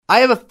I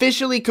have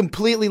officially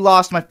completely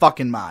lost my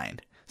fucking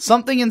mind.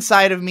 Something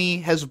inside of me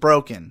has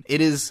broken.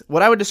 It is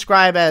what I would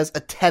describe as a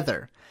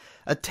tether.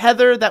 A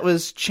tether that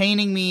was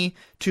chaining me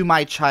to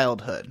my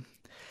childhood.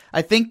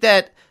 I think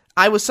that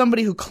I was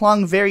somebody who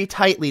clung very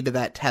tightly to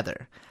that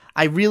tether.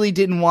 I really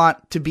didn't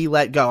want to be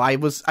let go. I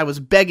was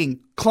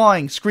begging,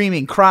 clawing,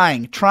 screaming,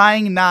 crying,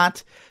 trying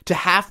not to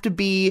have to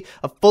be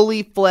a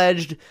fully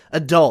fledged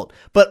adult.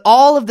 But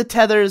all of the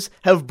tethers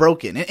have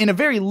broken, in a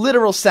very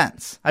literal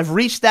sense. I've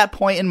reached that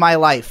point in my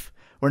life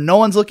where no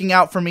one's looking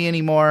out for me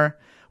anymore,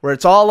 where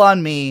it's all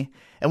on me.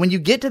 And when you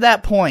get to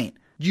that point,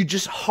 you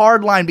just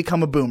hardline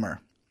become a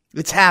boomer.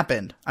 It's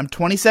happened. I'm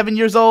 27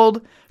 years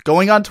old,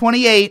 going on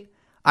 28.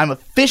 I'm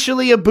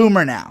officially a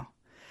boomer now.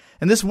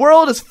 And this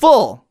world is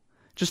full,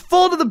 just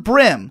full to the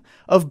brim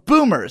of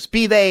boomers,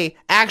 be they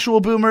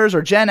actual boomers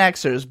or Gen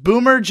Xers,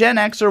 boomer, Gen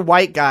Xer,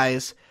 white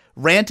guys,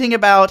 ranting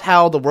about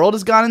how the world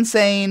has gone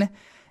insane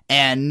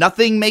and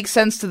nothing makes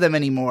sense to them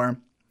anymore.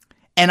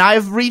 And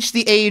I've reached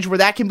the age where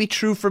that can be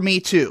true for me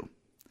too.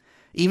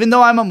 Even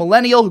though I'm a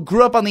millennial who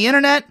grew up on the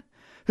internet,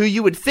 who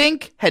you would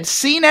think had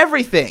seen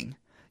everything,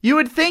 you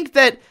would think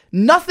that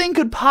nothing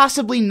could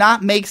possibly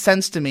not make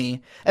sense to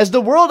me, as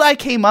the world I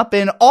came up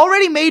in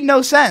already made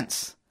no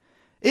sense.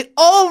 It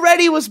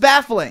already was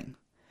baffling.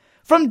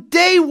 From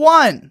day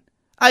one,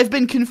 I've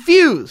been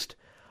confused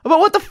about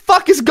what the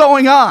fuck is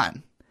going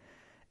on.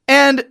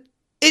 And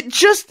it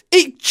just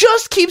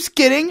keeps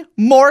getting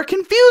more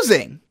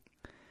confusing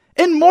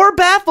and more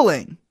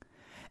baffling.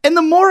 And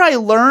the more I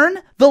learn,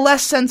 the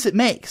less sense it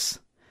makes.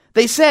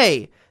 They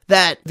say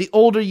that the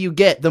older you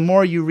get, the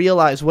more you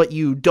realize what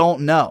you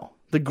don't know,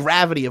 the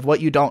gravity of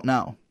what you don't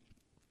know.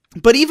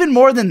 But even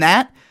more than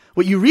that,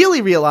 what you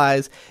really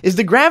realize is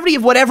the gravity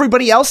of what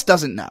everybody else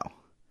doesn't know.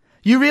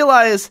 You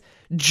realize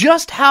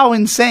just how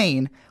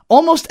insane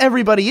almost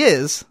everybody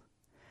is,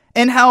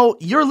 and how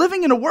you're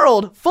living in a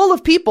world full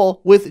of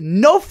people with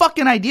no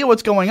fucking idea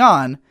what's going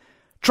on,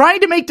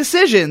 trying to make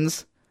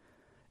decisions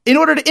in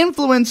order to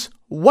influence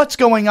what's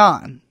going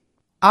on.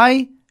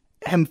 I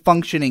am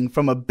functioning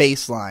from a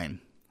baseline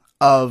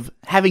of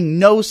having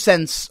no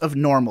sense of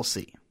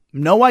normalcy.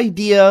 No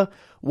idea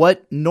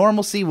what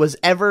normalcy was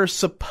ever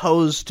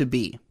supposed to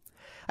be.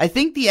 I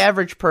think the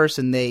average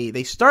person,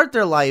 they start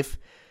their life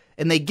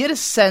and they get a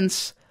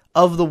sense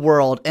of the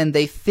world and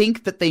they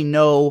think that they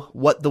know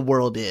what the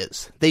world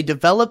is. They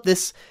develop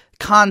this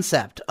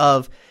concept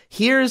of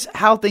here's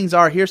how things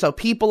are, here's how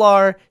people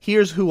are,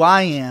 here's who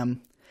I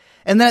am.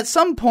 And then at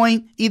some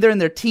point, either in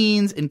their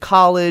teens, in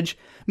college,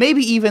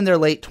 maybe even their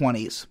late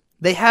 20s,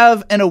 they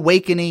have an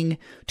awakening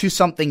to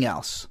something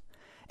else.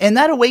 And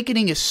that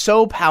awakening is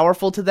so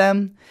powerful to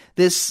them,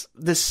 this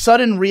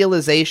sudden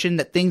realization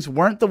that things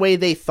weren't the way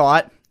they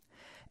thought,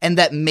 and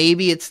that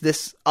maybe it's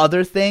this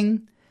other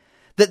thing,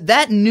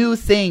 that new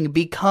thing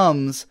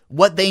becomes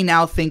what they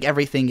now think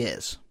everything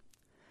is.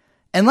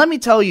 And let me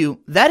tell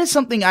you, that is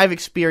something I've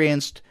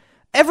experienced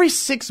every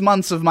 6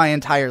 months of my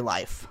entire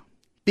life.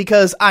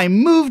 Because I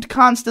moved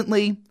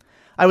constantly,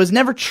 I was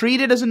never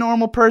treated as a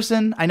normal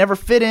person, I never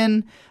fit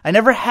in, I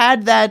never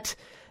had that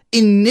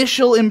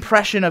initial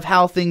impression of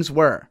how things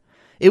were.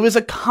 It was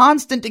a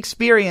constant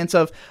experience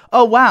of,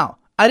 oh wow,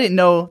 I didn't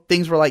know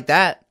things were like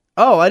that.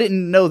 Oh, I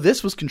didn't know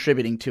this was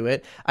contributing to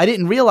it. I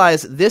didn't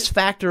realize this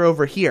factor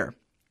over here.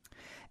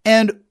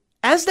 And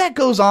as that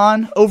goes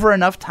on over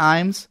enough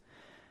times,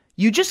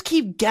 you just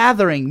keep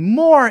gathering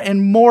more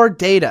and more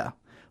data,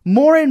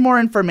 more and more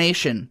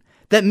information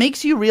that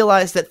makes you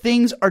realize that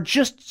things are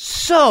just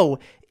so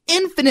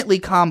infinitely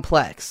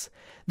complex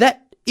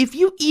that if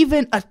you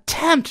even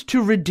attempt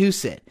to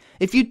reduce it,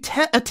 if you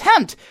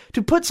attempt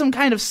to put some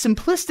kind of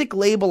simplistic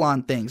label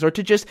on things or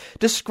to just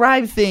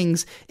describe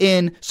things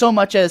in so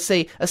much as,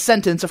 say, a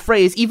sentence, a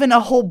phrase, even a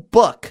whole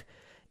book,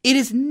 it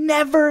is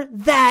never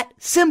that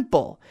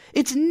simple.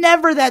 It's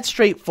never that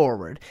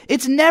straightforward.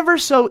 It's never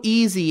so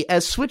easy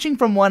as switching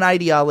from one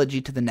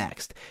ideology to the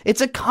next.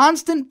 It's a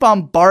constant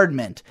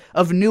bombardment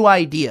of new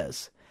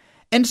ideas.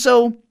 And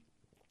so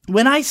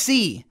when I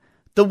see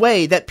the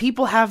way that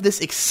people have this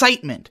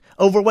excitement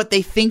over what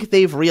they think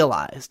they've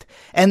realized,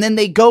 and then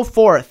they go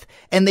forth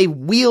and they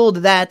wield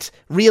that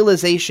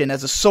realization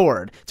as a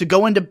sword to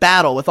go into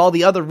battle with all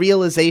the other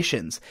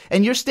realizations,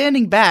 and you're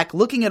standing back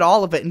looking at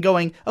all of it and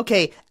going,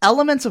 okay,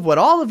 elements of what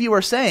all of you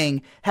are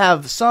saying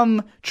have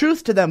some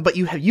truth to them, but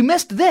you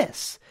missed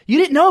this. You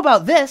didn't know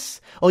about this.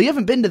 Well, you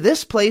haven't been to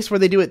this place where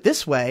they do it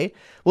this way.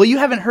 Well, you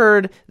haven't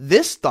heard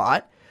this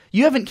thought.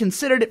 You haven't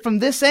considered it from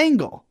this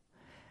angle.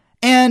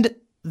 And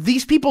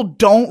these people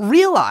don't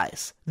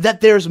realize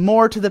that there's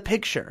more to the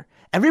picture.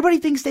 Everybody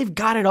thinks they've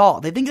got it all.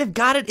 They think they've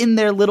got it in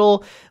their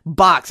little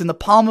box, in the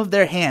palm of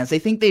their hands. They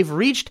think they've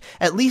reached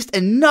at least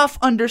enough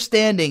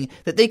understanding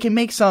that they can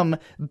make some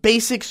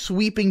basic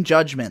sweeping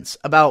judgments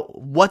about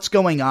what's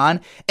going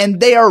on, and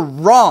they are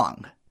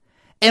wrong.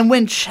 And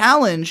when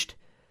challenged,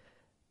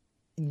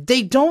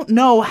 they don't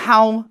know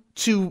how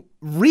to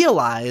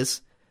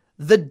realize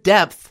the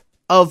depth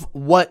of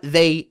what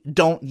they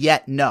don't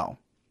yet know.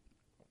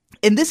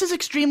 And this is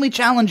extremely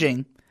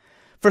challenging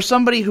for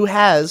somebody who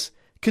has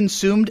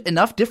consumed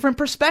enough different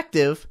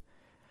perspective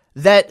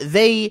that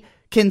they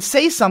can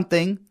say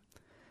something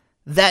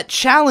that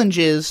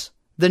challenges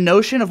the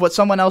notion of what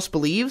someone else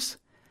believes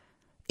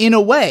in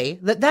a way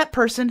that that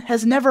person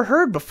has never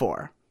heard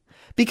before.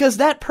 Because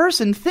that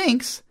person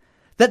thinks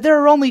that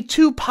there are only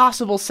two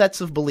possible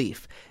sets of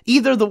belief.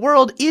 Either the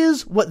world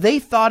is what they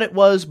thought it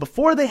was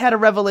before they had a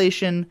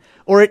revelation,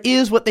 or it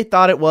is what they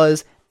thought it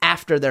was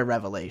after their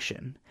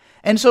revelation.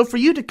 And so for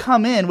you to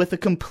come in with a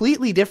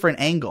completely different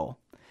angle,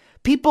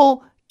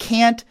 people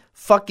can't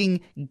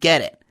fucking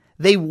get it.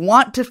 They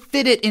want to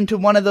fit it into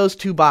one of those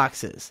two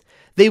boxes.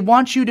 They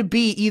want you to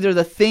be either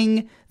the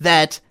thing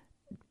that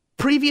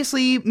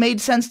previously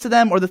made sense to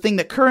them, or the thing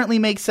that currently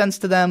makes sense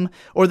to them,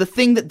 or the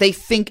thing that they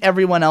think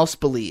everyone else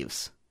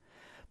believes.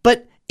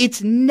 But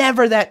it's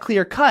never that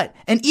clear cut.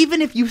 And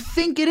even if you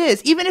think it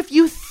is, even if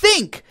you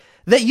think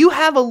that you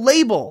have a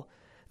label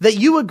that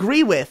you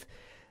agree with,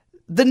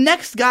 the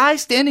next guy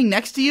standing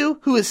next to you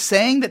who is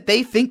saying that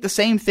they think the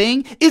same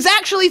thing is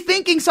actually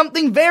thinking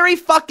something very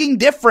fucking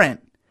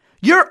different.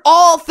 You're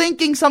all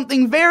thinking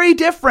something very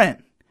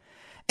different.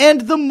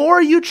 And the more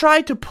you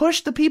try to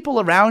push the people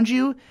around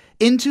you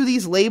into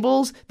these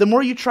labels, the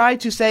more you try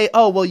to say,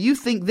 oh, well, you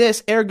think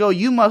this, ergo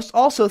you must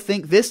also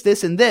think this,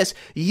 this, and this,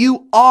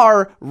 you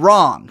are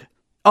wrong.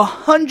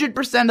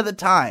 100% of the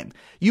time.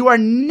 You are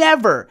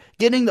never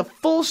getting the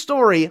full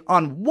story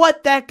on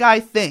what that guy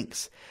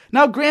thinks.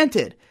 Now,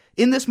 granted,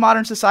 in this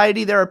modern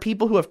society, there are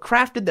people who have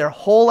crafted their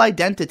whole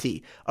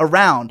identity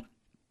around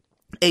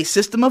a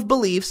system of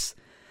beliefs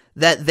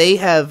that they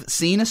have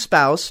seen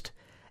espoused,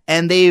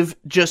 and they've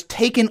just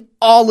taken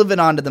all of it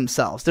onto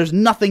themselves. There's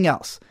nothing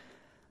else.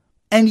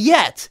 And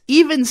yet,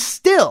 even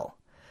still,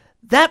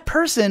 that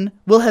person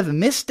will have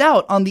missed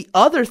out on the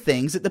other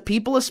things that the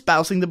people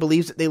espousing the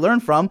beliefs that they learn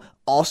from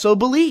also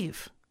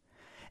believe.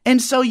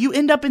 And so you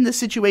end up in this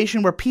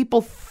situation where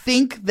people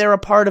think they're a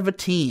part of a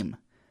team.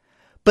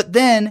 But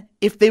then,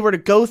 if they were to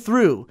go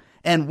through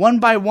and one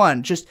by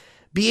one just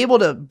be able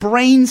to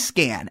brain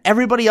scan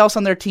everybody else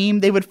on their team,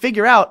 they would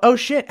figure out, oh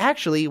shit,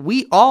 actually,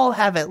 we all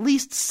have at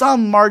least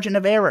some margin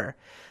of error.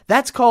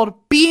 That's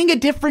called being a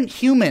different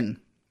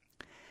human.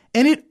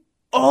 And it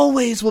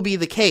always will be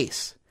the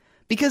case,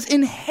 because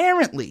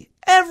inherently,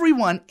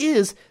 everyone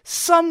is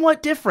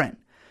somewhat different.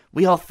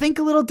 We all think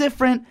a little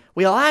different,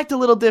 we all act a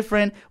little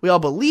different, we all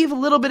believe a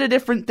little bit of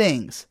different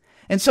things.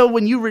 And so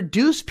when you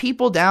reduce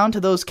people down to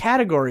those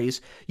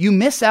categories, you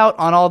miss out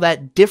on all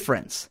that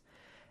difference.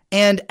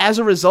 And as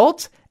a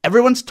result,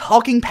 everyone's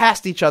talking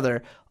past each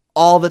other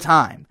all the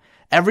time.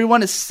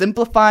 Everyone is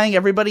simplifying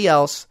everybody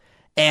else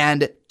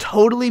and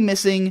totally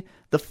missing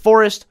the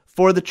forest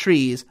for the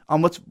trees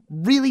on what's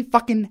really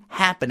fucking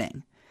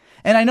happening.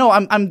 And I know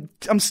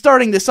I'm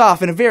starting this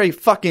off in a very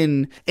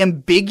fucking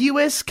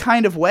ambiguous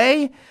kind of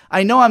way.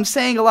 I know I'm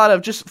saying a lot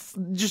of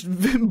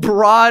just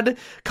broad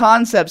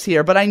concepts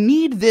here, but I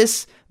need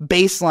this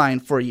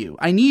baseline for you.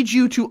 I need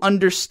you to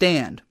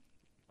understand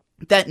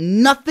that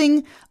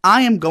nothing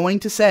I am going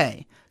to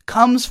say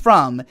comes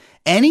from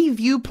any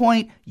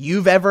viewpoint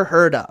you've ever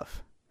heard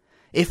of.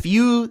 If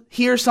you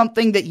hear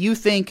something that you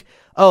think,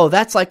 oh,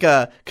 that's like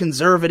a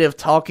conservative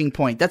talking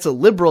point, that's a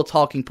liberal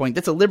talking point,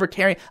 that's a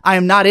libertarian, I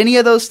am not any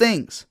of those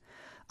things.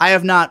 I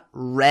have not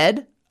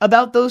read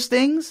about those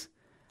things.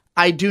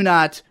 I do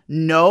not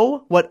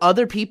know what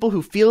other people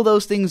who feel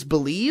those things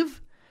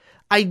believe.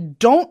 I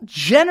don't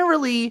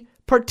generally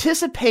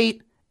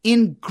participate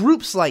in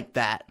groups like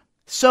that.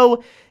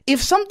 So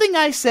if something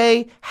I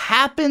say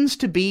happens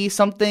to be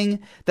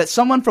something that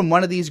someone from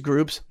one of these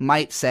groups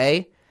might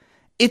say,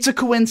 it's a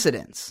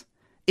coincidence.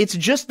 It's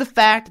just the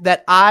fact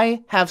that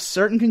I have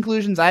certain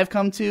conclusions I've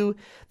come to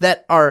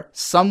that are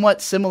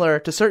somewhat similar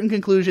to certain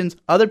conclusions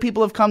other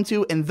people have come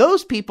to, and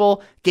those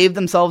people gave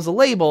themselves a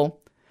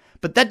label,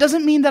 but that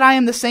doesn't mean that I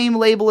am the same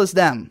label as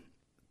them.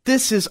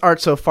 This is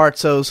Artso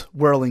Fartso's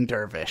Whirling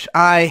Dervish.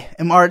 I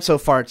am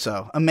Artso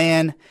Fartso, a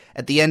man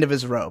at the end of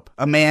his rope,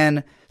 a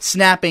man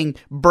snapping,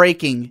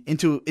 breaking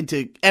into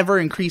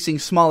ever-increasing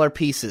smaller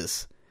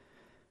pieces.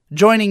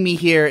 Joining me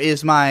here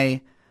is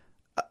my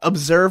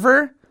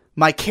observer,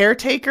 my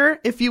caretaker,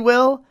 if you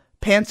will,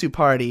 Pantsu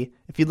Party,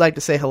 if you'd like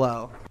to say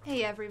hello.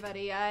 Hey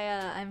everybody,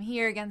 I'm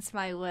here against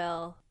my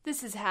will.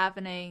 This is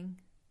happening.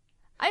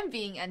 I'm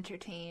being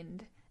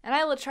entertained, and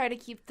I will try to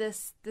keep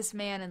this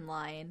man in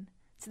line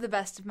to the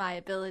best of my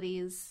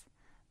abilities,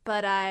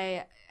 but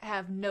I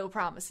have no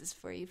promises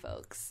for you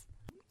folks.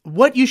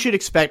 What you should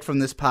expect from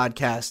this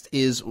podcast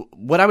is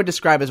what I would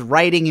describe as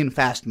writing in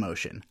fast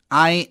motion.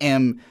 I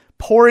am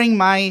pouring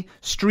my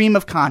stream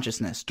of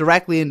consciousness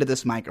directly into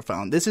this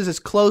microphone. This is as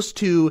close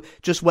to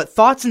just what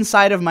thoughts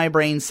inside of my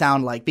brain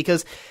sound like,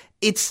 because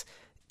it's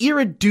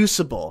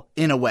irreducible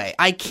in a way.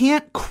 I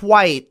can't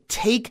quite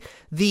take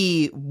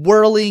the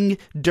whirling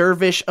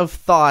dervish of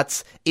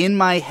thoughts in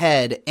my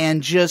head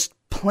and just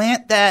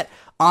plant that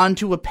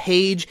onto a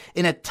page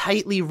in a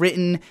tightly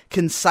written,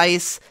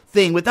 concise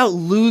thing without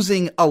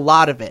losing a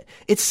lot of it.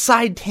 It's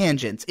side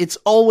tangents. It's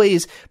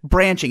always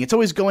branching. It's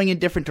always going in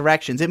different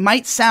directions. It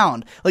might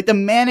sound like the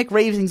manic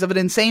ravings of an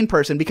insane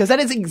person because that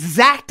is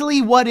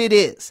exactly what it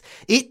is.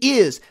 It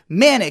is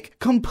manic,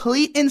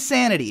 complete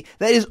insanity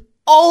that is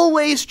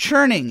always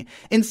churning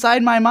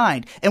inside my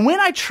mind. And when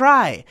I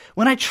try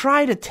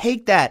to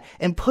take that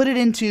and put it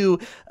into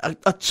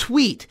a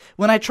tweet,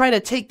 when I try to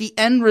take the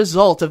end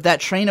result of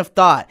that train of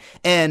thought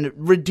and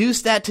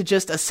reduce that to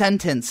just a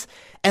sentence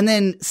and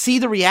then see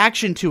the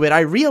reaction to it,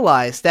 I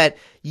realize that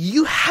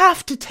you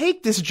have to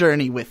take this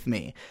journey with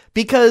me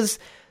because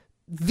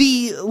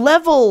the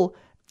level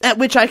at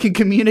which I can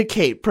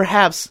communicate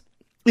perhaps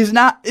is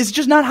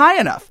just not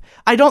high enough.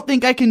 I don't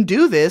think I can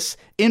do this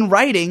in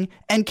writing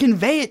and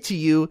convey it to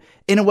you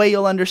in a way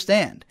you'll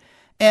understand.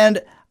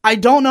 And I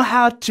don't know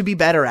how to be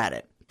better at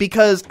it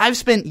because I've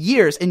spent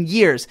years and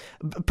years,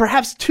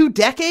 perhaps 2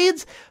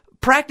 decades,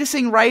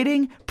 practicing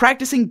writing,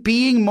 practicing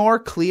being more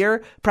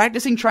clear,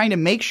 practicing trying to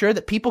make sure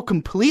that people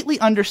completely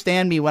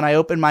understand me when I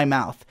open my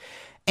mouth.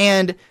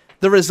 And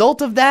the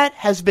result of that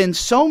has been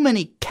so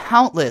many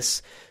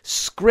countless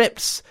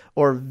scripts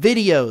or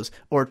videos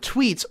or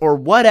tweets or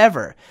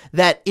whatever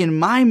that in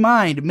my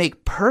mind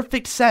make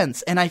perfect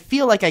sense, and I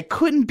feel like I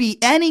couldn't be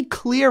any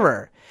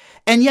clearer,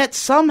 and yet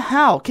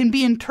somehow can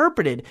be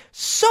interpreted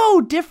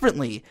so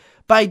differently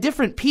by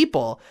different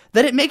people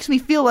that it makes me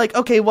feel like,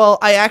 okay, well,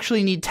 I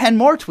actually need 10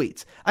 more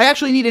tweets. I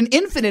actually need an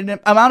infinite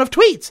amount of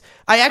tweets.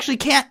 I actually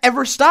can't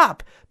ever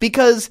stop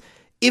because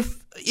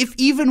if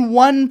even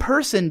one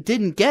person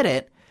didn't get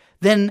it,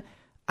 then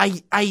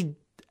I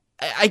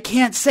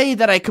can't say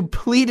that I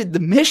completed the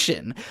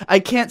mission. I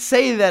can't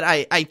say that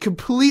I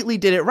completely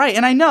did it right.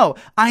 And I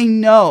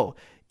know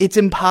it's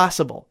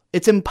impossible.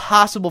 It's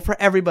impossible for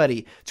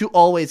everybody to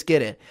always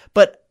get it.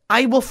 But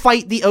I will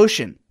fight the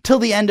ocean till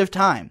the end of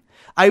time.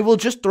 I will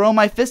just throw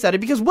my fist at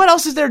it because what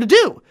else is there to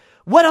do?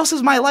 What else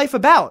is my life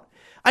about?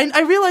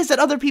 I realize that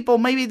other people,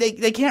 maybe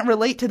they can't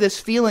relate to this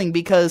feeling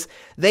because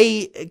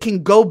they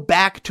can go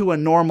back to a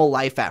normal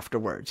life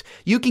afterwards.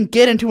 You can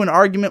get into an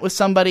argument with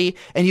somebody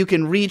and you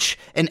can reach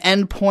an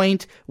end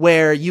point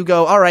where you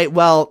go, all right,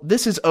 well,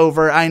 this is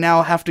over. I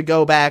now have to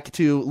go back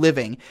to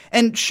living.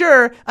 And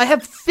sure, I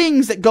have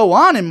things that go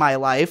on in my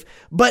life,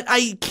 but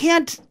I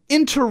can't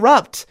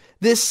interrupt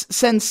this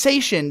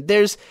sensation.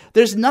 There's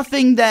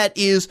nothing that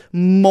is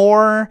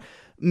more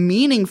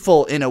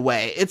meaningful in a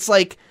way. It's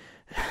like,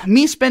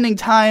 me spending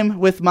time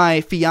with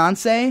my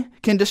fiance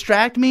can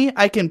distract me.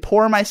 I can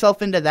pour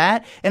myself into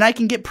that and I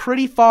can get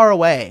pretty far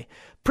away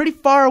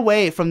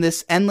from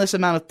this endless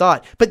amount of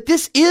thought. But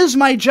this is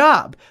my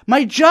job.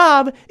 My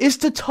job is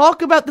to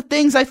talk about the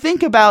things I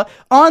think about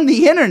on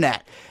the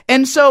internet.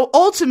 And so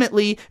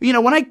ultimately,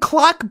 when I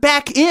clock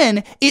back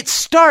in, it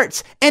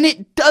starts and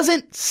it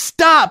doesn't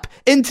stop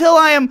until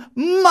I am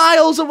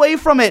miles away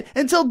from it,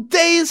 until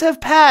days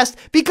have passed,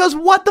 because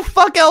what the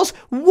fuck else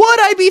would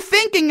I be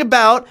thinking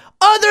about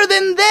other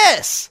than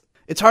this?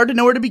 It's hard to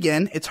know where to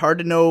begin. It's hard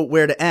to know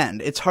where to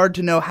end. It's hard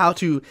to know how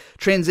to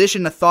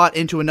transition a thought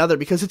into another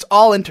because it's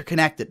all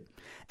interconnected.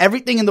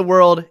 Everything in the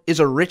world is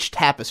a rich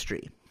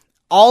tapestry.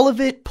 All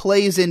of it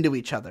plays into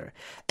each other.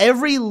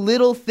 Every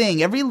little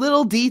thing, every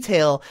little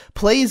detail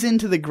plays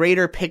into the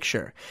greater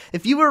picture.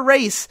 If you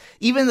erase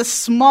even the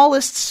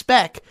smallest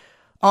speck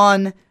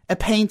on a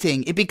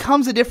painting, it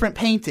becomes a different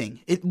painting.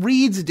 It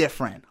reads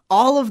different.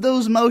 All of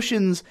those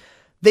motions,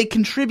 they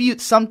contribute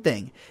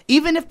something.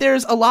 Even if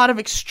there's a lot of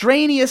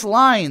extraneous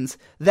lines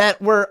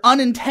that were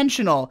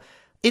unintentional,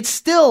 it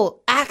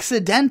still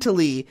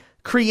accidentally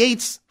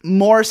creates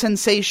more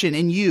sensation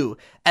in you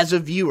as a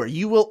viewer.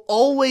 You will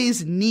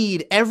always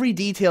need every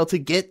detail to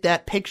get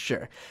that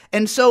picture.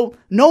 And so,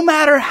 no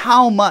matter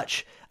how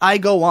much I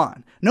go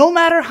on, no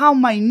matter how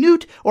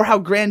minute or how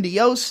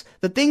grandiose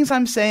the things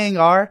I'm saying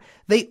are,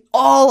 they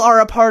all are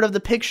a part of the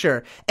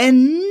picture.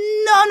 And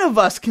none of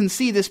us can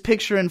see this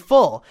picture in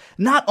full.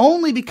 Not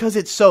only because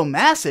it's so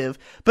massive,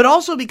 but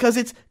also because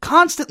it's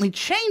constantly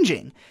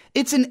changing.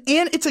 It's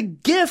a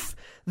GIF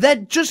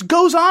that just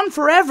goes on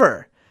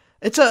forever.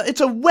 It's a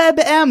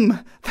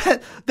WebM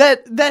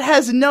that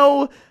has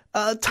no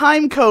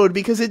time code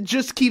because it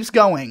just keeps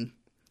going.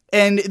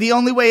 And the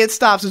only way it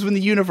stops is when the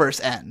universe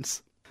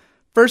ends.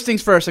 First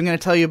things first, I'm going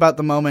to tell you about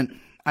the moment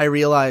I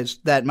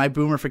realized that my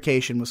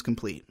boomerification was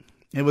complete.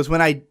 It was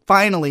when I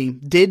finally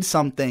did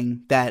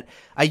something that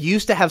I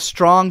used to have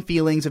strong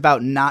feelings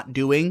about not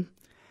doing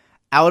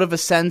out of a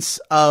sense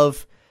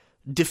of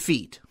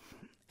defeat.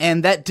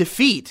 And that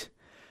defeat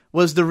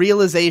was the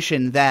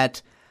realization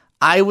that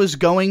I was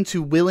going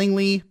to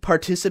willingly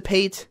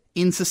participate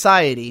in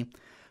society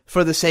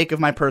for the sake of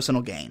my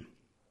personal gain.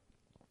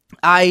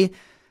 I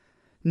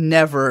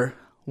never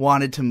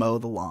wanted to mow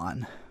the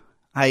lawn.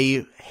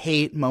 I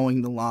hate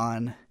mowing the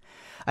lawn.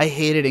 I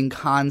hate it in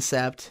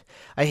concept.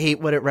 I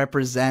hate what it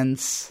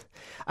represents.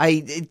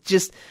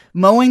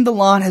 Mowing the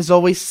lawn has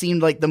always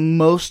seemed like the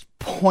most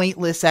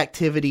pointless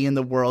activity in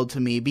the world to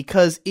me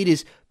because it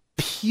is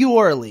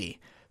purely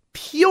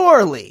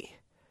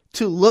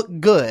to look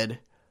good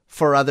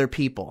for other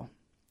people.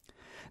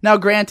 Now,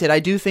 granted, I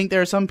do think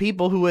there are some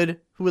people who would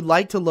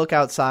like to look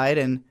outside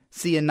and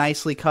see a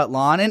nicely cut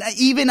lawn. And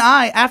even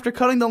I, after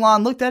cutting the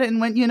lawn, looked at it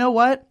and went, you know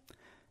what?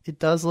 It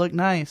does look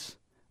nice.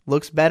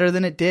 Looks better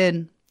than it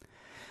did.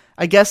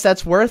 I guess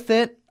that's worth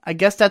it. I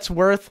guess that's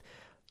worth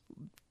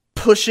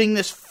pushing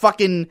this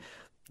fucking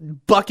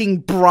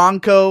bucking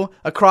bronco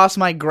across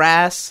my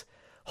grass,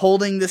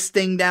 holding this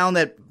thing down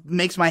that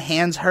makes my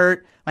hands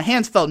hurt. My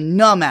hands felt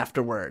numb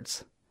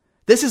afterwards.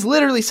 This is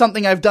literally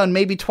something I've done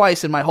maybe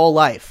twice in my whole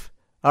life.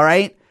 All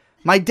right?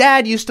 My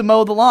dad used to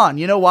mow the lawn.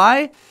 You know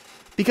why?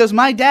 Because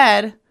my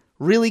dad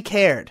really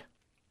cared.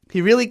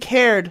 He really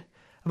cared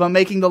about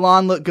making the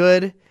lawn look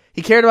good.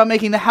 He cared about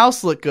making the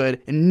house look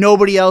good, and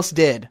nobody else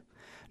did.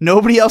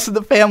 Nobody else in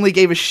the family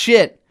gave a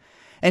shit.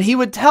 And he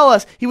would tell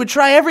us, he would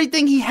try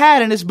everything he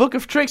had in his book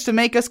of tricks to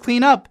make us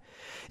clean up.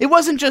 It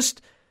wasn't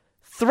just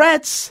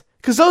threats,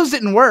 because those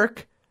didn't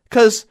work.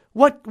 Because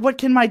what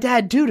can my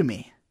dad do to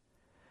me?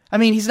 I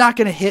mean, he's not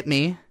going to hit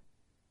me.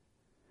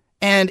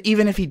 And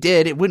even if he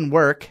did, it wouldn't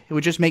work. It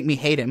would just make me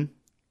hate him.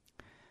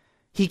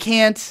 He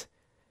can't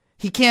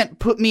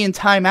put me in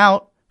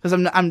timeout because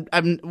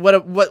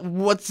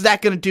what's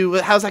that going to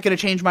do? How's that going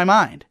to change my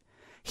mind?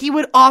 He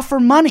would offer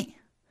money.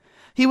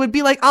 He would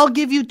be like, I'll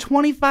give you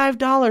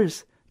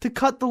 $25 to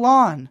cut the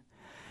lawn.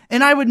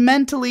 And I would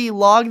mentally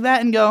log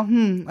that and go,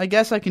 I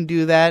guess I can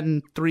do that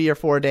in 3 or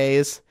 4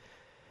 days.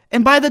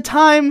 And by the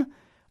time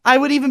I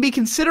would even be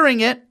considering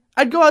it,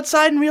 I'd go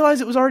outside and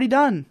realize it was already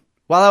done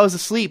while I was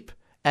asleep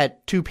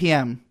at 2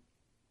 p.m.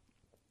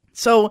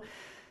 So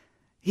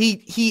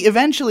he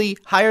eventually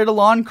hired a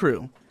lawn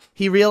crew.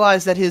 He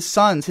realized that his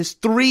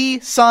 3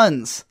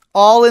 sons,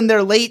 all in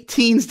their late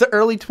teens to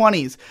early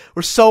 20s,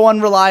 were so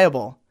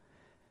unreliable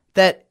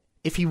that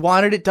if he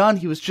wanted it done,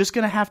 he was just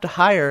going to have to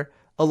hire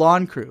a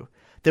lawn crew.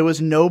 There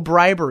was no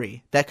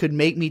bribery that could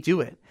make me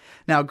do it.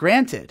 Now,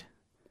 granted,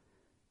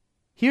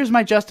 here's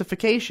my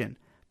justification.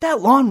 That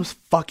lawn was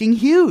fucking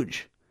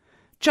huge.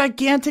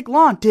 Gigantic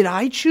lawn. Did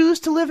I choose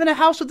to live in a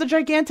house with a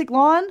gigantic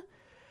lawn?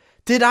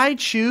 Did I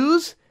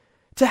choose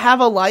to have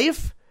a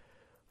life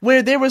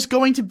where there was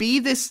going to be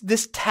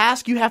this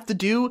task you have to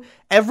do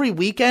every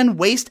weekend,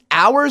 waste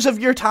hours of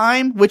your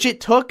time, which it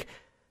took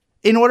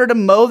in order to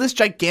mow this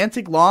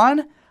gigantic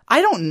lawn?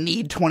 I don't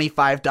need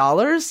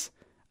 $25.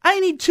 I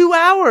need 2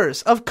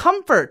 hours of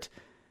comfort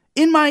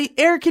in my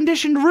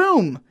air-conditioned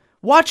room,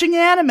 watching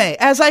anime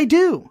as I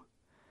do.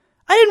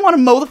 I didn't want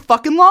to mow the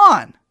fucking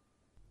lawn.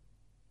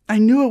 I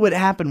knew it would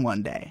happen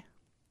one day.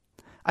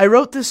 I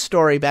wrote this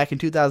story back in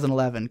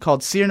 2011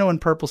 called Cyrano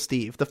and Purple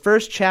Steve. The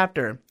first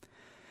chapter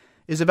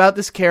is about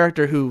this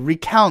character who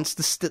recounts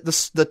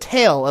the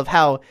tale of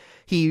how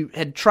he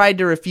had tried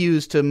to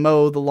refuse to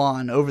mow the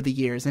lawn over the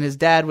years, and his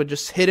dad would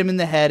just hit him in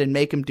the head and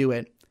make him do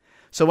it.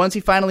 So once he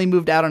finally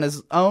moved out on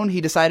his own,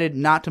 he decided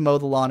not to mow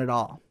the lawn at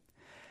all.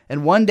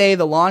 And one day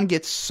the lawn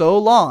gets so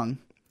long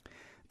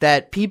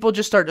that people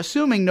just start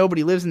assuming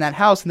nobody lives in that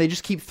house, and they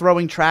just keep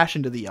throwing trash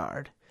into the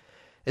yard.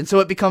 And so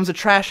it becomes a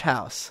trash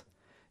house.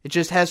 It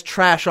just has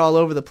trash all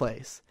over the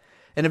place.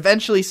 And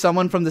eventually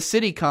someone from the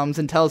city comes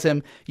and tells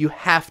him, you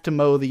have to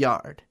mow the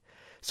yard.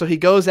 So he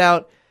goes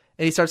out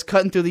and he starts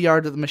cutting through the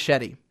yard with a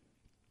machete.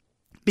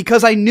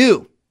 Because I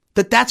knew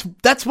that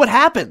that's what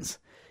happens.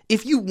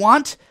 If you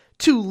want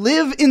to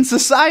live in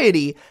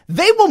society,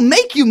 they will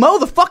make you mow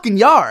the fucking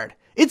yard.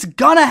 It's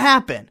gonna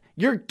happen.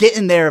 You're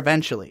getting there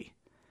eventually.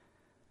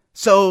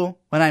 So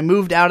when I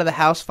moved out of the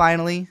house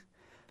finally,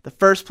 the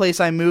first place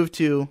I moved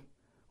to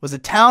was a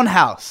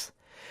townhouse.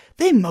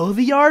 They mow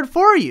the yard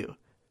for you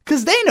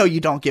because they know you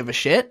don't give a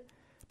shit,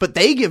 but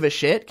they give a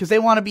shit because they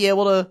want to be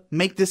able to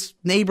make this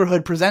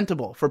neighborhood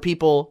presentable for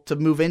people to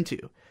move into.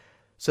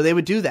 So they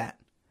would do that.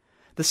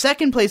 The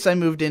second place I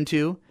moved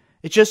into,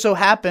 it just so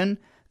happened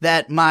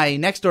that my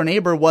next door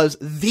neighbor was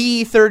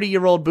the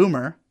 30-year-old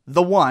boomer,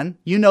 the one,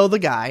 you know the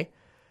guy,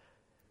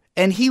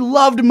 and he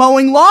loved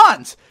mowing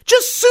lawns,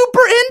 just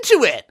super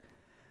into it.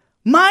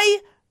 My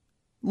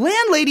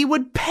landlady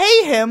would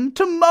pay him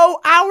to mow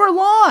our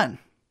lawn.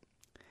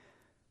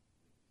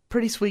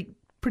 Pretty sweet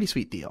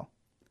deal.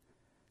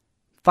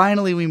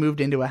 Finally, we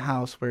moved into a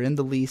house where in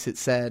the lease it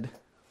said,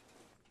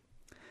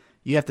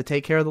 you have to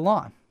take care of the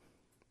lawn.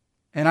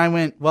 And I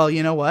went, well,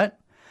 you know what?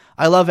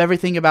 I love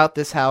everything about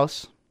this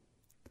house.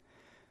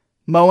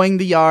 Mowing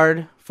the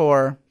yard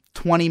for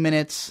 20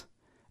 minutes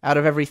out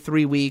of every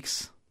 3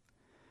 weeks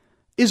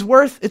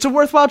it's a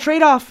worthwhile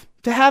trade-off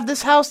to have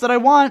this house that I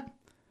want.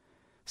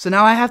 So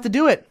now I have to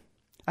do it.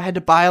 I had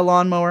to buy a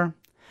lawnmower.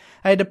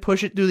 I had to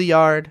push it through the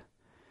yard.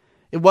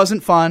 It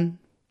wasn't fun.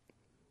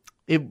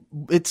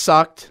 It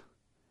sucked.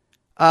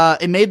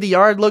 It made the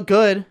yard look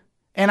good.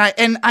 And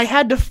I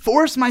had to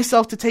force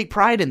myself to take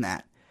pride in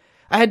that.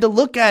 I had to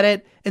look at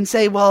it and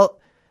say, well,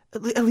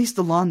 at least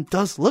the lawn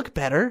does look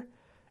better.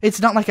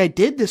 It's not like I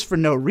did this for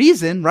no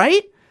reason,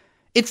 right?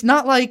 It's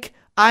not like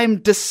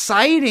I'm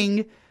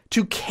deciding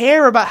to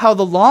care about how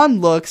the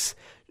lawn looks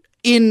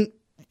in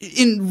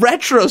in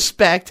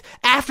retrospect,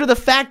 after the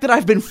fact that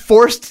I've been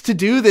forced to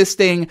do this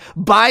thing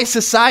by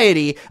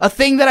society, a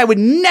thing that I would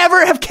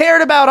never have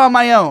cared about on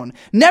my own,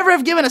 never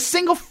have given a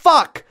single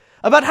fuck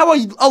about how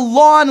a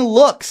lawn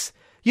looks.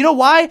 You know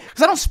why?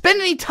 Because I don't spend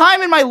any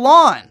time in my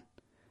lawn.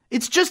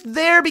 It's just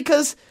there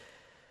because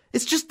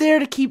it's just there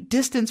to keep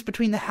distance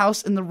between the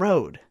house and the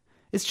road.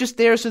 It's just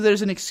there so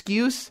there's an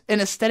excuse,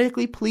 an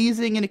aesthetically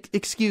pleasing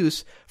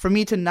excuse for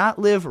me to not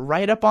live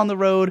right up on the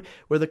road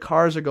where the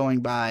cars are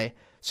going by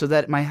so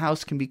that my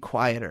house can be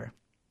quieter.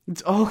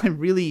 It's all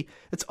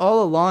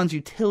a lawn's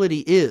utility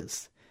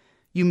is.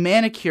 You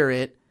manicure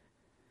it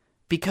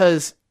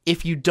because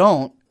if you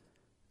don't,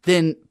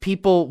 then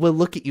people will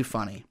look at you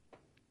funny.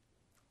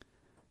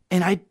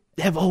 And I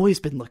have always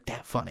been looked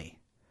at funny.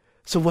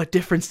 So what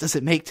difference does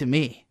it make to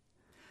me?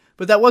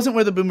 But that wasn't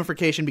where the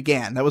boomerification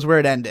began. That was where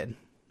it ended.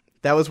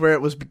 That was where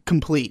it was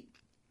complete.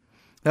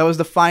 That was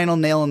the final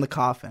nail in the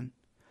coffin.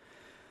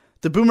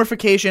 The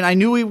boomerification, I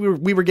knew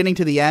we were getting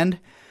to the end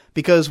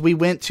because we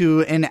went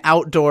to an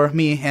outdoor,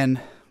 me and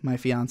my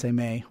fiance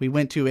May, we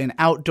went to an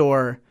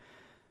outdoor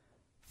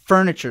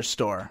furniture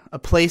store, a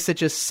place that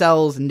just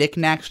sells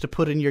knickknacks to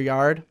put in your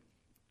yard.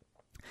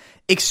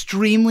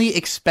 Extremely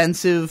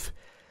expensive,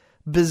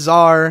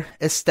 bizarre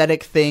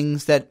aesthetic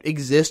things that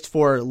exist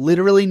for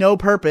literally no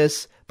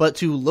purpose but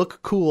to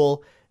look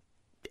cool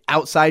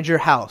outside your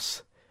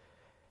house.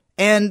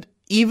 And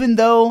even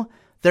though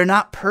they're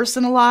not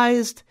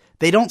personalized,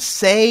 they don't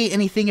say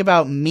anything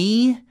about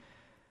me,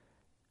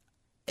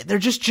 they're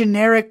just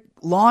generic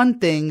lawn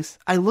things.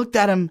 I looked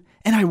at them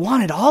and I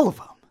wanted all of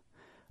them.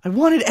 I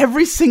wanted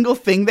every single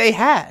thing they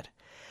had.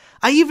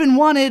 I even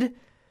wanted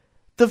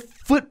the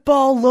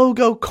football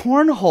logo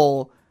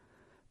cornhole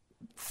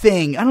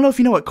thing. I don't know if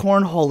you know what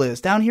cornhole is.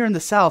 Down here in the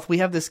South, we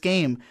have this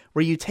game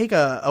where you take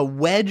a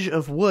wedge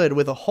of wood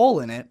with a hole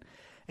in it,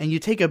 and you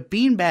take a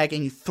beanbag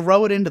and you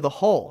throw it into the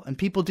hole. And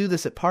people do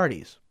this at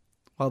parties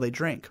while they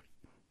drink.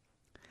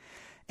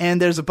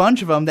 And there's a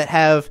bunch of them that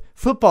have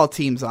football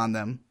teams on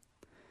them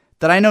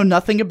that I know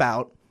nothing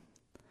about,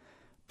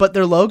 but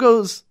their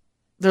logos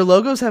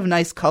have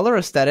nice color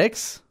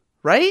aesthetics,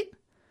 right?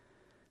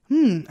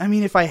 I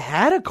mean, if I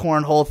had a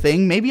cornhole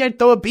thing, maybe I'd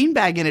throw a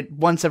beanbag in it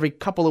once every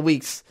couple of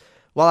weeks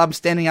while I'm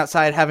standing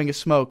outside having a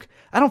smoke.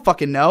 I don't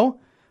fucking know.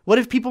 What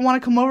if people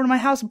want to come over to my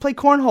house and play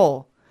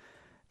cornhole?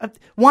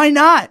 Why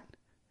not?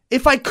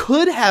 If I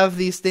could have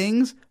these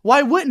things,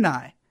 why wouldn't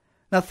I?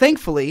 Now,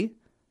 thankfully,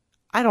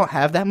 I don't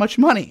have that much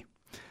money.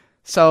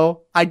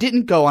 So I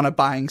didn't go on a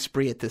buying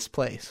spree at this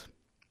place.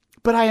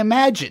 But I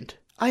imagined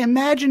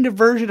a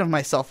version of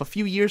myself a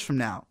few years from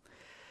now,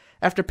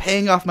 after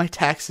paying off my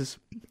taxes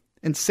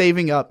and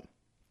saving up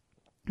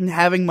and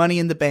having money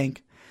in the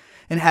bank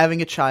and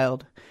having a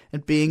child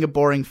and being a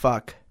boring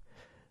fuck.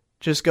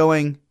 Just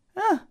going,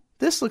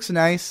 this looks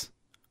nice.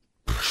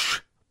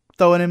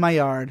 Throw it in my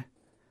yard.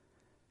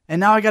 And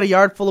now I got a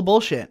yard full of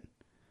bullshit.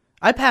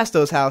 I passed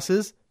those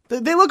houses.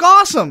 They look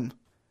awesome.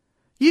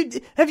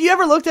 Have you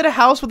ever looked at a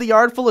house with a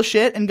yard full of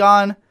shit and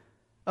gone,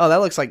 oh,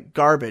 that looks like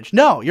garbage?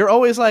 No, you're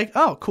always like,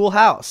 oh, cool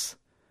house.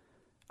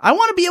 I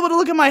want to be able to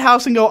look at my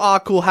house and go, oh,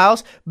 cool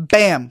house.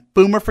 Bam.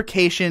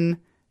 Boomerification,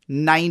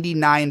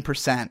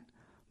 99%.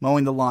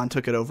 Mowing the lawn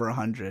took it over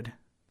 100.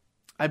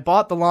 I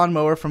bought the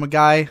lawnmower from a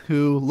guy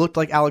who looked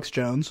like Alex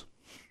Jones.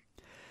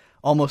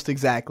 Almost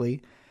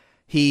exactly.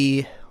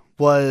 We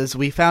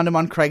found him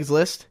on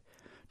Craigslist,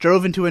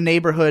 drove into a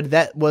neighborhood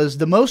that was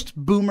the most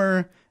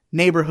boomer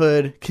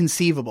neighborhood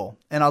conceivable.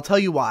 And I'll tell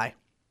you why.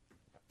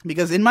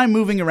 Because in my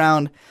moving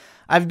around,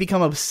 I've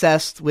become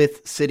obsessed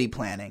with city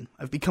planning.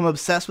 I've become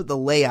obsessed with the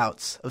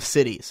layouts of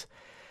cities,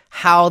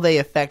 how they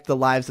affect the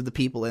lives of the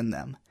people in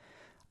them.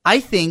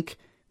 I think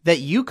that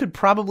you could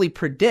probably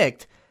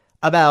predict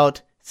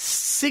about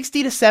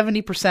 60 to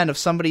 70% of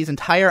somebody's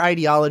entire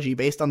ideology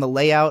based on the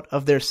layout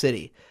of their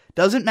city.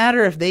 Doesn't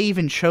matter if they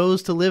even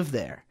chose to live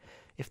there.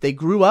 If they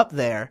grew up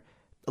there,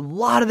 a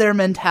lot of their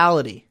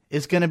mentality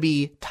is going to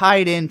be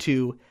tied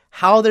into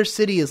how their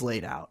city is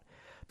laid out.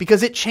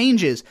 Because it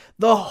changes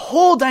the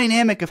whole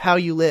dynamic of how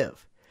you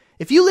live.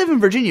 If you live in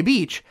Virginia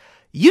Beach,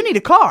 you need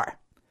a car.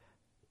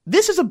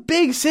 This is a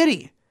big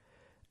city.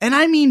 And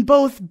I mean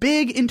both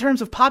big in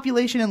terms of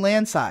population and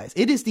land size.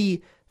 It is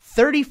the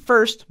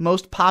 31st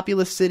most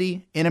populous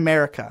city in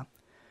America.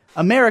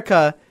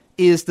 America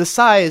is the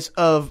size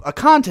of a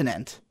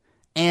continent,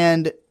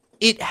 and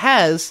it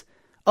has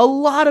a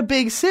lot of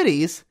big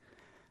cities.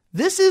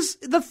 This is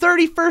the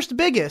 31st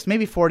biggest,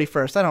 maybe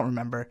 41st, I don't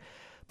remember.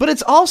 But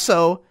it's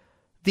also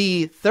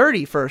the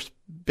 31st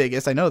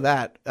biggest, I know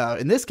that,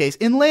 in this case,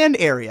 in land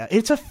area.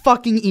 It's a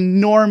fucking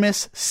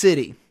enormous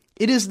city.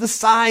 It is the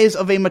size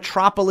of a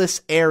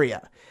metropolis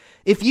area.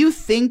 If you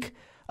think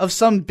of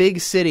some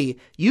big city,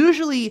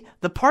 usually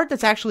the part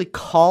that's actually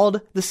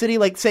called the city,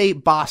 like say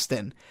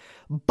Boston.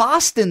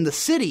 Boston, the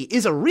city,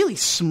 is a really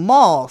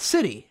small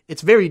city.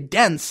 It's very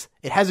dense.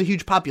 It has a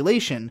huge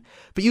population,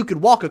 but you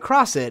could walk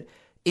across it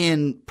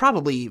in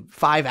probably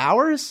 5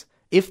 hours.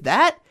 If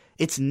that,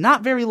 it's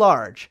not very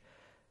large.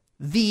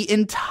 the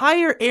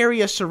entire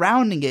area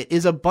surrounding it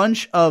is a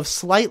bunch of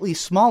slightly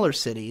smaller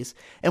cities,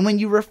 and when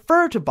you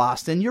refer to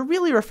Boston, you're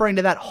really referring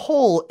to that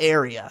whole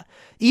area,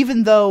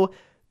 even though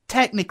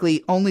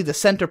technically only the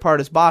center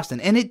part is Boston,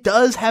 and it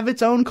does have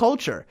its own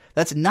culture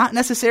that's not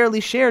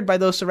necessarily shared by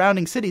those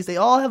surrounding cities. They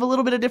all have a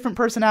little bit of different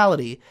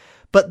personality,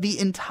 but the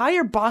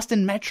entire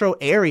Boston metro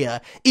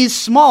area is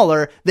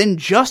smaller than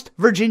just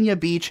Virginia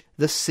Beach,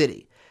 the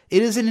city.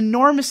 It is an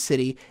enormous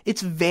city.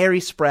 It's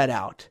very spread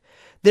out.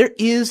 There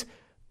is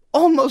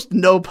almost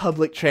no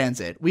public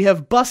transit. We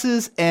have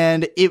buses,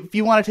 and if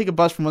you want to take a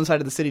bus from one side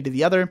of the city to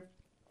the other,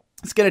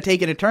 it's going to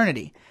take an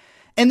eternity.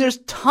 And there's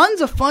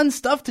tons of fun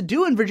stuff to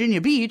do in Virginia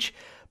Beach,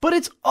 but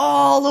it's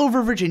all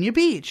over Virginia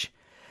Beach.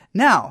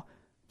 Now,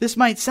 this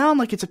might sound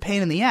like it's a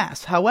pain in the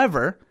ass.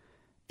 However,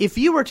 if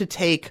you were to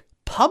take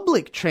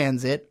public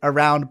transit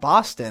around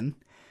Boston,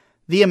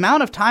 the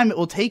amount of time it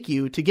will take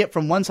you to get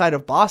from one side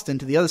of Boston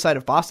to the other side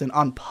of Boston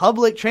on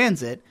public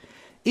transit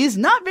is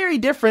not very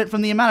different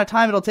from the amount of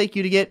time it'll take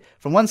you to get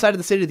from one side of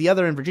the city to the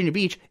other in Virginia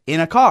Beach in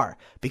a car,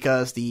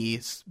 because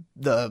the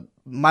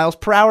miles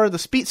per hour, the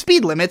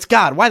speed limits,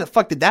 God, why the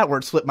fuck did that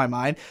word slip my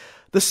mind?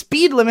 The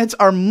speed limits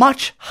are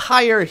much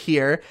higher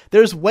here.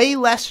 There's way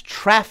less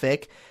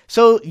traffic,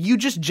 so you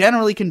just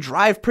generally can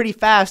drive pretty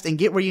fast and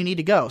get where you need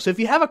to go. So if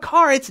you have a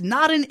car, it's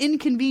not an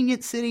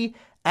inconvenient city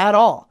at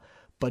all,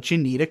 but you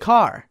need a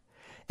car.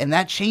 And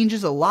that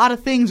changes a lot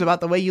of things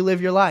about the way you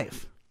live your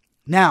life.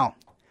 Now,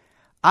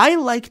 I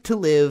like to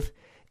live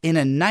in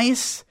a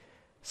nice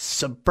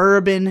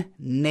suburban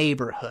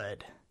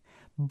neighborhood,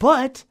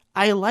 but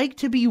I like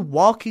to be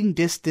walking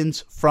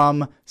distance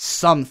from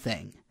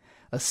something.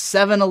 A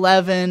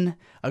 7-Eleven,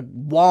 a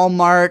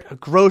Walmart, a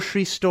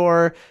grocery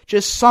store,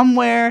 just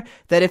somewhere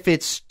that if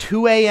it's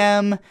 2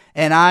 a.m.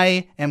 and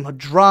I am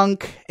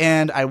drunk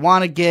and I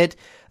want to get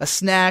a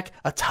snack,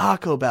 a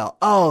Taco Bell.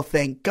 Oh,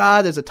 thank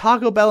God there's a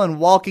Taco Bell in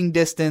walking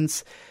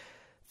distance.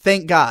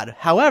 Thank God.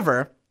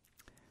 However,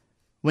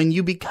 when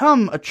you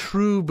become a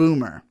true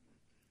boomer,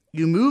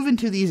 you move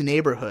into these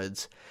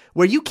neighborhoods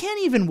where you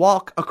can't even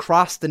walk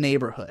across the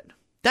neighborhood.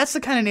 That's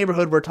the kind of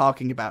neighborhood we're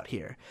talking about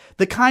here.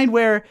 The kind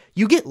where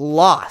you get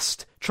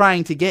lost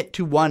trying to get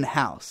to one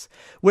house,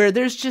 where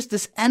there's just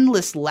this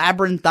endless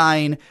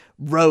labyrinthine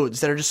roads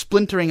that are just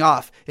splintering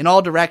off in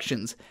all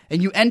directions,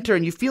 and you enter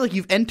and you feel like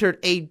you've entered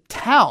a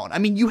town. I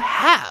mean, you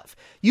have.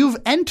 You've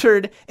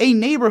entered a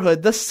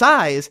neighborhood the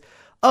size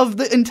of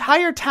the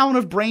entire town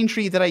of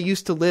Braintree that I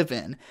used to live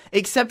in,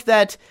 except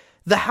that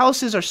the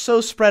houses are so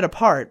spread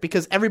apart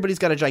because everybody's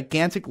got a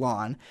gigantic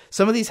lawn.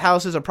 Some of these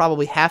houses are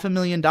probably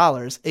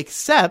 $500,000,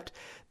 except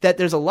that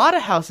there's a lot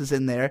of houses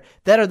in there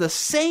that are the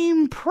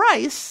same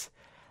price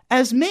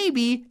as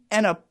maybe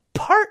an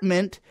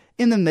apartment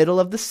in the middle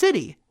of the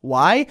city.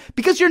 Why?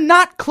 Because you're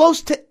not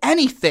close to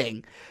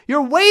anything.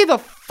 You're way the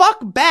fuck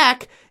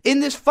back in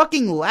this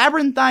fucking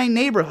labyrinthine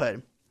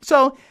neighborhood.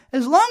 So,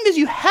 as long as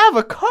you have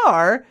a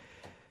car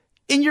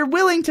and you're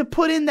willing to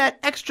put in that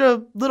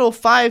extra little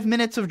 5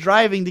 minutes of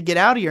driving to get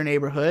out of your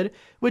neighborhood,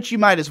 which you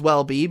might as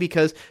well be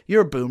because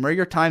you're a boomer,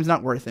 your time's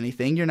not worth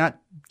anything, you're not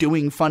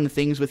doing fun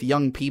things with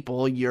young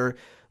people, you're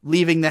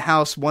leaving the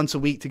house once a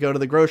week to go to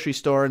the grocery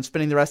store and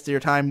spending the rest of your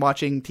time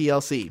watching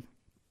TLC.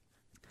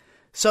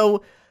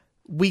 So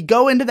we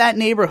go into that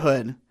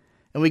neighborhood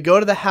and we go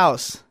to the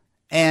house,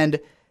 and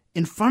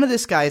in front of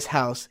this guy's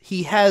house,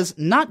 he has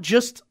not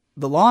just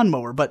the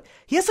lawnmower, but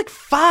he has like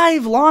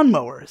 5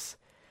 lawnmowers.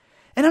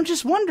 And I'm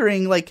just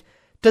wondering, like,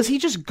 does he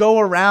just go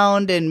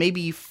around and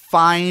maybe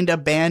find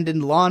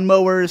abandoned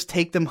lawnmowers,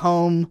 take them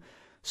home,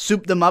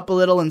 soup them up a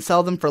little, and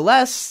sell them for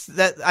less?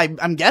 That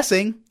I'm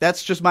guessing.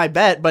 That's just my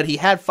bet. But he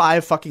had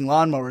 5 fucking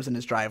lawnmowers in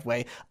his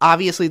driveway.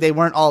 Obviously, they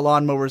weren't all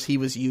lawnmowers he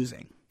was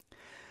using.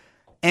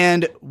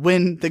 And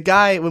when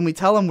we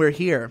tell him we're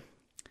here,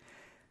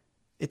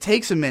 it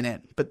takes a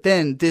minute. But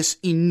then this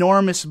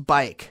enormous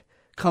bike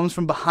comes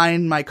from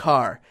behind my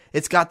car.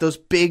 It's got those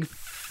big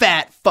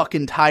fat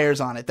fucking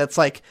tires on it. That's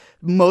like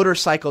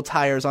motorcycle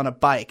tires on a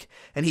bike.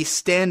 And he's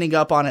standing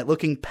up on it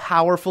looking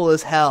powerful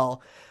as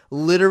hell,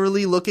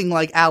 literally looking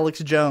like Alex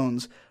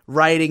Jones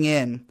riding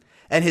in.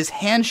 And his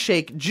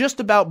handshake just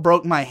about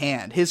broke my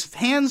hand. His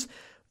hands,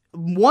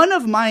 one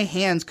of my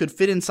hands could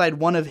fit inside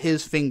one of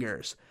his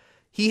fingers.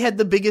 He had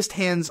the biggest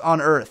hands on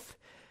earth.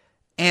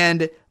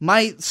 And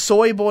my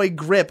soy boy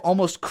grip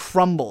almost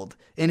crumbled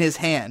in his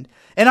hand.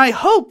 And I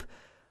hope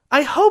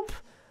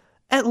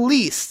at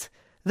least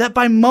that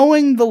by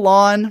mowing the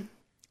lawn,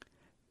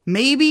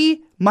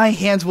 maybe my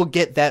hands will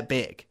get that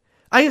big.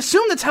 I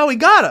assume that's how he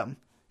got them.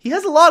 He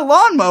has a lot of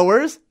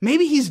lawnmowers.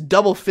 Maybe he's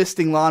double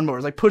fisting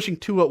lawnmowers, like pushing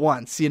 2 at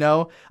once, you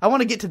know? I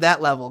want to get to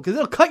that level, because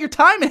it'll cut your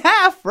time in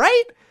half,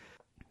 right?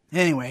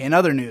 Anyway, in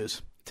other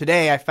news,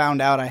 today I found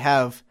out I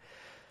have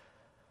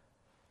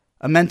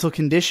a mental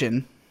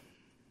condition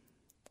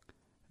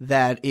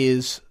that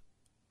is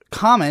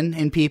common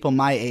in people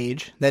my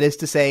age. That is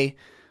to say,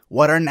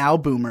 what are now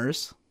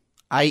boomers,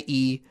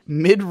 i.e.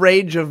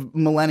 mid-range of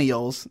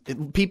millennials,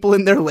 people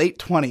in their late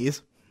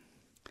 20s,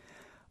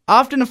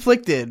 often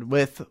afflicted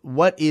with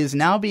what is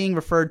now being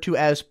referred to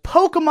as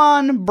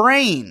Pokemon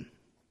brain.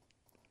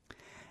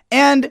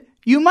 And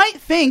you might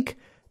think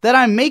that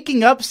I'm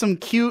making up some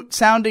cute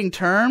sounding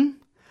term,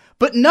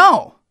 but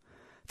no.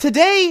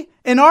 Today,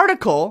 an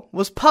article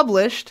was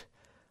published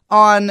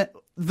on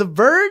The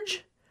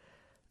Verge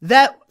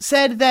that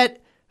said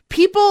that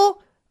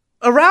people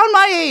around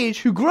my age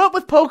who grew up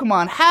with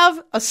Pokemon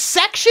have a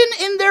section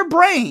in their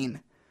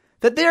brain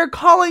that they are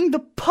calling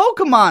the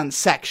Pokemon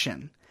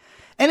section.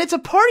 And it's a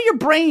part of your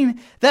brain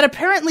that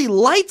apparently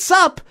lights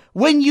up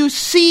when you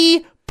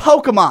see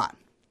Pokemon.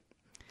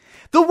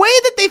 The way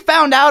that they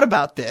found out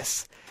about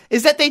this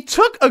is that they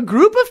took a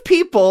group of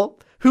people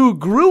who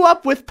grew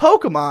up with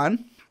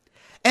Pokemon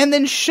and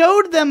then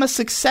showed them a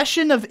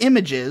succession of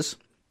images,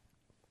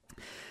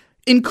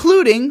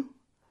 including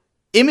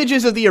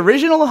images of the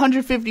original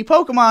 150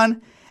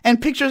 Pokemon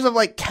and pictures of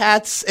like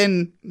cats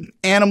and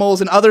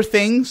animals and other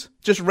things,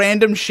 just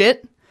random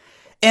shit.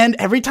 And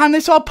every time they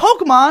saw a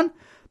Pokemon,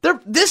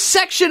 this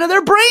section of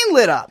their brain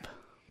lit up.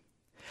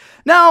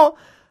 Now,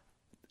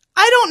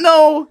 I don't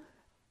know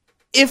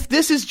if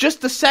this is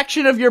just the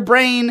section of your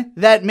brain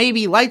that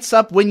maybe lights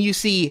up when you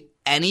see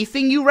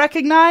anything you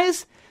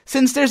recognize,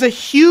 since there's a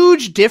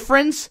huge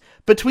difference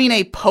between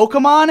a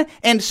Pokemon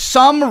and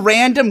some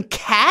random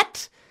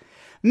cat.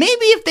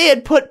 Maybe if they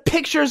had put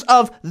pictures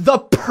of the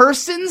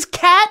person's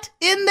cat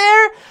in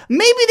there,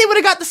 maybe they would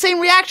have got the same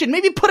reaction.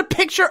 Maybe put a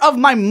picture of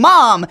my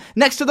mom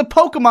next to the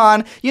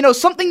Pokemon,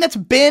 something that's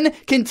been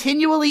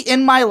continually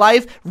in my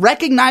life,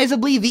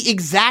 recognizably the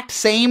exact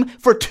same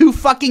for 2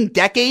 fucking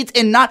decades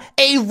and not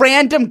a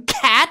random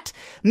cat.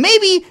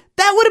 Maybe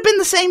that would have been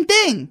the same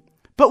thing.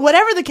 But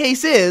whatever the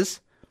case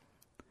is,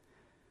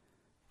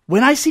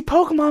 when I see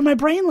Pokemon, my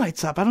brain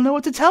lights up. I don't know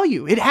what to tell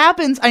you. It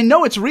happens. I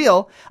know it's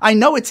real. I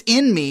know it's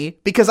in me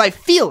because I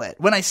feel it.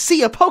 When I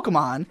see a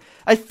Pokemon,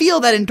 I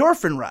feel that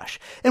endorphin rush.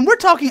 And we're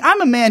talking,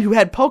 I'm a man who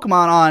had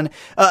Pokemon on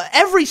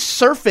every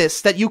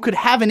surface that you could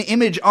have an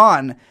image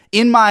on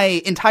in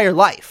my entire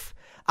life.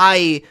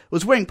 I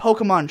was wearing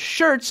Pokemon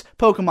shirts,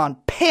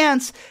 Pokemon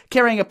pants,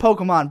 carrying a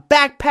Pokemon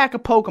backpack, a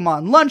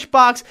Pokemon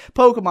lunchbox,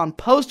 Pokemon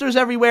posters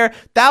everywhere,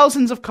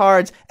 thousands of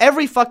cards,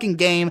 every fucking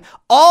game.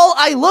 All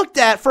I looked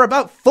at for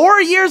about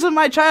 4 years of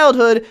my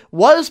childhood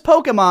was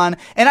Pokemon,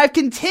 and I've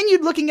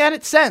continued looking at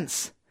it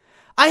since.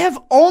 I have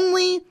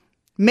only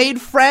made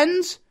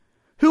friends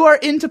who are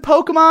into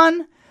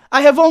Pokemon.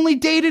 I have only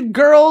dated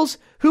girls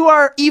who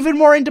are even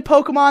more into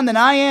Pokemon than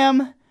I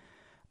am.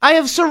 I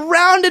have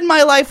surrounded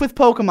my life with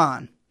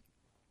Pokemon.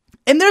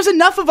 And there's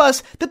enough of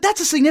us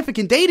that's a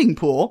significant dating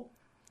pool.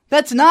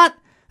 That's not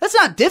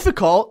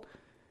difficult.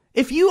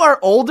 If you are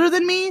older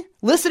than me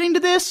listening to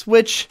this,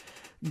 which,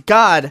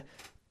 God,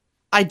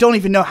 I don't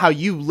even know how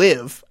you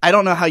live. I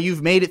don't know how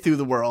you've made it through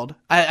the world.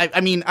 I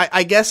mean,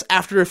 I guess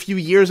after a few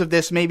years of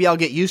this, maybe I'll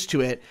get used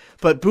to it.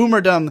 But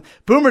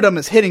boomerdom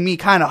is hitting me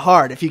kind of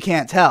hard, if you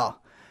can't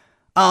tell.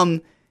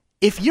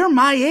 If you're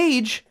my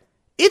age,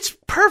 it's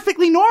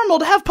perfectly normal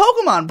to have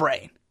Pokemon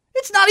brain.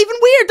 It's not even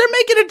weird. They're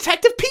making a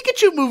Detective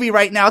Pikachu movie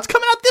right now. It's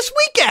coming out this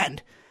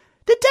weekend.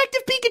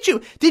 Detective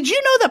Pikachu. Did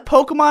you know that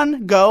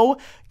Pokemon Go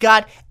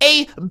got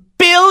 1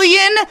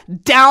 billion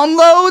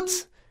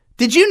downloads?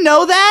 Did you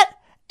know that?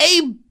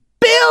 1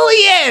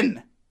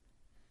 billion!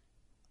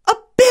 1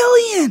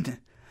 billion!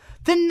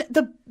 Then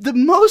the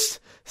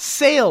most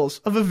sales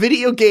of a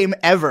video game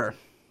ever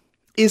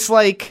is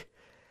like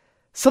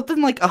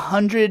something like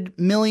 100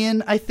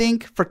 million, I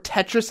think, for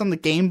Tetris on the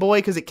Game Boy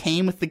because it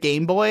came with the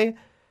Game Boy.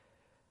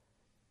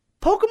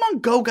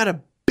 Pokemon Go got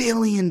 1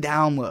 billion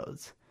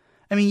downloads.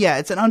 I mean, yeah,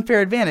 it's an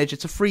unfair advantage.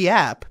 It's a free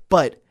app,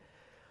 but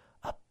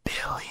 1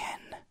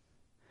 billion.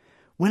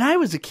 When I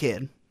was a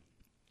kid,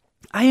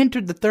 I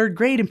entered the 3rd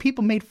grade and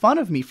people made fun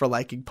of me for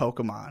liking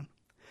Pokemon.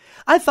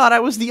 I thought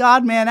I was the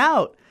odd man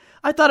out.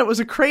 I thought it was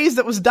a craze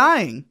that was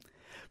dying.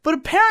 But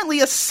apparently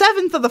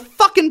 1/7 of the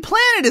fucking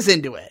planet is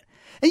into it.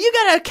 And you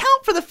gotta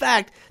account for the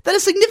fact that a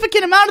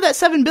significant amount of that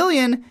 7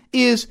 billion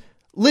is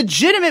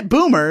legitimate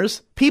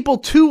boomers, people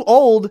too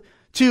old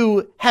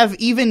to have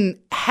even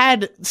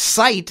had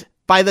sight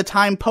by the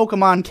time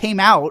Pokemon came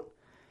out,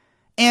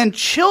 and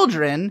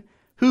children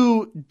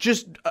who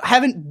just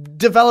haven't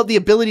developed the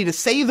ability to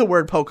say the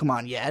word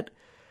Pokemon yet.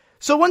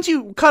 So once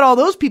you cut all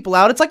those people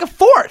out, it's like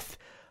 1/4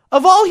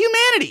 of all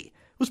humanity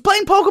was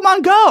playing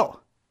Pokemon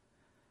Go.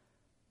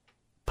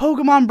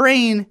 Pokemon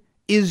brain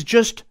is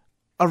just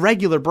a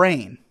regular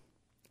brain,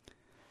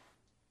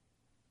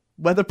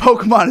 whether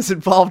Pokemon is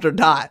involved or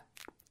not.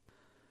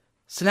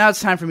 So now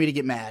it's time for me to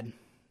get mad.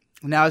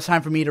 Now it's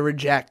time for me to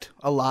reject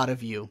a lot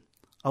of you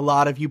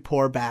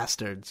poor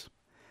bastards,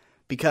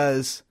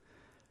 because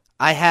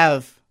I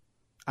have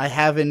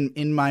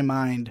in my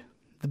mind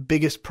the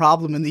biggest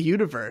problem in the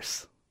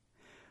universe.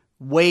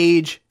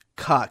 Wage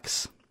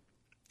cucks.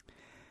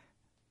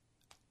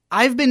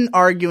 I've been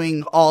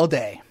arguing all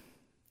day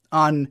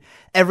on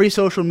every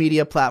social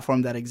media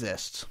platform that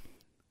exists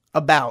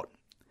about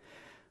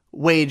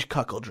wage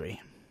cuckoldry.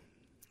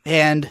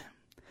 And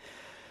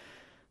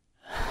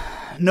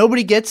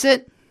nobody gets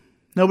it.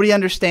 Nobody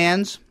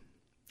understands.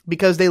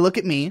 because they look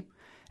at me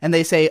and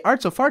they say,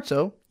 Artso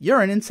Fartso,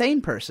 you're an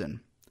insane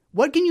person.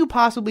 What can you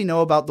possibly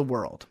know about the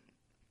world?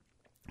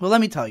 Well,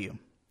 let me tell you.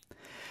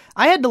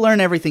 I had to learn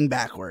everything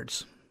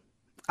backwards.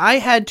 I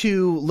had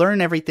to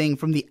learn everything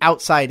from the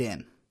outside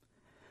in.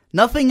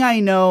 Nothing I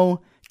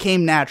know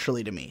came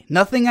naturally to me.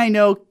 Nothing I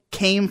know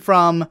came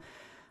from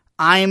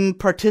I'm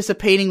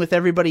participating with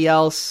everybody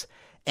else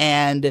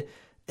and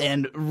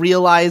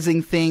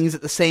realizing things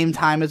at the same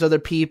time as other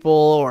people,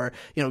 or,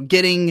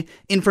 getting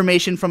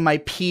information from my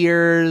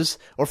peers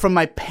or from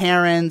my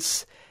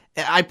parents.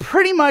 I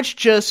pretty much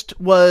just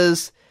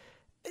was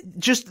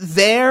just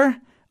there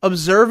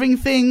observing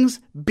things,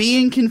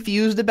 being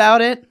confused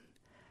about it,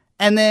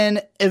 and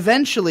then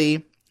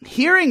eventually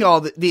hearing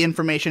all the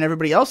information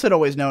everybody else had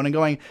always known and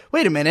going,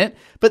 wait a minute,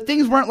 but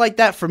things weren't like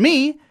that for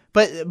me,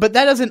 but that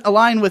doesn't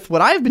align with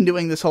what I've been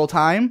doing this whole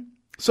time,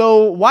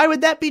 so why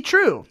would that be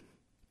true?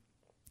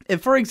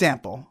 And for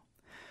example,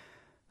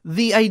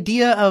 the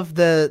idea of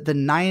the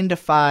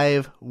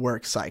 9-to-5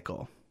 work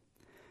cycle.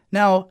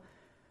 Now,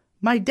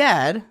 my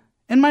dad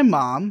and my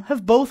mom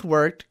have both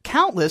worked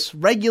countless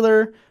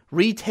regular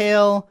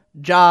retail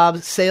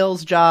jobs,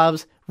 sales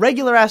jobs,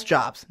 regular-ass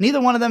jobs. Neither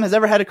one of them has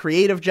ever had a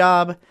creative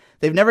job.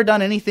 They've never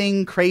done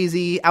anything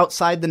crazy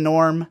outside the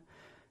norm.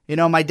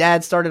 My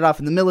dad started off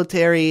in the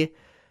military.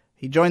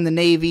 He joined the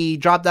Navy,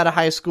 dropped out of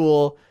high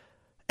school,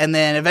 and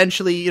then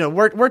eventually,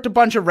 worked a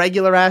bunch of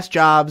regular-ass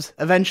jobs,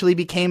 eventually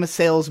became a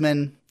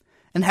salesman,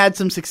 and had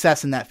some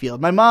success in that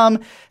field. My mom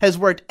has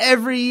worked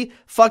every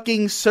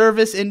fucking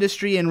service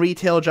industry and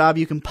retail job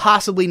you can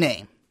possibly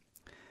name.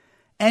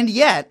 And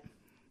yet,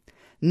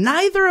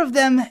 neither of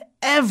them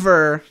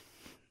ever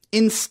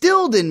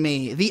instilled in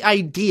me the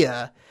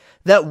idea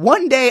that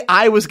one day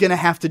I was going to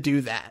have to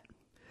do that.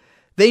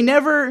 They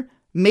never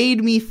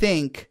made me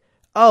think,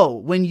 oh,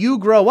 when you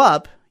grow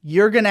up,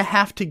 you're going to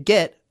have to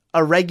get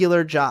a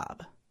regular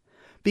job.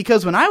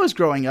 Because when I was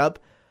growing up,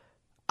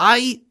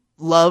 I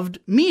loved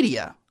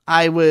media.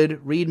 I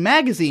would read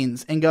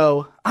magazines and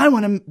go, I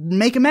want to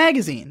make a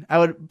magazine. I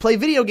would play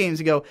video games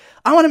and go,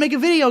 I want to make a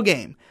video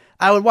game.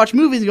 I would watch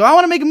movies and go, I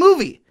want to make a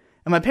movie.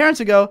 And my parents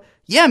would go,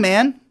 yeah,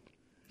 man,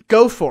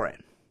 go for it.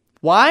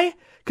 Why?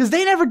 Because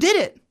they never did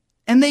it.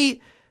 And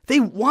they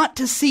want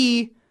to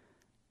see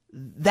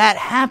that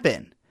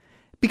happen.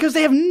 Because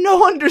they have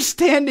no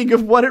understanding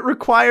of what it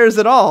requires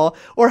at all,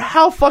 or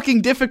how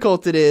fucking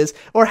difficult it is,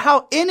 or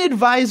how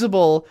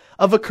inadvisable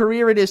of a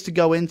career it is to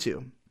go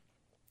into.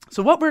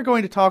 So what we're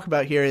going to talk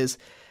about here is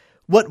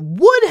what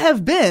would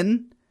have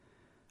been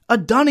a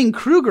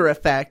Dunning-Kruger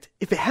effect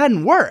if it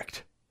hadn't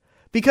worked.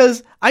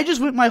 Because I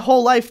just went my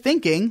whole life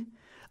thinking,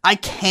 I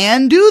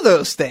can do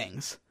those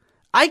things.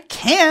 I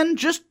can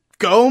just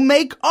go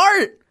make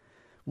art.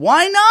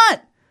 Why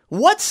not?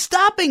 What's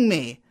stopping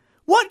me?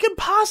 What could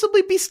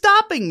possibly be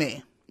stopping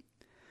me?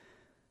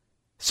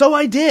 So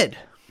I did.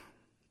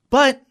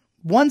 But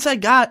once I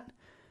got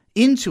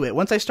into it,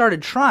 once I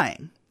started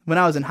trying, when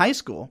I was in high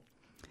school,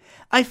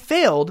 I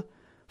failed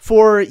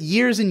for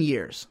years and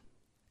years.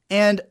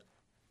 And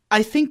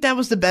I think that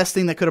was the best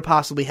thing that could have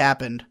possibly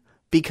happened,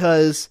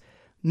 because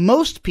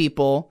most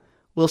people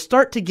will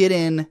start to get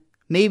in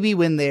maybe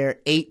when they're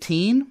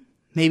 18,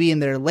 maybe in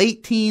their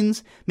late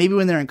teens, maybe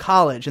when they're in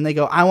college, and they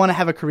go, I want to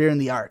have a career in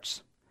the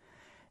arts.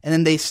 And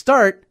then they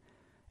start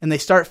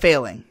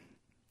failing,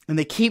 and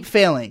they keep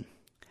failing,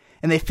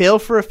 and they fail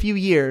for a few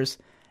years,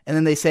 and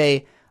then they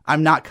say,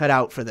 I'm not cut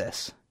out for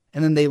this.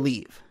 And then they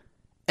leave.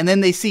 And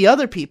then they see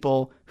other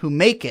people who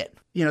make it.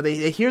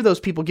 They hear those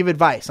people give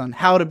advice on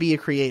how to be a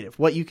creative,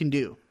 what you can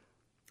do.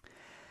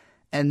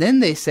 And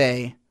then they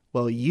say,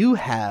 well, you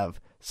have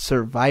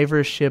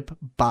survivorship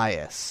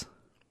bias.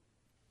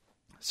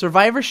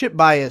 Survivorship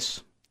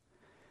bias,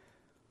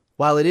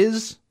 while it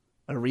is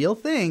a real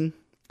thing,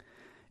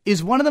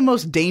 is one of the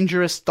most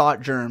dangerous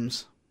thought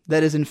germs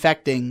that is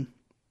infecting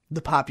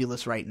the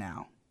populace right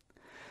now.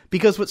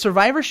 Because what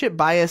survivorship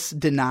bias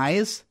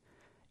denies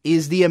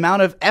is the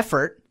amount of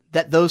effort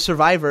that those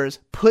survivors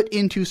put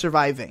into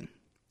surviving.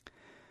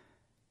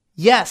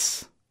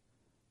 Yes,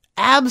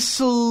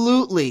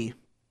 absolutely,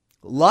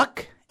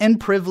 luck and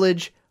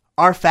privilege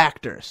are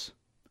factors.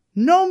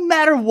 No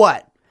matter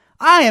what.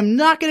 I am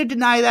not going to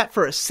deny that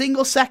for a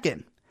single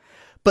second.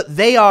 But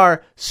they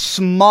are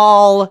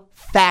small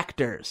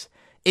factors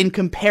in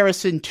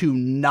comparison to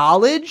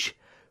knowledge,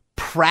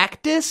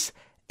 practice,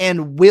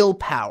 and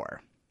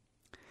willpower.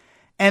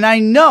 And I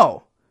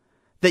know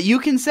that you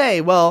can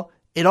say, well,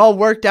 it all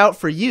worked out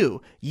for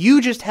you.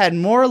 You just had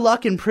more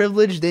luck and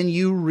privilege than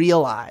you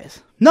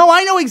realize. No,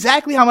 I know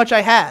exactly how much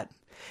I had.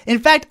 In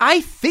fact,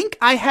 I think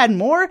I had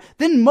more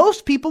than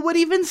most people would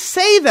even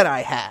say that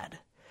I had.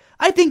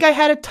 I think I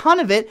had a ton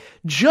of it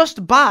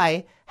just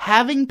by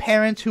having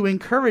parents who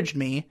encouraged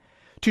me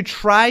to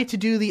try to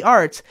do the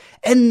arts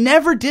and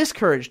never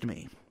discouraged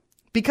me,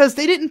 because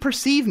they didn't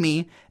perceive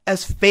me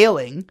as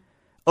failing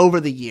over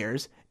the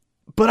years,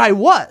 but I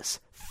was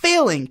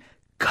failing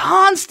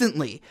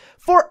constantly,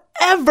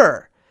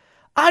 forever.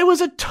 I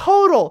was a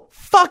total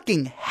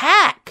fucking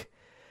hack.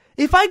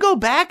 If I go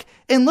back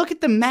and look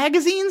at the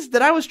magazines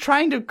that I was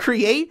trying to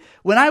create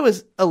when I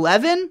was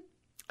 11,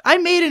 I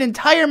made an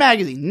entire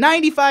magazine,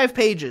 95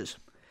 pages.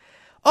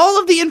 All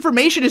of the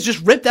information is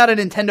just ripped out of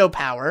Nintendo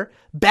Power,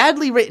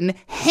 badly written,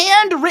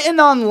 handwritten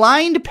on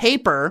lined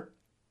paper,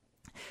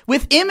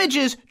 with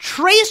images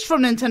traced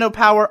from Nintendo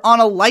Power on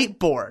a light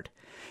board.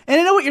 And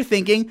I know what you're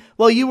thinking.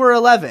 Well, you were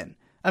 11.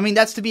 I mean,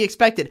 that's to be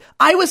expected.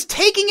 I was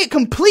taking it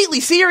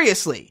completely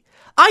seriously.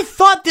 I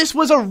thought this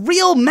was a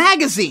real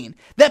magazine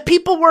that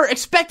people were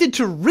expected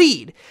to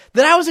read,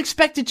 that I was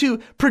expected to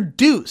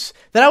produce,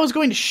 that I was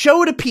going to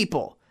show to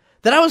people,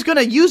 that I was going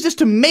to use this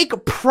to make a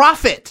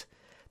profit.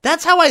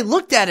 That's how I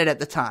looked at it at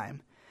the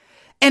time.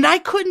 And I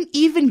couldn't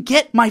even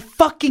get my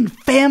fucking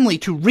family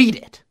to read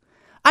it.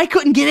 I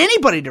couldn't get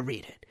anybody to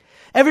read it.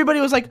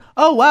 Everybody was like,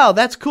 oh wow,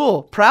 that's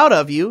cool. Proud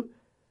of you.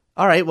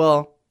 All right,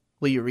 well,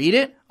 will you read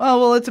it? Oh,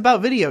 well, it's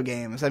about video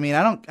games. I mean,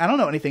 I don't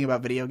know anything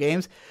about video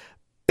games.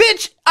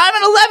 Bitch, I'm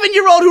an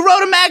 11-year-old who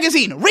wrote a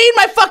magazine. Read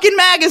my fucking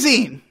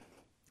magazine.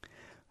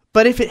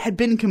 But if it had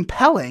been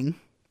compelling,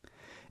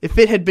 if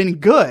it had been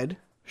good,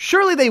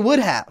 surely they would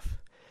have.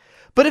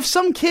 But if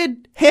some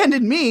kid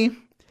handed me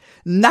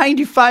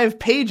 95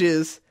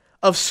 pages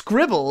of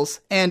scribbles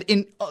and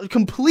in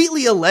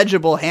completely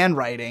illegible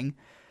handwriting,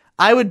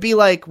 I would be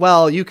like,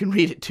 well, you can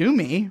read it to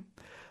me.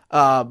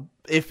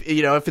 If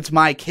it's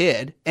my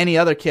kid, any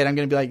other kid, I'm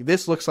going to be like,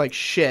 this looks like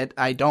shit.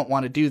 I don't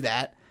want to do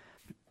that.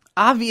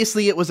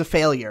 Obviously, it was a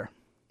failure.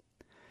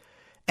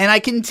 And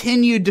I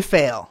continued to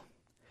fail.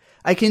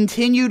 I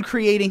continued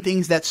creating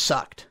things that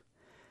sucked.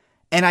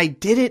 And I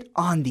did it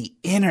on the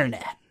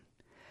internet.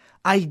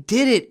 I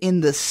did it in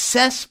the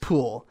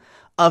cesspool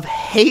of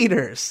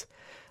haters.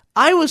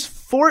 I was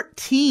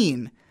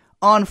 14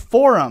 on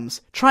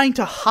forums trying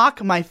to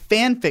hawk my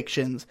fan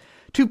fictions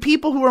to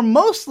people who were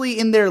mostly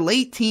in their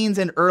late teens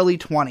and early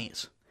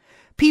 20s.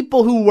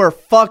 People who were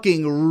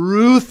fucking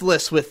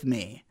ruthless with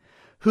me.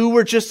 Who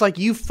were just like,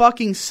 you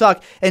fucking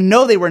suck. And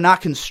no, they were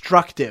not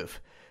constructive.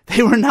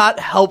 They were not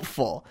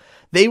helpful.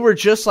 They were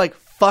just like,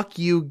 fuck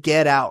you,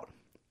 get out.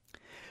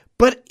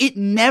 But it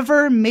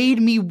never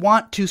made me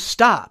want to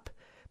stop.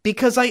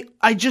 Because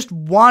I just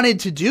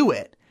wanted to do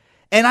it.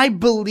 And I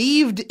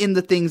believed in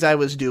the things I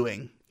was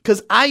doing.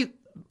 Because I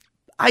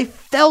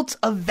felt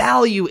a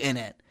value in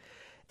it.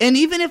 And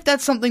even if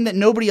that's something that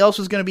nobody else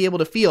was going to be able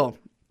to feel,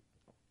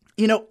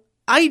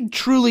 I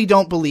truly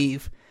don't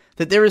believe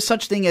that there is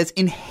such thing as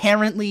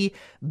inherently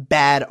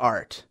bad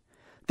art.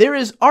 There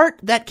is art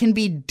that can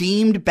be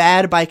deemed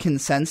bad by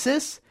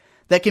consensus,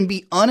 that can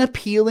be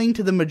unappealing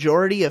to the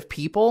majority of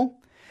people,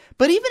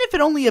 but even if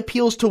it only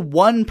appeals to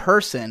one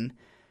person,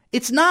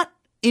 it's not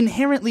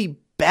inherently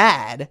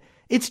bad.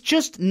 It's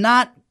just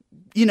not,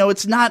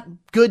 it's not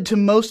good to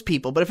most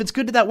people, but if it's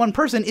good to that one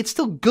person, it's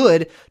still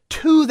good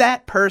to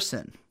that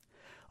person.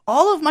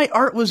 All of my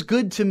art was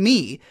good to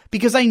me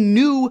because I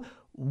knew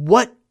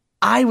what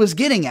I was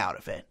getting out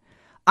of it.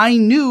 I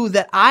knew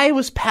that I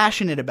was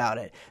passionate about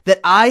it, that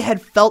I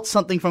had felt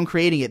something from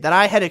creating it, that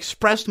I had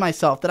expressed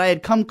myself, that I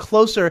had come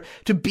closer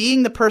to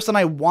being the person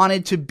I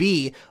wanted to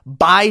be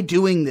by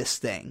doing this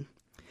thing.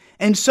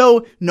 And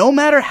so no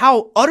matter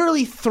how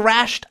utterly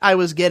thrashed I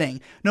was getting,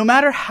 no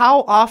matter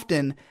how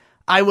often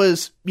I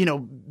was,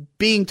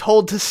 being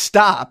told to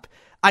stop,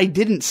 I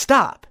didn't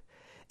stop.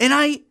 And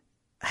I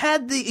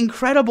had the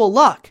incredible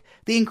luck,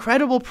 the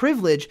incredible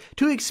privilege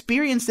to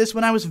experience this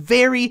when I was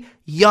very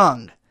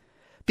young.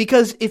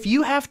 Because if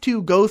you have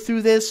to go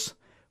through this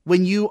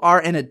when you are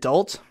an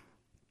adult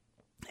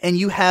and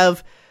you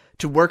have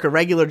to work a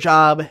regular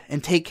job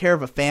and take care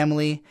of a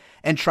family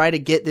and try to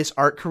get this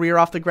art career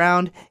off the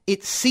ground,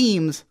 it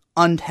seems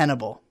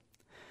untenable.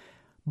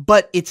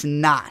 But it's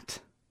not.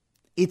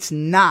 It's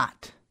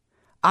not.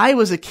 I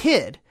was a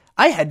kid.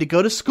 I had to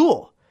go to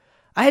school.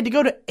 I had to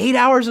go to 8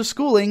 hours of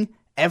schooling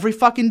every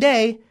fucking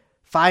day,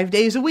 5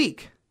 days a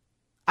week.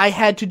 I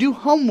had to do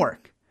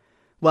homework.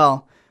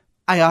 Well,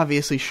 I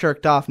obviously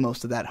shirked off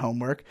most of that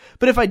homework,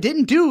 but if I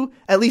didn't do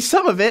at least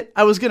some of it,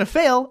 I was going to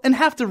fail and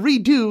have to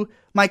redo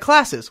my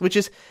classes, which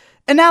is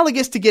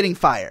analogous to getting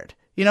fired.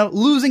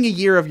 Losing a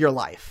year of your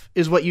life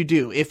is what you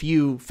do if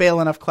you fail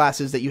enough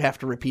classes that you have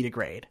to repeat a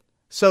grade.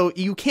 So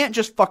you can't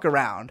just fuck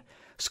around.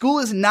 School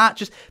is not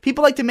just,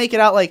 people like to make it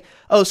out like,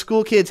 oh,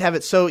 school kids have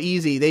it so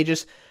easy. They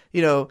just,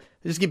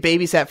 just get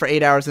babysat for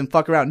 8 hours and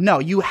fuck around. No,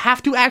 you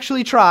have to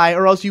actually try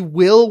or else you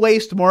will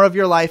waste more of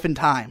your life and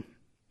time.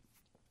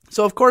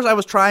 So, of course, I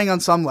was trying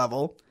on some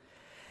level,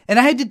 and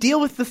I had to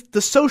deal with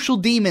the social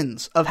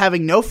demons of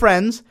having no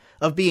friends,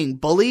 of being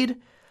bullied,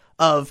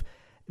 of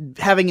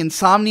having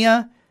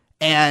insomnia,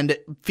 and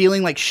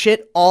feeling like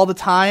shit all the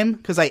time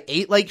because I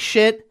ate like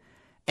shit,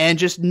 and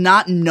just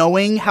not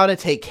knowing how to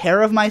take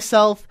care of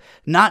myself,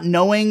 not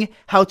knowing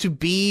how to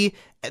be,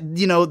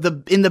 in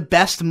the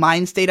best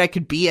mind state I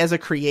could be as a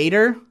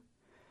creator.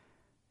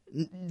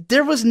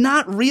 There was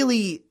not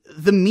really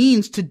the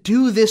means to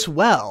do this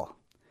well.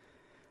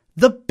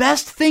 The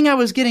best thing I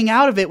was getting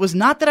out of it was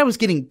not that I was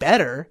getting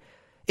better.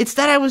 It's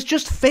that I was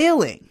just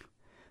failing.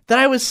 That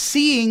I was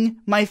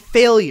seeing my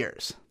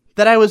failures.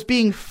 That I was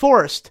being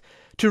forced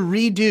to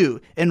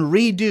redo and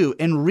redo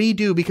and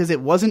redo because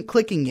it wasn't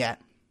clicking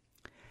yet.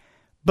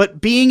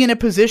 But being in a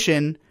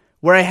position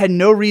where I had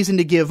no reason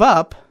to give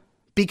up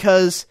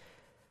because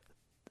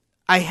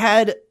I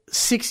had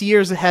 6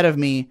 years ahead of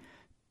me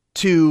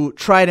to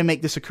try to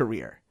make this a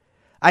career.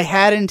 I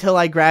had until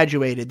I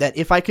graduated that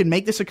if I could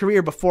make this a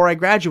career before I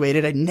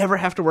graduated, I'd never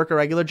have to work a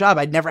regular job.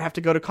 I'd never have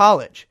to go to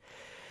college.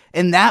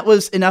 And that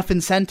was enough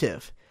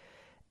incentive.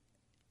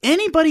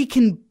 Anybody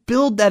can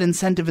build that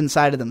incentive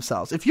inside of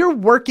themselves. If you're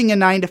working a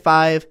 9 to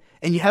 5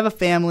 and you have a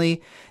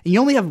family and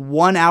you only have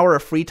 1 hour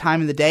of free time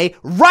in the day,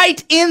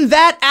 right in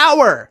that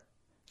hour,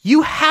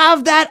 you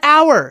have that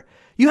hour.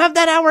 You have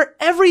that hour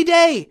every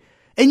day.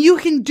 And you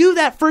can do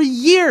that for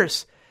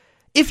years.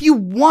 If you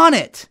want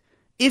it,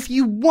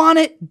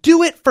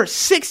 do it for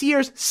 6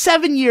 years,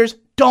 7 years.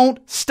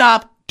 Don't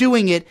stop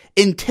doing it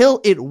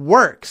until it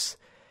works.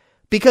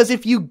 Because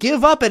if you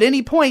give up at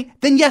any point,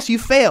 then yes, you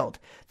failed.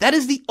 That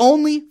is the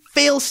only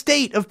fail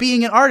state of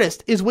being an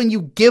artist, is when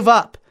you give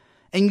up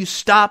and you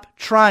stop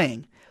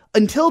trying.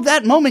 Until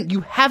that moment,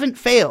 you haven't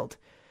failed.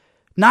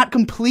 Not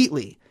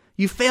completely.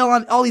 You fail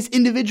on all these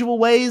individual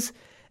ways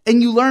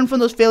and you learn from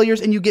those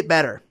failures and you get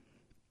better.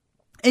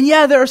 And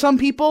yeah, there are some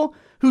people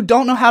who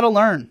don't know how to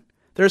learn.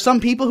 There are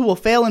some people who will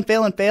fail and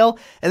fail and fail,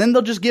 and then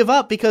they'll just give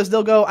up because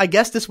they'll go, I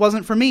guess this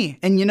wasn't for me.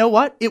 And you know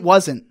what? It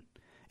wasn't.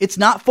 It's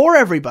not for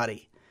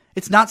everybody.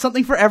 It's not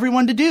something for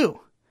everyone to do.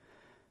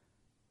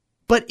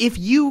 But if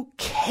you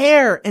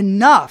care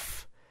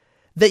enough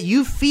that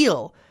you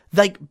feel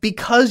like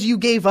because you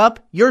gave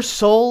up, your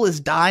soul is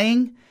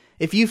dying,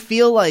 if you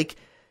feel like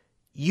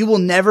you will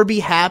never be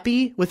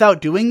happy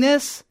without doing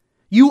this,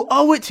 you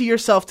owe it to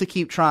yourself to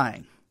keep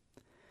trying.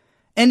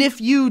 And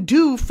if you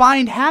do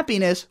find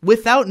happiness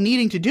without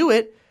needing to do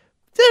it,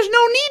 there's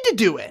no need to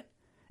do it.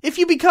 If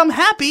you become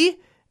happy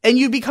and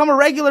you become a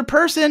regular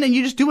person and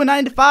you just do a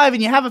 9 to 5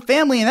 and you have a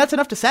family and that's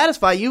enough to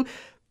satisfy you,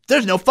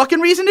 there's no fucking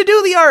reason to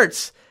do the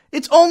arts.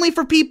 It's only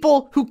for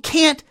people who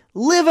can't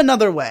live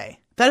another way.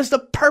 That is the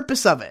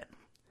purpose of it.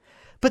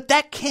 But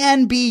that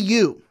can be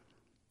you.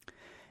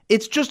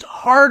 It's just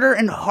harder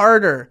and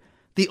harder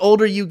the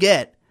older you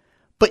get.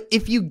 But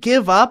if you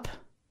give up,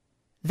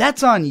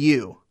 that's on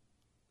you.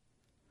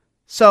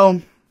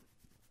 So,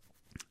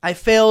 I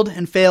failed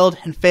and failed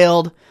and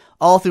failed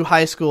all through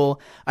high school.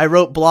 I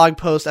wrote blog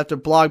post after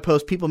blog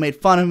post. People made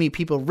fun of me.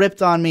 People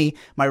ripped on me.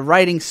 My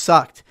writing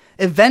sucked.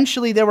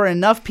 Eventually, there were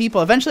enough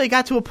people. Eventually, I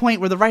got to a point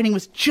where the writing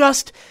was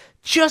just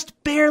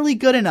barely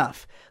good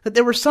enough. That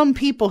there were some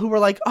people who were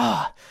like,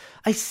 oh,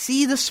 I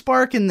see the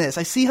spark in this.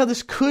 I see how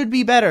this could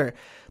be better.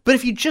 But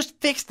if you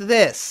just fixed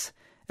this.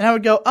 And I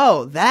would go,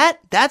 oh,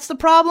 that's the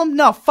problem?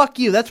 No, fuck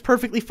you. That's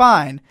perfectly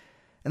fine.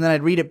 And then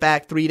I'd read it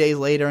back 3 days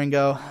later and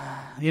go,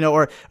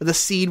 or the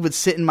seed would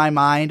sit in my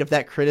mind of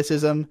that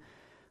criticism.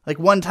 Like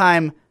one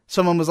time,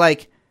 someone was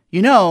like,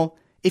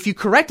 if you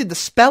corrected the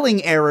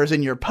spelling errors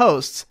in your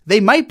posts, they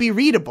might be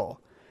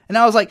readable. And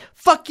I was like,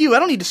 fuck you, I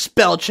don't need to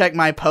spell check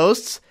my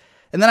posts.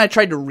 And then I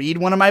tried to read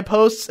one of my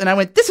posts, and I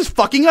went, this is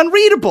fucking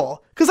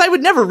unreadable. Because I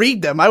would never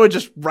read them. I would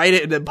just write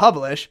it and then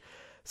publish.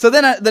 So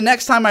then the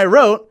next time I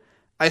wrote,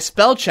 I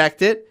spell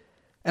checked it.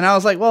 And I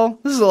was like, well,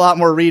 this is a lot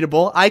more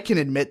readable. I can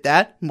admit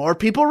that. More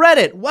people read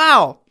it.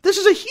 Wow, this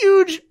is a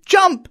huge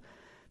jump.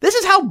 This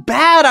is how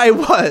bad I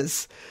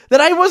was.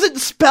 That I wasn't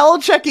spell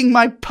checking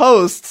my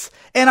posts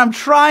and I'm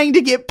trying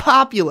to get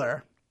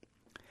popular.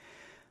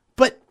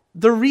 But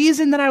the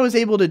reason that I was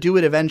able to do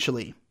it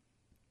eventually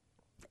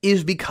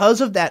is because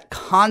of that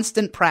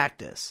constant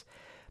practice.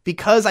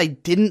 Because I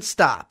didn't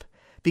stop.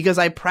 Because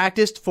I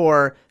practiced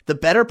for the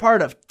better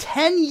part of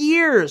 10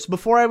 years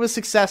before I was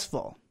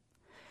successful.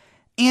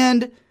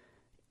 And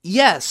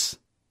yes,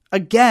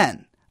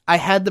 again, I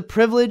had the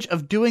privilege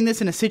of doing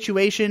this in a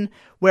situation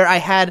where I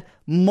had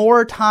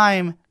more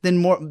time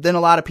than a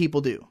lot of people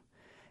do.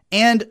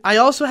 And I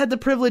also had the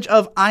privilege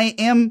of I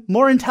am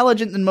more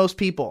intelligent than most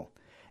people.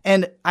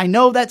 And I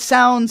know that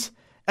sounds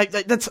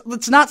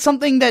that's not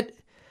something that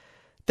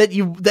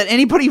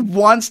anybody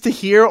wants to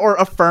hear or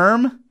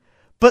affirm,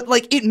 but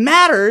like it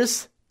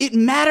matters. It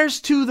matters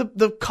to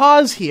the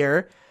cause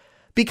here.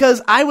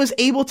 Because I was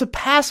able to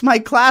pass my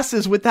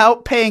classes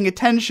without paying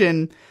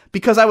attention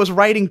because I was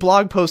writing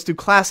blog posts through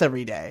class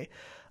every day.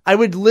 I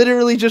would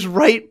literally just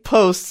write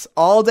posts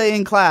all day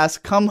in class,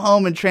 come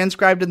home and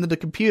transcribe into the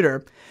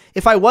computer.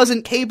 If I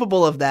wasn't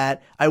capable of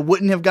that, I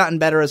wouldn't have gotten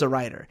better as a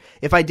writer.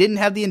 If I didn't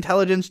have the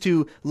intelligence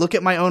to look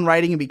at my own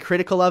writing and be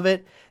critical of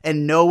it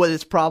and know what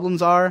its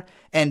problems are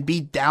and be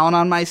down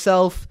on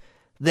myself,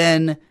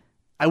 then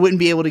I wouldn't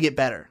be able to get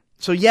better.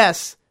 So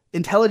yes,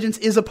 intelligence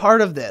is a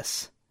part of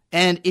this.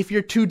 And if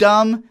you're too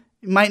dumb,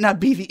 it might not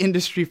be the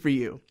industry for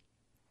you.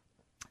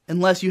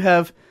 Unless you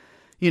have,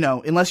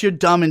 unless you're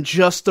dumb in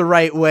just the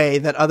right way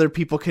that other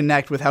people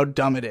connect with how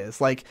dumb it is.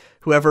 Like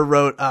whoever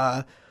wrote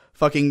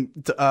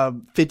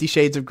 50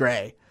 Shades of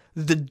Grey.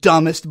 The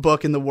dumbest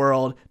book in the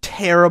world.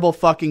 Terrible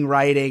fucking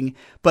writing.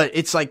 But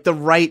it's like the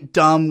right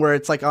dumb where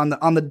it's like on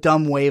the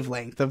dumb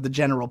wavelength of the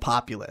general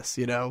populace,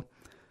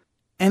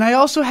 And I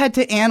also had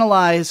to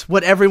analyze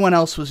what everyone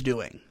else was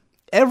doing.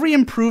 Every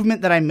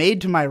improvement that I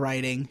made to my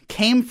writing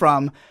came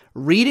from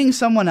reading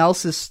someone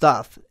else's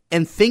stuff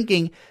and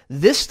thinking,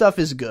 this stuff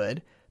is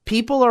good.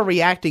 People are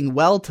reacting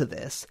well to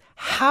this.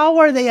 How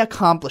are they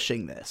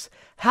accomplishing this?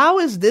 How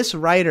is this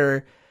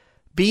writer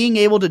being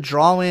able to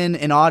draw in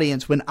an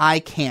audience when I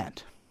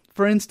can't?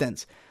 For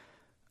instance,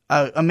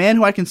 a man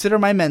who I consider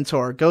my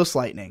mentor,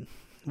 Ghostlightning,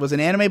 was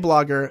an anime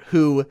blogger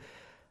who,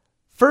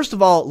 first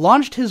of all,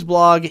 launched his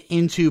blog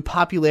into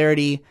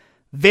popularity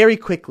very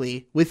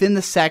quickly within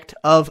the sect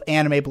of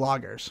anime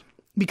bloggers.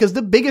 Because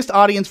the biggest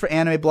audience for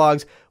anime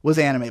blogs was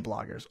anime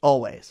bloggers,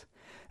 always.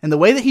 And the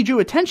way that he drew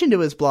attention to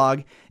his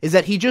blog is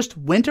that he just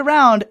went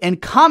around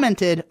and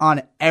commented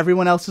on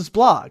everyone else's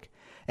blog.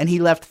 And he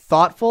left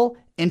thoughtful,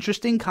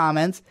 interesting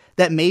comments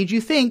that made you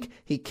think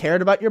he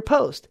cared about your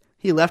post.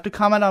 He left a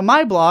comment on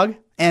my blog,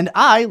 and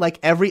I, like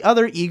every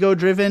other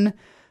ego-driven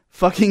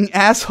fucking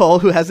asshole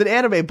who has an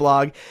anime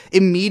blog,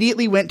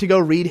 immediately went to go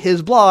read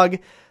his blog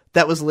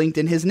that was linked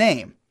in his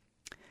name.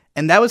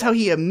 And that was how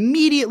he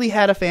immediately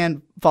had a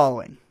fan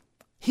following.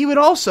 He would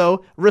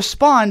also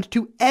respond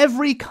to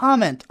every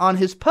comment on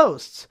his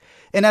posts.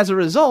 And as a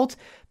result,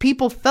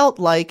 people felt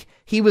like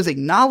he was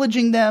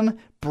acknowledging them,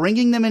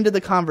 bringing them into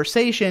the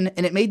conversation,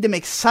 and it made them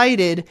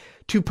excited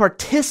to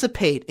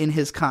participate in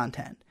his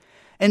content.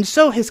 And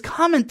so his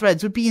comment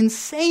threads would be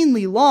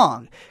insanely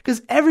long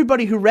because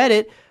everybody who read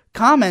it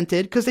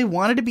commented because they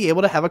wanted to be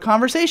able to have a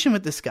conversation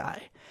with this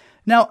guy.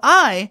 Now,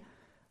 I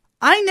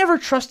never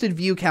trusted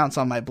view counts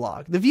on my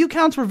blog. The view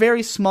counts were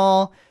very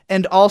small,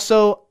 and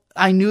also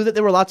I knew that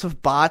there were lots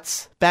of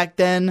bots back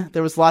then.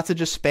 There was lots of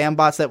just spam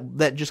bots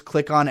that just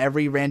click on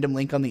every random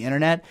link on the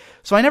internet.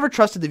 So I never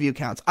trusted the view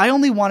counts. I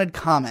only wanted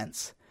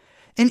comments.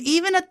 And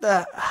even at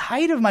the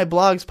height of my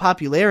blog's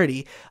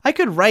popularity, I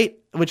could write,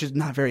 which is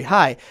not very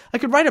high, I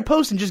could write a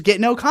post and just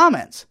get no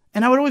comments.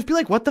 And I would always be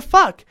like, what the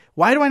fuck?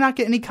 Why do I not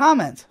get any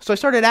comments? So I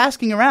started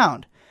asking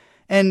around.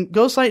 And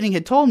Ghostlightning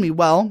had told me,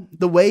 well,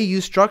 the way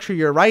you structure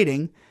your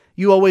writing,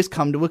 you always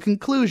come to a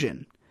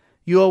conclusion.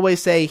 You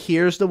always say,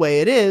 here's the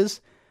way it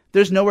is.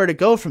 There's nowhere to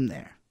go from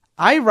there.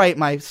 I write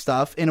my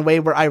stuff in a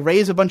way where I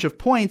raise a bunch of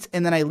points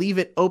and then I leave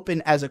it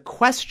open as a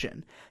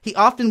question. He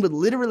often would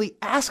literally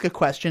ask a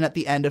question at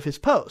the end of his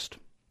post.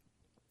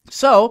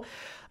 So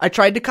I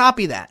tried to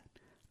copy that.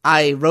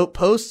 I wrote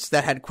posts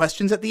that had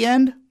questions at the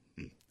end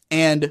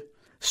and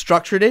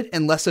structured it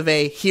in less of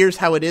a here's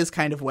how it is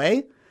kind of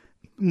way,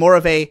 more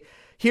of a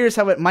here's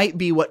how it might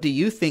be, what do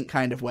you think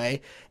kind of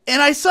way.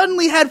 And I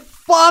suddenly had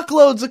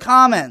fuckloads of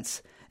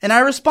comments. And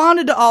I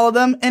responded to all of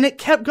them, and it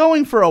kept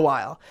going for a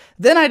while.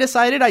 Then I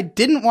decided I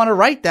didn't want to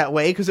write that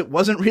way because it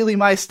wasn't really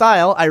my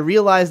style. I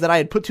realized that I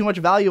had put too much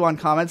value on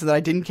comments and that I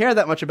didn't care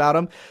that much about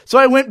them. So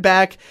I went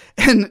back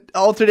and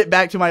altered it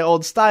back to my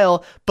old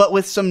style, but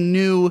with some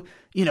new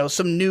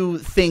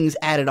things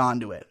added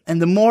onto it.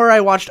 And the more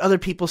I watched other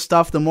people's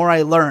stuff, the more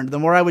I learned. The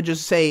more I would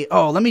just say,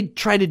 oh, let me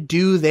try to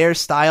do their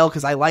style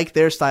because I like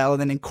their style, and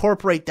then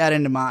incorporate that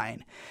into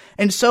mine.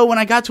 And so when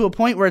I got to a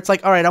point where it's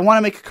like, all right, I want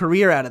to make a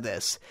career out of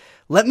this.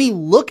 Let me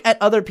look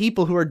at other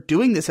people who are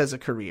doing this as a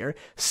career,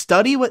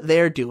 study what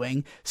they're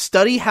doing,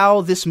 study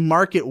how this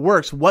market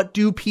works. What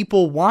do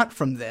people want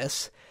from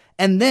this?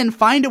 And then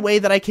find a way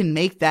that I can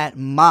make that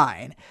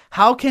mine.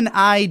 How can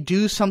I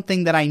do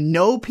something that I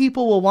know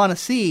people will want to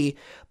see,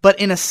 but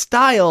in a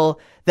style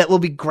that will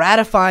be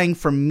gratifying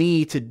for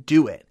me to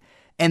do it?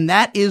 And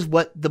that is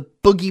what the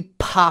boogie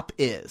pop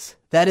is.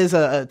 That is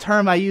a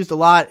term I used a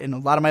lot in a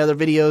lot of my other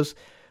videos.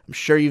 I'm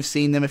sure you've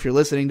seen them if you're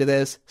listening to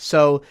this.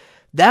 So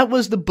that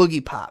was the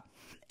boogie pop,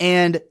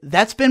 and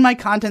that's been my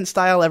content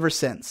style ever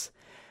since.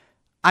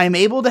 I'm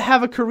able to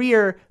have a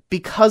career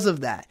because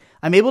of that.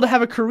 I'm able to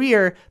have a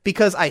career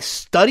because I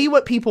study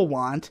what people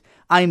want,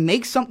 I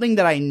make something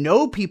that I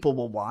know people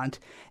will want,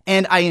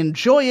 and I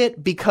enjoy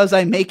it because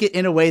I make it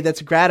in a way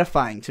that's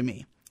gratifying to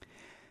me.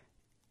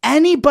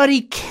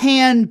 Anybody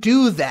can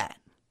do that.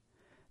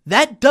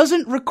 That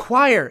doesn't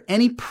require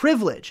any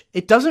privilege.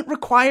 It doesn't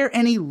require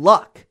any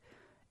luck.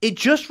 It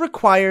just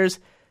requires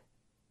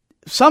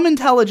some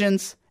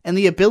intelligence and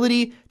the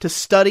ability to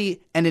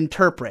study and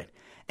interpret,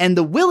 and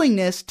the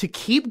willingness to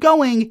keep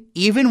going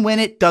even when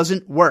it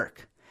doesn't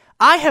work.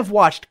 I have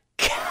watched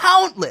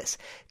countless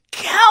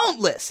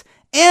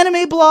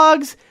anime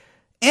blogs,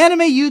 anime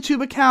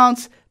YouTube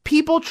accounts.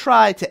 People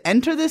try to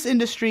enter this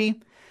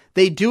industry.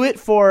 They do it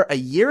for a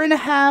year and a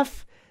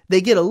half. They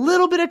get a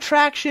little bit of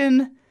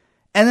traction,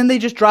 and then they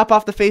just drop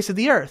off the face of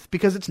the earth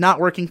because it's not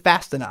working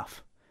fast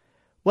enough.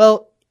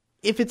 Well,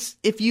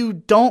 if you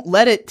don't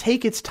let it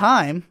take its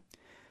time,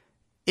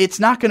 it's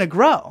not going to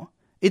grow.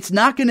 It's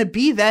not going to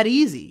be that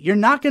easy. You're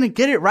not going to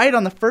get it right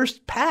on the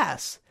first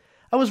pass.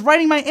 I was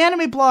writing my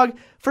anime blog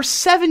for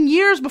 7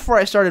 years before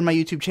I started my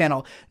YouTube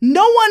channel.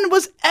 No one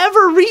was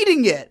ever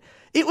reading it.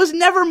 It was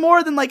never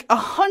more than like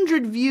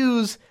 100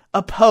 views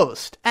a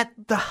post at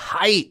the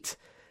height.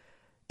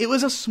 It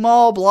was a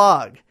small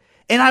blog,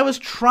 and I was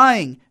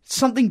trying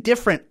something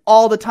different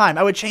all the time.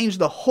 I would change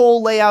the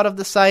whole layout of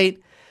the site.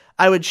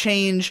 I would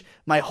change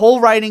my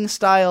whole writing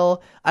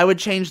style. I would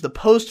change the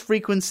post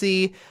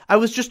frequency. I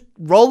was just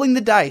rolling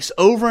the dice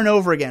over and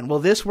over again. Will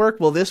this work?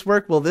 Will this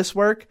work? Will this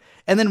work?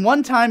 And then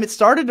one time it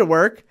started to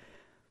work,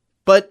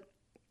 but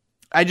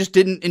I just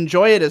didn't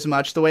enjoy it as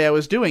much the way I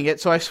was doing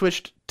it, so I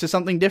switched to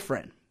something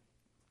different.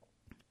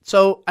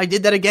 So I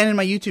did that again in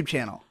my YouTube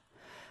channel.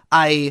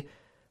 I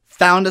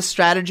found a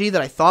strategy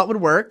that I thought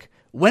would work,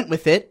 went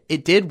with it,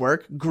 it did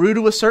work, grew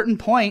to a certain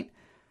point,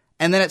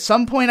 and then at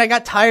some point I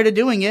got tired of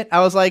doing it. I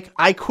was like,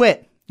 I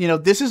quit.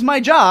 This is my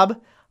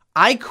job.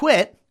 I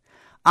quit.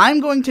 I'm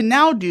going to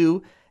now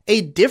do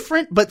a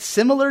different but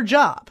similar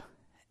job.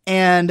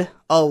 And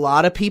a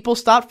lot of people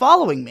stopped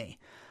following me.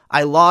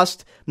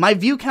 My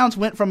view counts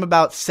went from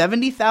about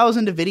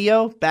 70,000 a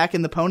video back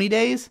in the pony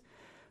days,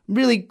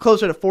 really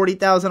closer to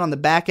 40,000 on the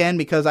back end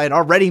because I had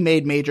already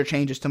made major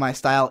changes to my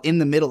style in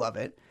the middle of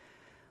it.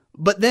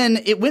 But then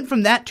it went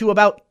from that to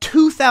about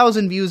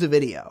 2,000 views a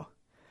video.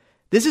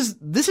 This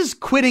is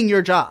quitting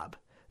your job.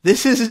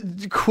 This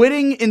is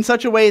quitting in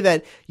such a way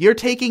that you're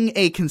taking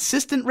a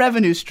consistent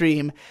revenue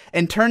stream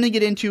and turning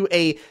it into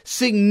a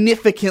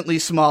significantly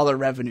smaller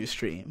revenue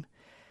stream.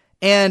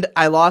 And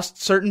I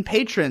lost certain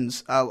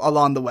patrons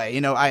along the way.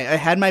 I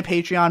had my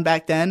Patreon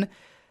back then.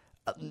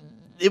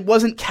 It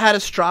wasn't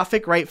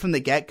catastrophic right from the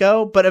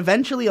get-go, but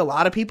eventually a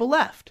lot of people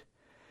left.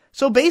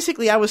 So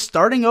basically I was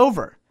starting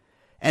over.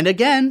 And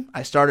again,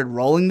 I started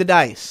rolling the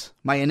dice.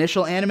 My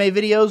initial anime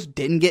videos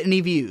didn't get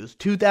any views.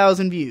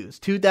 2,000 views.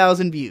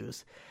 2,000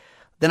 views.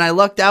 Then I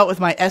lucked out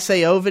with my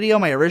SAO video,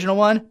 my original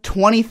one,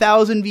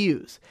 20,000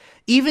 views.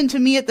 Even to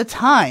me at the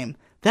time,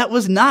 that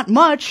was not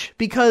much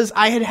because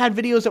I had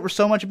videos that were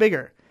so much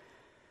bigger.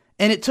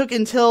 And it took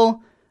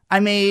until I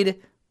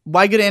made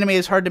Why Good Anime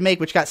Is Hard to Make,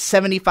 which got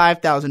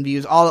 75,000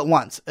 views all at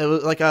once. It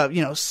was like a,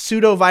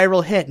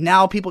 pseudo-viral hit.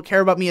 Now people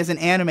care about me as an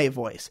anime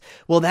voice.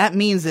 Well, that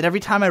means that every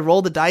time I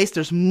roll the dice,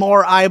 there's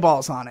more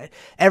eyeballs on it.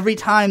 Every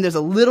time there's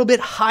a little bit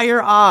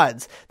higher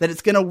odds that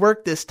it's going to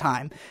work this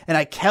time. And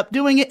I kept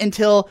doing it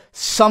until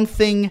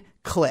something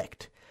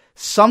clicked.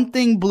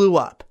 Something blew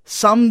up.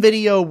 Some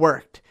video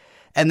worked.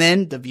 And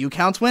then the view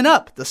counts went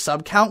up. The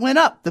sub count went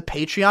up. The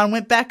Patreon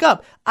went back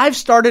up. I've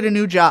started a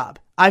new job.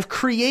 I've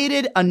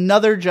created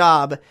another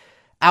job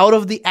out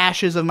of the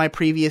ashes of my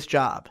previous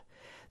job.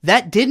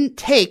 That didn't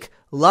take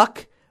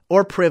luck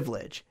or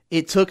privilege.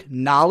 It took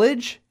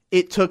knowledge.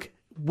 It took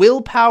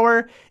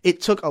willpower.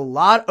 It took a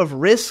lot of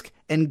risk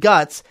and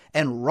guts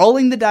and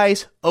rolling the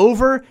dice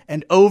over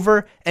and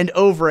over and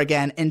over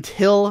again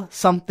until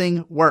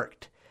something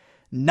worked.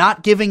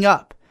 Not giving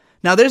up.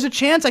 Now, there's a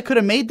chance I could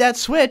have made that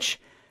switch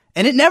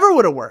and it never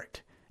would have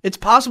worked. It's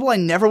possible I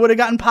never would have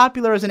gotten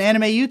popular as an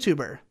anime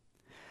YouTuber.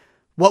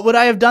 What would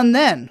I have done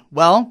then?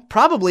 Well,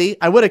 probably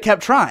I would have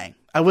kept trying.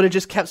 I would have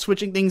just kept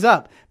switching things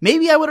up.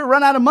 Maybe I would have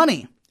run out of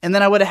money, and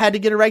then I would have had to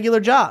get a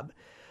regular job.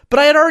 But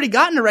I had already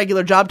gotten a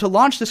regular job to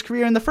launch this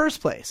career in the first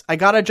place. I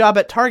got a job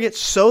at Target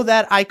so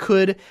that I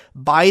could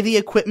buy the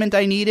equipment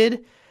I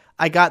needed.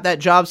 I got that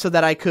job so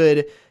that I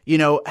could,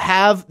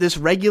 have this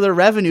regular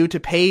revenue to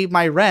pay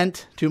my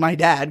rent to my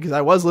dad, because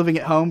I was living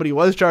at home, but he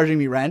was charging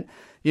me rent.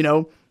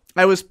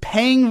 I was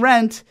paying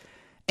rent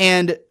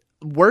and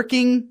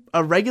working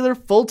a regular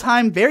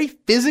full-time, very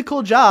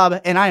physical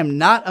job, and I am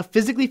not a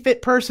physically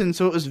fit person,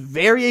 so it was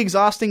very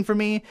exhausting for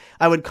me.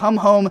 I would come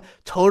home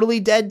totally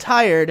dead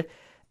tired,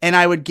 and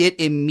I would get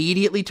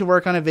immediately to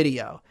work on a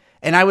video.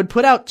 And I would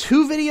put out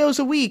 2 videos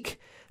a week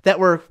that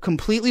were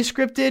completely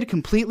scripted,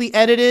 completely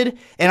edited,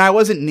 and I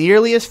wasn't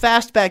nearly as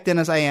fast back then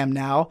as I am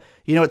now.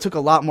 It took a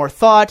lot more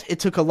thought. It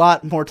took a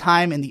lot more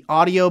time in the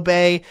audio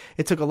bay.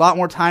 It took a lot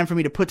more time for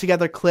me to put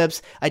together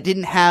clips. I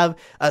didn't have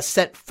a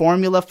set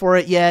formula for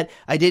it yet.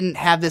 I didn't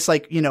have this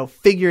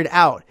figured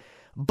out.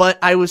 But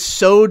I was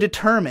so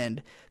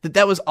determined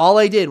that was all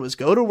I did was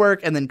go to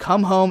work and then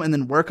come home and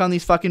then work on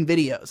these fucking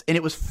videos. And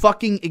it was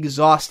fucking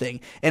exhausting.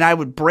 And I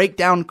would break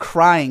down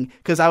crying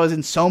because I was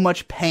in so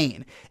much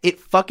pain. It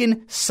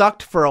fucking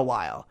sucked for a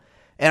while.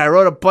 And I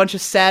wrote a bunch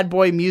of sad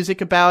boy music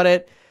about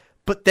it.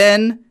 But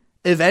then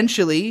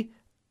eventually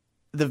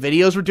the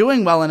videos were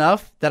doing well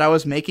enough that I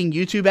was making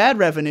YouTube ad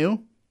revenue.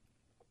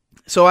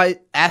 So I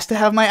asked to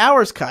have my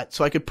hours cut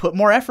so I could put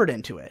more effort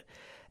into it.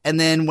 And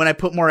then when I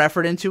put more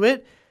effort into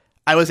it,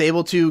 I was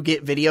able to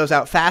get videos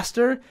out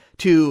faster,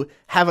 to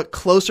have a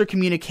closer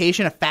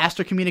communication, a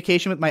faster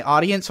communication with my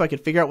audience so I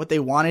could figure out what they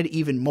wanted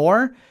even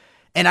more.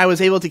 And I was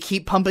able to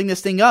keep pumping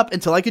this thing up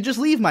until I could just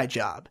leave my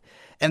job.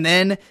 And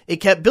then it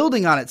kept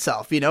building on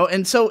itself,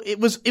 And so it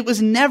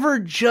was never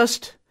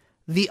just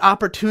the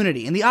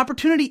opportunity. And the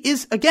opportunity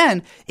is,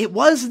 again, it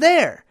was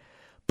there.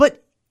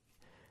 But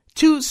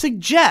to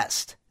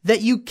suggest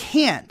that you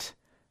can't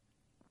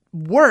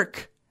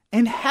work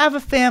and have a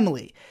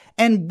family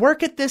and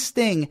work at this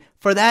thing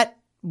for that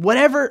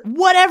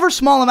whatever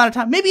small amount of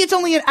time, maybe it's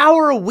only an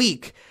hour a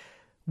week,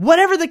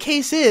 whatever the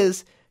case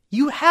is,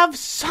 you have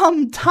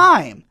some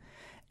time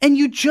and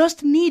you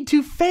just need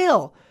to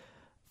fail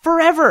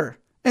forever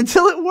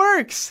until it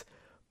works.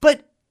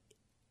 But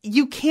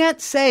you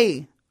can't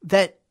say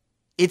that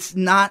it's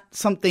not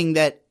something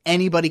that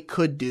anybody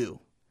could do.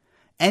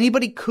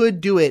 Anybody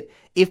could do it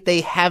if they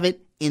have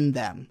it in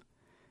them.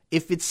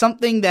 If it's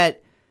something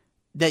that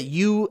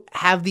you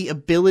have the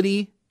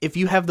ability, if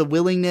you have the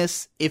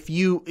willingness,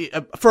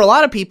 for a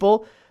lot of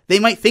people, they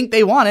might think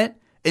they want it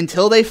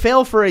until they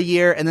fail for a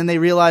year and then they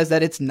realize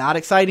that it's not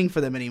exciting for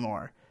them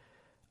anymore.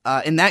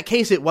 In that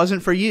case, it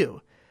wasn't for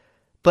you.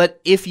 But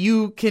if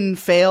you can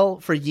fail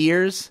for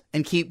years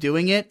and keep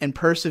doing it and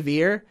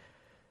persevere,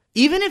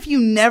 even if you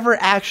never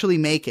actually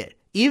make it,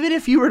 even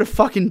if you were to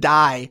fucking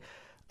die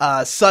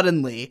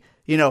suddenly,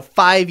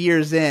 5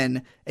 years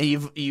in,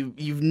 and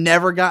you've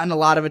never gotten a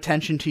lot of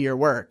attention to your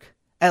work,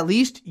 at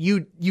least you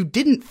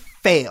didn't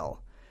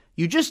fail.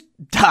 You just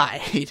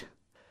died.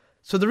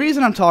 So the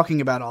reason I'm talking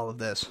about all of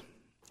this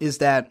is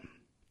that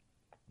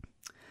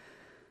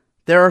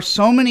there are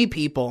so many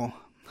people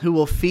who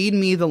will feed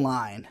me the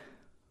line,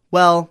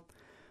 well,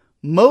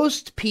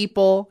 most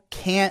people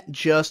can't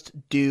just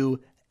do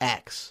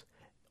X.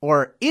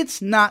 Or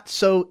it's not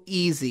so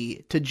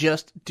easy to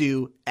just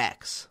do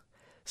X.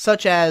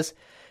 Such as,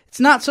 it's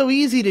not so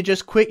easy to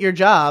just quit your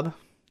job.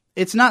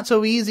 It's not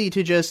so easy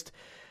to just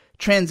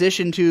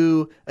transition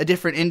to a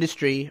different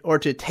industry or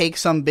to take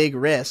some big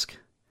risk.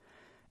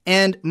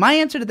 And my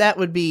answer to that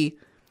would be,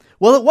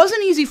 well, it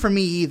wasn't easy for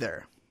me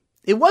either.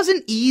 It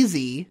wasn't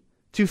easy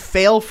to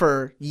fail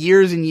for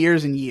years and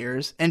years and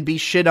years and be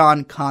shit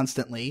on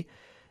constantly.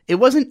 It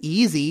wasn't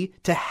easy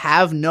to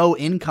have no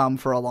income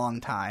for a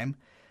long time.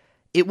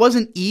 It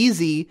wasn't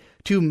easy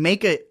to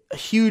make a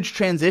huge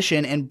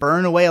transition and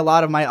burn away a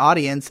lot of my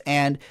audience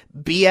and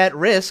be at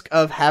risk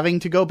of having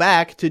to go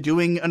back to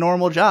doing a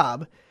normal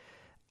job.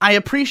 I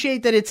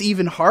appreciate that it's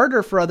even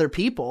harder for other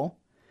people,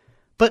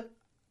 but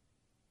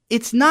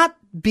it's not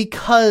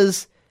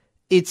because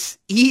it's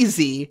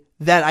easy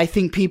that I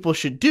think people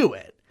should do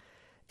it.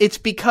 It's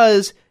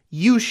because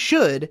you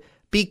should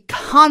be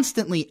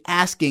constantly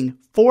asking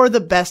for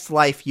the best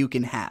life you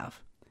can have.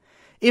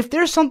 If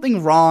there's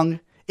something wrong,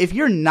 if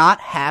you're not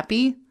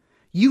happy,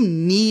 you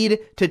need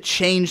to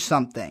change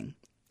something.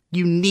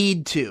 You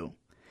need to.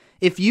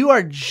 If you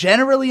are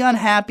generally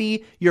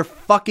unhappy, you're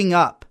fucking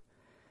up.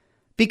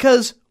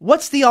 Because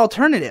what's the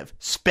alternative?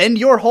 Spend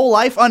your whole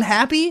life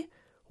unhappy?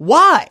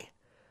 Why?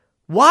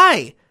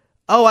 Why?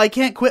 Oh, I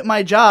can't quit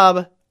my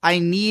job. I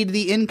need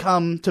the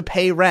income to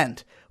pay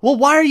rent. Well,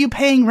 why are you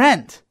paying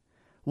rent?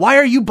 Why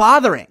are you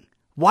bothering?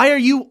 Why are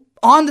you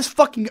on this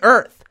fucking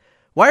earth?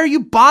 Why are you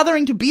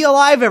bothering to be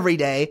alive every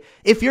day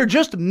if you're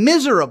just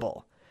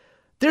miserable?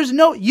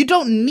 You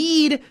don't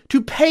need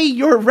to pay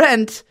your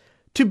rent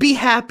to be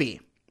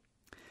happy.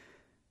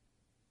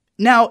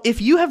 Now,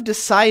 if you have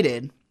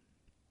decided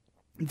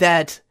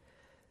that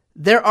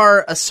there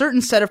are a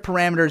certain set of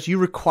parameters you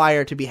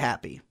require to be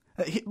happy,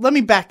 let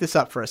me back this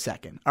up for a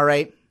second, all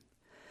right?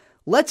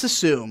 Let's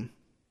assume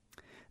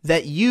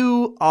that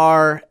you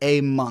are a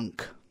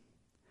monk.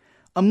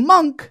 A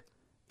monk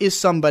is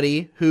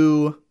somebody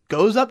who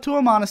goes up to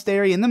a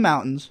monastery in the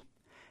mountains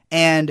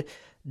and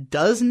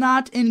does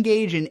not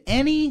engage in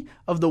any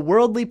of the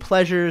worldly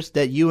pleasures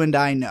that you and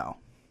I know.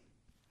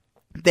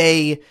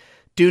 They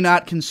do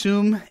not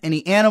consume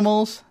any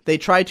animals. They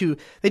try to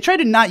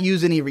not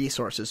use any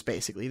resources,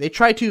 basically. They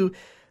try to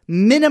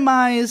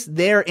minimize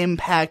their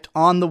impact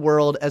on the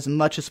world as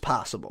much as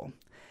possible.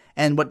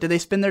 And what do they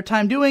spend their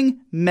time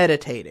doing?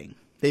 Meditating.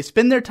 They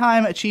spend their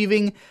time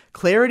achieving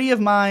clarity of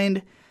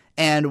mind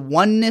and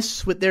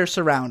oneness with their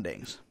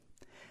surroundings.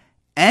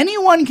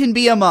 Anyone can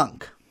be a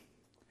monk.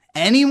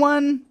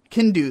 Anyone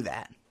can do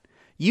that.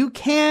 You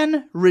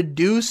can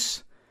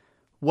reduce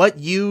what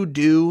you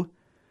do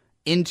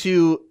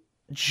into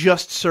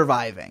just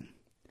surviving.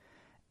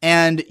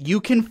 And you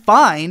can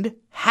find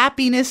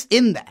happiness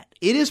in that.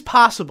 It is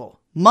possible.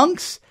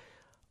 Monks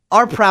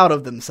are proud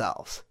of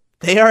themselves.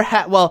 They are,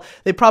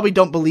 they probably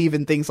don't believe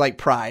in things like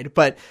pride,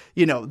 but,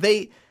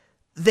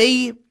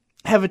 they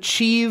have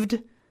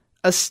achieved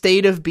a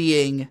state of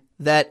being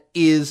that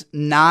is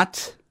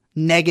not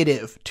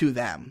negative to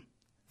them.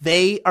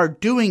 They are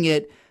doing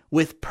it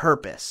with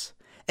purpose.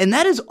 And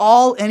that is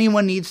all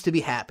anyone needs to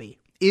be happy,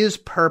 is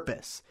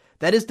purpose.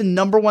 That is the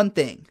number one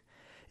thing.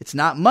 It's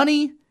not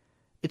money,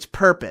 it's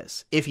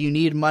purpose. If you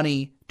need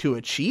money to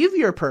achieve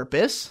your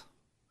purpose,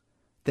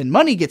 then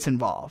money gets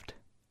involved.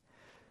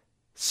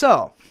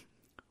 So,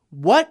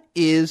 what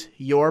is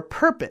your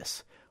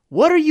purpose?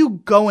 What are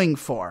you going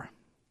for?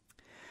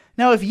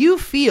 Now, if you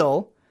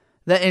feel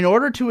that in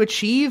order to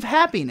achieve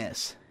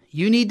happiness,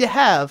 you need to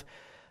have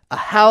a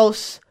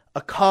house,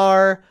 a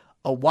car,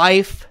 a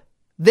wife,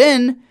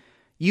 then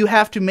you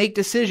have to make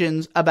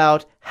decisions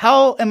about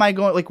how am I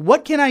going,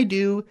 what can I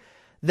do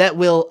that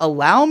will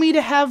allow me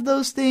to have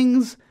those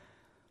things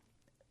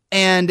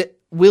and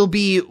will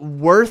be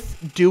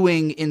worth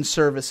doing in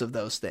service of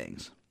those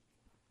things.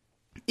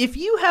 If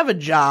you have a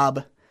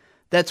job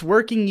that's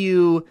working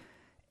you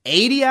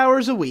 80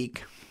 hours a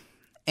week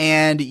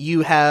and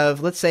you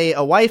have, let's say,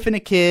 a wife and a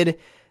kid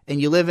and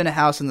you live in a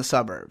house in the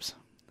suburbs,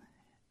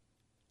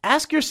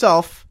 ask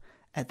yourself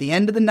at the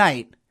end of the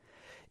night,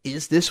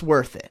 is this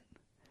worth it?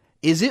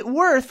 is it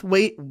worth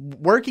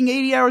working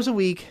 80 hours a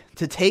week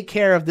to take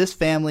care of this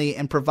family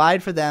and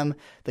provide for them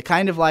the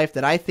kind of life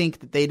that I think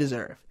that they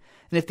deserve?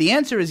 And if the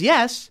answer is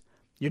yes,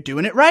 you're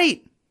doing it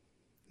right.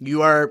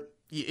 There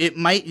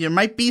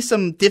might be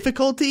some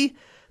difficulty.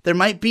 There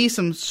might be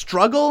some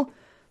struggle.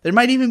 There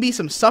might even be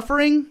some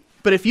suffering.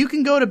 But if you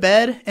can go to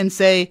bed and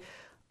say,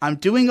 I'm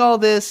doing all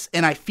this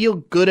and I feel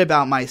good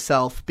about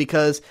myself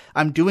because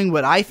I'm doing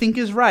what I think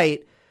is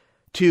right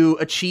to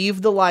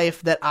achieve the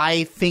life that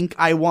I think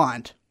I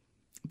want,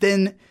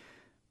 then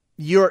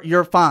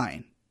you're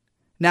fine.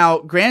 Now,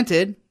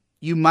 granted,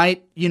 you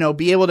might,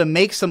 be able to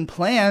make some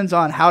plans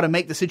on how to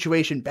make the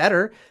situation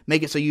better,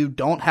 make it so you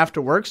don't have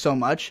to work so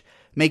much,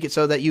 make it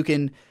so that you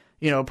can,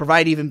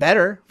 provide even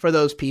better for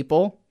those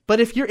people. But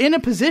if you're in a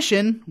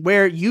position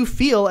where you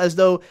feel as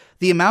though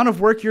the amount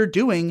of work you're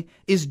doing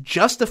is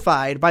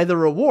justified by the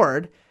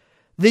reward,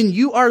 then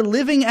you are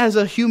living as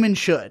a human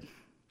should.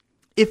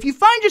 If you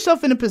find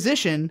yourself in a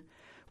position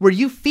where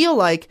you feel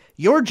like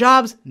your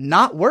job's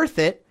not worth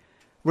it,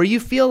 where you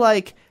feel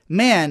like,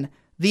 man,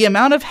 the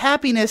amount of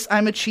happiness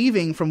I'm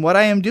achieving from what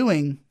I am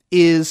doing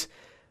is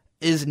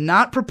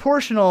not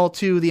proportional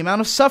to the amount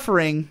of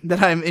suffering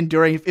that I'm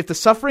enduring. If the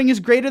suffering is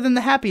greater than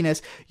the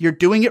happiness, you're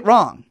doing it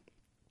wrong.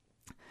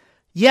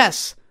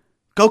 Yes,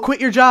 go quit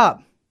your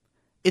job.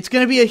 It's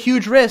going to be a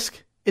huge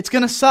risk. It's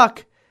going to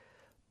suck.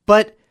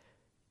 But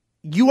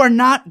you are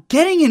not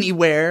getting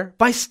anywhere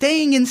by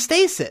staying in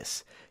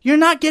stasis. You're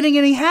not getting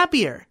any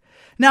happier.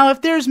 Now,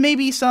 if there's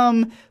maybe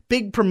some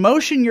big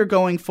promotion you're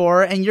going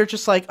for and you're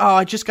just like, oh,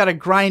 I just got to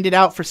grind it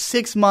out for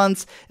 6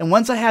 months, and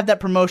once I have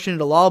that promotion,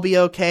 it'll all be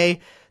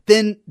okay,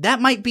 then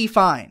that might be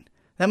fine.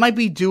 That might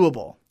be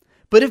doable.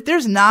 But if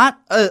there's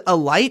not a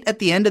light at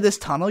the end of this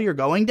tunnel you're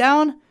going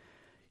down,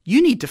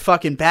 you need to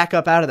fucking back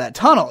up out of that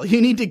tunnel.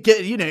 You need to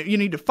get, you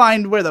need to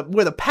find where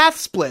the path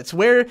splits.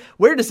 Where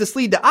does this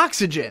lead to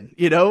oxygen?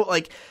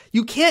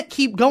 You can't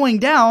keep going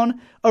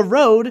down a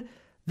road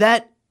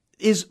that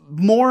is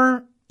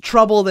more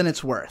trouble than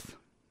it's worth.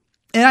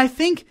 And I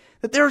think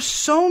that there are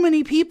so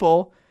many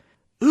people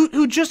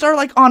who just are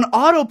like on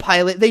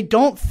autopilot. They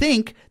don't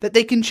think that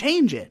they can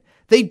change it.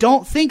 They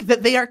don't think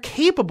that they are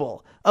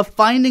capable of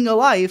finding a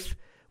life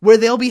where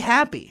they'll be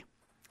happy.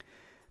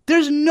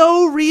 There's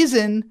no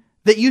reason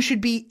that you should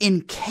be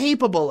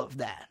incapable of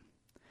that.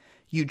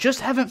 You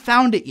just haven't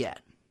found it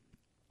yet.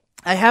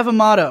 I have a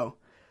motto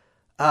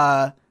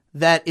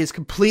that is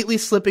completely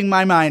slipping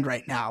my mind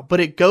right now, but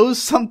it goes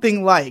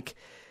something like,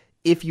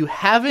 if you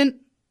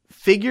haven't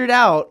figured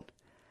out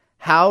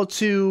how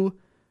to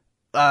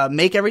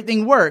make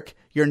everything work,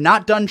 you're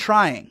not done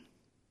trying.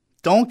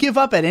 Don't give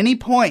up at any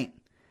point.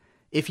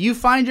 If you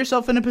find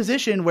yourself in a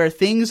position where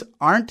things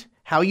aren't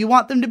how you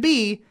want them to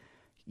be,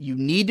 you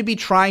need to be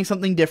trying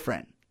something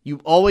different. You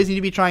always need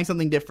to be trying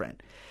something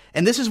different.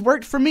 And this has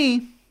worked for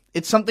me.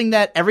 It's something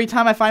that every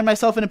time I find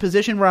myself in a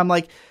position where I'm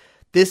like,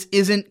 this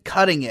isn't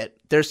cutting it.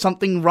 There's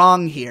something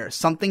wrong here.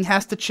 Something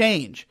has to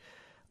change.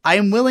 I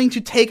am willing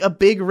to take a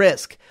big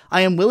risk.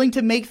 I am willing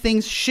to make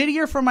things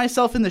shittier for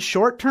myself in the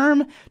short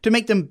term to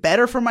make them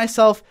better for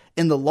myself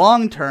in the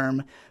long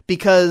term,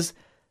 because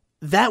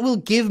that will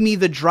give me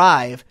the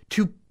drive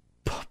to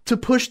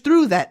push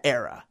through that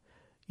era,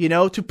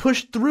 to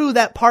push through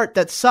that part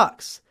that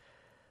sucks.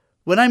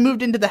 When I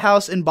moved into the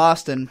house in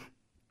Boston,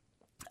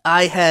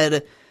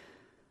 I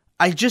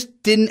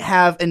just didn't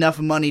have enough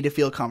money to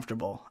feel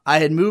comfortable. I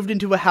had moved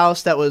into a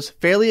house that was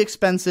fairly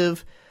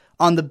expensive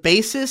on the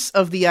basis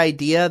of the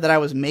idea that I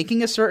was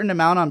making a certain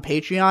amount on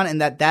Patreon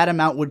and that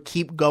amount would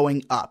keep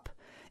going up.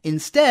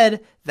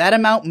 Instead, that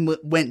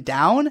amount went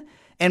down,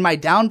 and my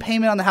down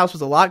payment on the house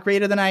was a lot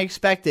greater than I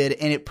expected,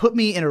 and it put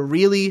me in a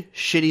really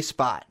shitty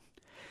spot.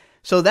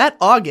 So that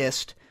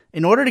August,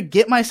 in order to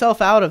get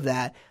myself out of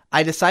that,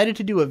 I decided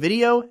to do a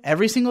video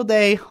every single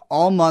day,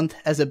 all month,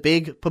 as a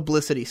big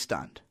publicity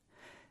stunt.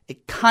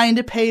 It kind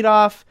of paid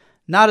off,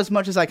 not as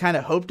much as I kind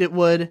of hoped it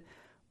would,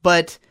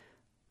 but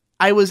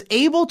I was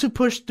able to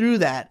push through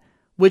that,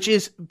 which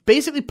is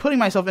basically putting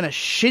myself in a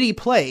shitty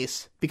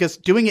place, because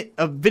doing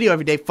a video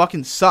every day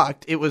fucking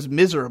sucked. It was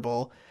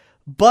miserable,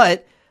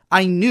 but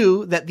I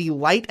knew that the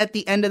light at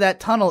the end of that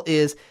tunnel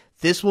is,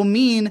 this will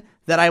mean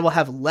that I will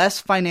have less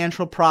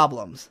financial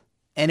problems,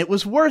 and it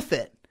was worth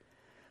it.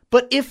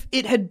 But if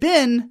it had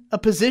been a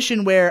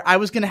position where I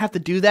was going to have to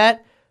do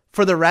that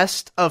for the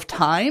rest of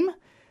time,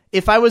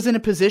 if I was in a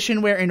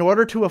position where in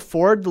order to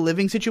afford the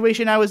living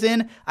situation I was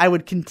in, I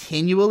would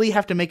continually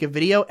have to make a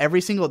video every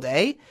single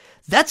day,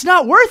 that's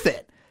not worth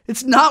it.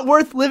 It's not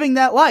worth living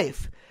that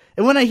life.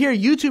 And when I hear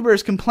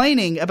YouTubers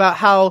complaining about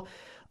how,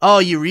 oh,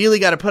 you really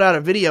got to put out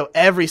a video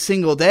every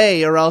single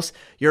day or else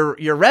your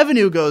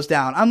revenue goes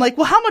down, I'm like,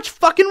 well, how much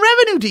fucking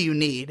revenue do you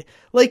need?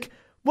 Like,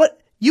 what?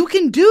 You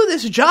can do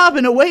this job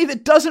in a way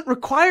that doesn't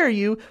require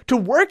you to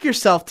work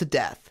yourself to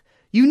death.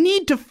 You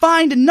need to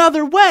find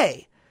another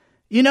way.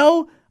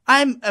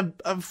 I'm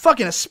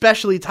fucking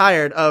especially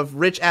tired of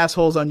rich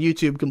assholes on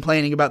YouTube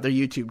complaining about their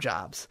YouTube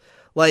jobs.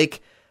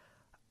 Like,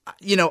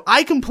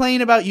 I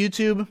complain about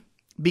YouTube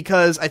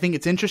because I think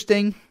it's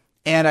interesting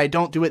and I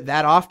don't do it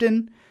that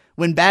often.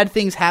 When bad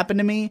things happen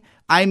to me,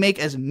 I make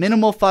as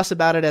minimal fuss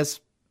about it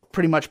as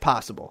pretty much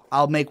possible.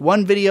 I'll make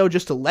one video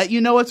just to let you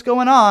know what's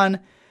going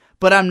on,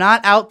 but I'm not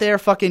out there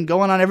fucking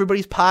going on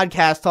everybody's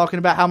podcast talking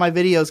about how my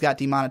videos got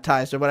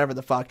demonetized or whatever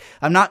the fuck.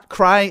 I'm not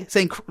trying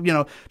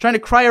to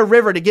cry a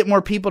river to get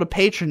more people to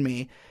patron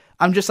me.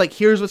 I'm just like,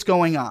 here's what's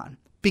going on.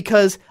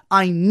 Because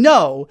I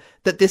know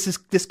that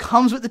this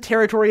comes with the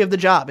territory of the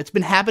job. It's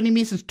been happening to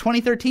me since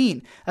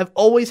 2013. I've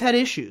always had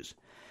issues.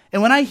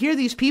 And when I hear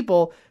these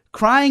people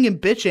crying and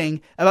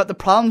bitching about the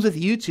problems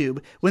with YouTube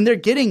when they're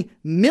getting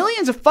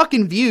millions of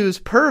fucking views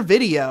per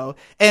video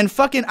and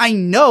fucking, I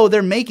know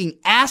they're making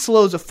ass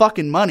loads of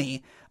fucking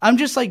money. I'm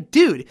just like,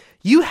 dude,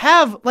 you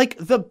have like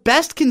the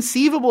best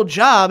conceivable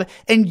job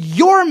and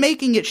you're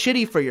making it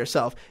shitty for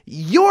yourself.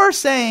 You're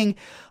saying,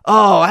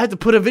 oh, I have to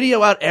put a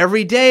video out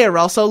every day or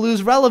else I'll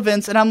lose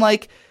relevance. And I'm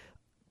like,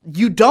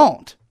 you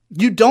don't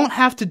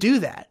have to do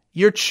that.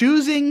 You're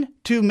choosing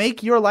to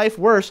make your life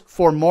worse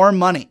for more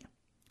money.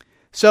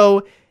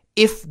 So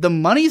if the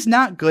money's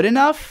not good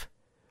enough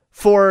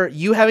for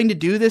you having to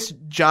do this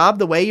job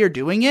the way you're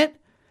doing it,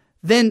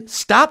 then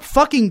stop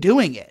fucking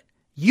doing it.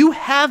 You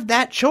have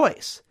that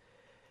choice.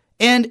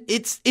 And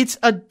it's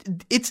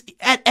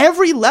at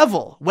every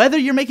level, whether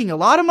you're making a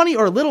lot of money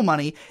or little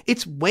money,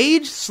 it's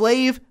wage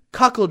slave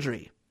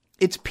cuckoldry.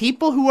 It's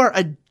people who are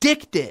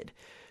addicted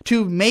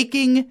to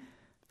making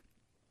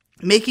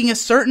a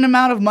certain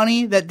amount of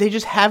money that they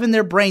just have in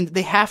their brain.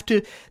 They have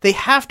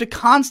to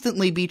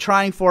constantly be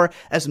trying for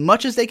as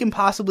much as they can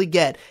possibly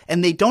get,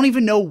 and they don't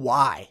even know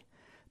why.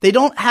 They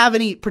don't have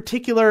any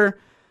particular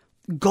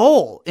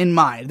goal in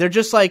mind. They're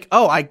just like,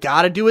 oh, I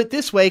gotta do it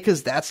this way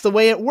because that's the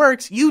way it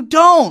works. You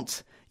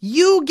don't.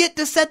 You get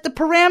to set the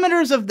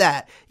parameters of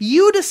that.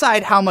 You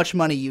decide how much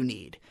money you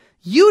need.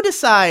 You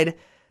decide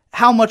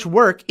how much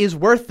work is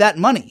worth that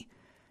money.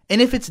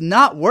 And if it's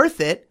not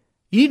worth it,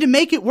 you need to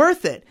make it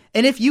worth it.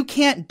 And if you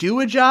can't do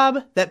a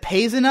job that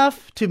pays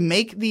enough to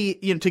make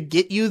to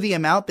get you the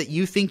amount that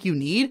you think you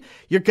need,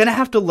 you're going to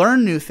have to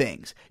learn new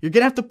things. You're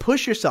going to have to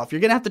push yourself.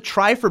 You're going to have to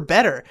try for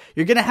better.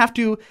 You're going to have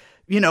to,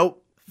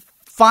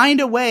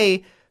 find a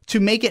way to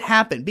make it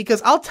happen.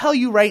 Because I'll tell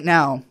you right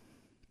now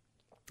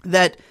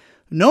that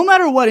no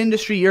matter what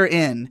industry you're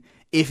in,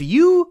 if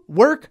you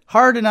work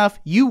hard enough,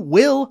 you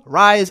will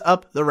rise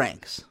up the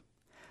ranks.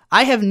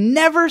 I have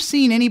never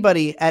seen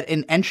anybody at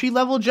an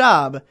entry-level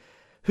job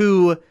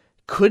who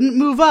couldn't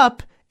move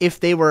up if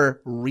they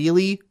were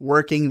really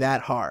working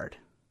that hard.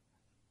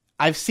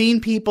 I've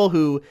seen people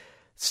who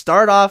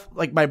start off,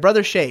 like my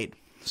brother Shade,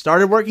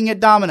 started working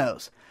at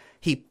Domino's.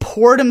 He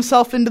poured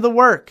himself into the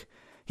work.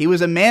 He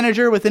was a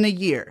manager within a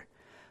year.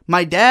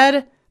 My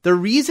dad, the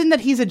reason that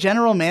he's a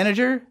general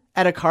manager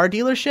at a car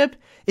dealership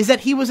is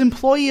that he was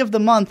employee of the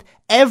month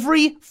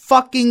every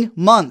fucking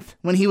month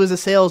when he was a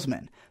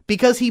salesman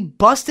because he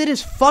busted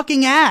his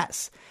fucking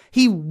ass.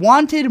 He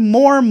wanted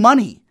more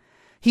money.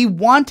 He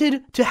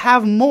wanted to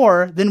have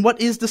more than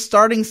what is the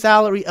starting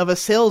salary of a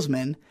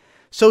salesman,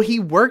 so he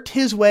worked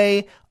his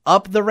way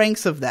up the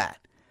ranks of that.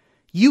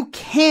 You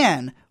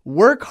can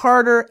work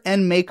harder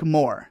and make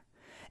more.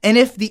 And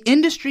if the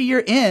industry you're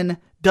in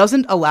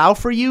doesn't allow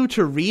for you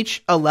to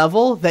reach a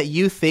level that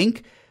you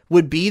think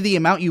would be the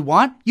amount you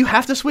want, you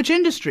have to switch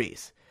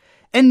industries.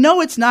 And no,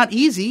 it's not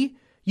easy.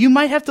 You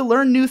might have to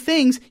learn new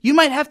things. You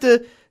might have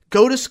to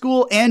go to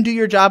school and do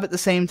your job at the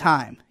same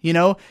time. You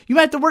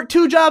might have to work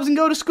 2 jobs and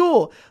go to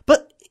school,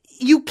 but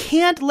you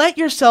can't let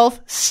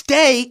yourself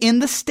stay in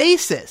the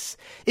stasis.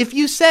 If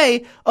you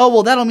say, oh,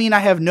 well, that'll mean I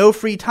have no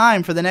free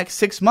time for the next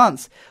 6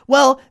 months.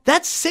 Well,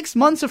 that's 6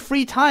 months of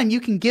free time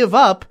you can give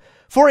up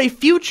for a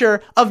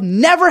future of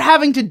never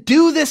having to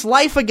do this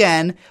life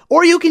again,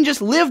 or you can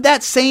just live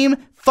that same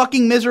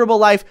fucking miserable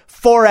life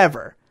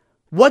forever.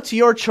 What's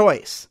your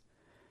choice?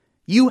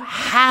 You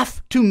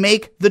have to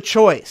make the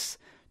choice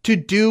to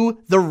do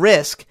the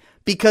risk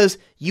because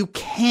you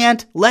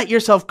can't let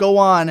yourself go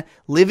on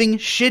living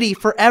shitty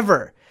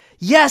forever.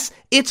 Yes,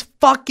 it's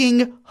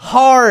fucking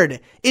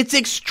hard. It's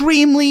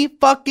extremely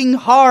fucking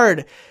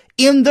hard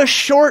in the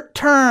short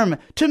term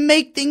to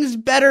make things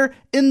better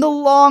in the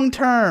long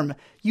term.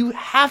 You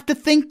have to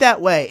think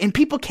that way. And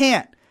people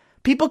can't.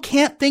 People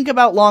can't think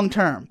about long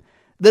term.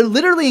 They're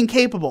literally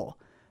incapable.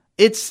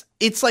 It's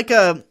like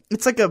a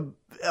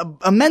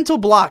mental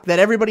block that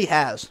everybody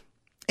has.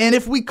 And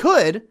if we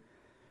could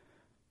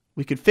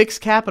fix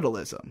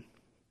capitalism.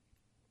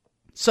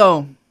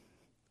 So,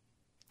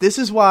 this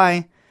is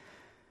why,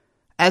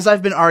 as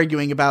I've been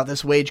arguing about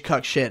this wage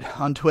cuck shit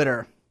on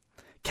Twitter,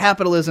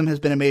 capitalism has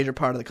been a major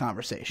part of the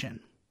conversation.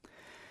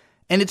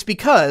 And it's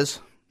because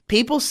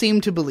people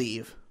seem to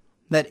believe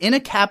that in a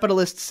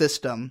capitalist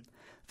system,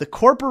 the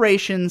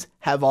corporations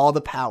have all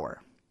the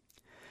power.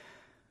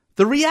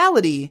 The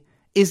reality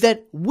is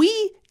that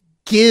we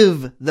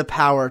give the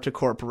power to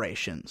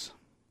corporations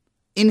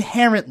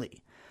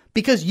inherently,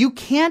 because you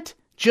can't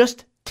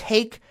just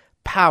take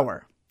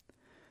power.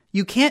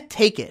 You can't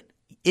take it.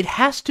 It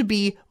has to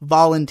be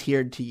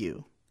volunteered to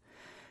you.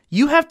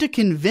 You have to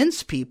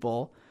convince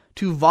people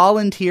to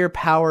volunteer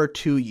power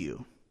to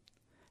you.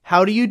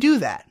 How do you do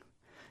that?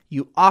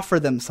 You offer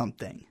them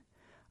something.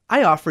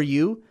 I offer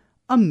you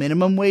a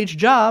minimum wage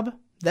job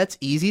that's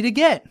easy to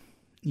get.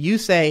 You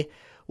say,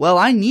 well,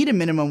 I need a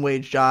minimum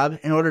wage job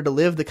in order to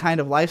live the kind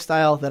of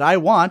lifestyle that I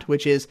want,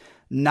 which is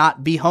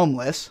not be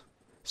homeless.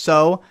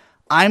 So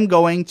I'm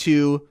going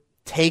to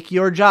take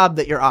your job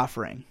that you're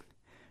offering.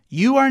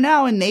 You are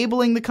now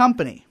enabling the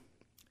company.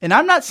 And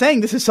I'm not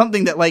saying this is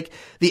something that like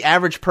the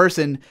average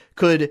person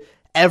could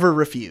ever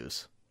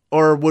refuse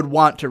or would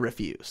want to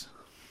refuse.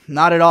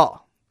 Not at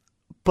all.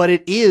 But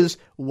it is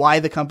why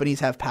the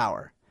companies have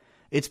power.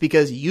 It's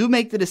because you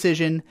make the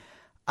decision,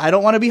 I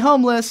don't want to be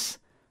homeless,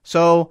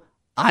 so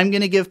I'm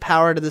going to give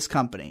power to this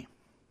company.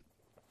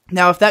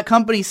 Now, if that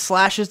company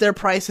slashes their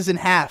prices in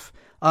half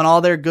on all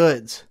their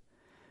goods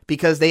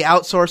because they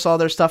outsource all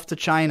their stuff to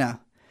China,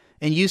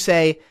 and you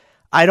say,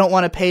 I don't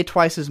want to pay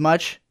twice as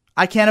much,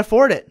 I can't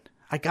afford it,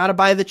 I got to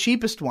buy the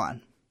cheapest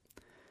one,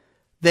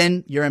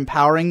 then you're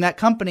empowering that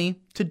company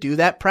to do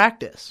that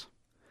practice.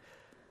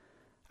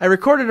 I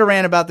recorded a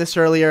rant about this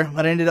earlier,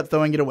 but I ended up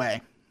throwing it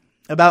away,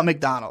 about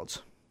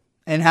McDonald's,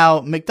 and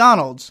how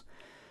McDonald's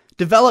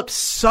developed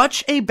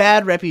such a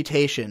bad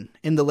reputation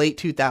in the late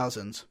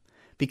 2000s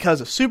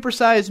because of Super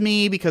Size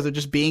Me, because of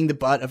just being the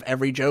butt of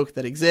every joke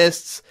that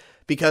exists,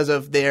 because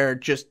of their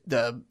just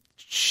the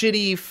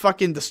shitty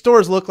fucking, the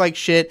stores look like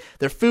shit,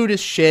 their food is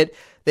shit,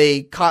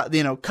 they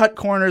cut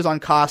corners on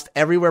cost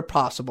everywhere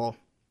possible.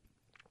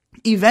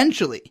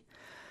 Eventually,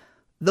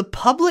 the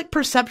public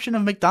perception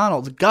of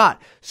McDonald's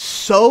got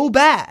so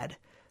bad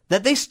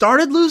that they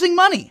started losing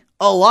money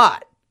a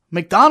lot.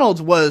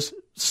 McDonald's was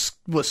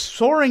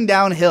soaring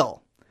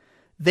downhill.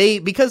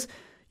 Because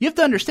you have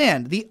to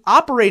understand, the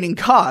operating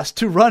cost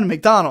to run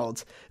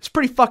McDonald's is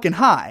pretty fucking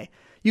high.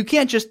 You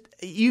can't just,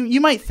 you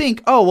might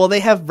think, oh, well, they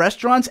have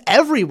restaurants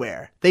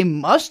everywhere. They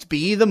must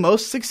be the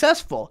most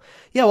successful.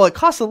 Yeah, well, it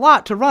costs a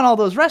lot to run all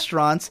those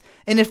restaurants,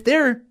 and if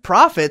their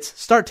profits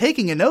start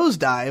taking a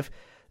nosedive,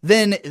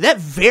 then that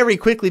very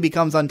quickly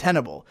becomes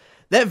untenable.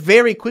 That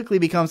very quickly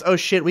becomes, oh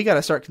shit, we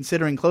gotta start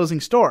considering closing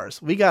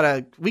stores. We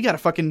gotta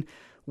fucking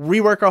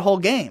rework our whole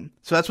game.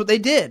 So that's what they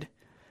did.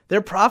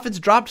 Their profits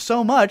dropped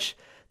so much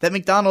that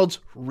McDonald's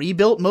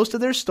rebuilt most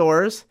of their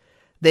stores.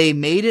 They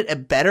made it a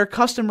better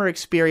customer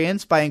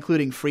experience by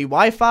including free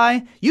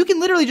Wi-Fi. You can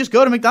literally just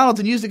go to McDonald's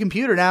and use the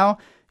computer now.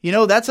 You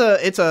know, it's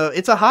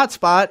a hot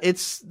spot.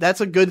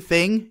 That's a good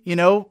thing, you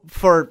know,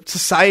 for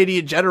society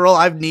in general.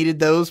 I've needed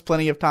those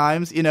plenty of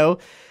times, you know.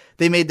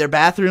 They made their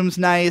bathrooms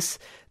nice.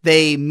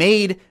 They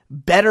made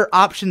better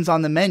options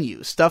on the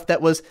menu, stuff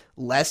that was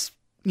less,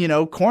 you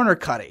know, corner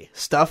cutty,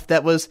 stuff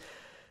that was,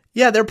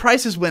 yeah, their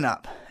prices went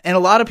up. And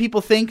a lot of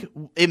people think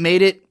it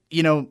made it,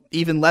 you know,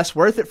 even less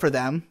worth it for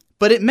them.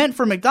 But it meant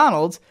for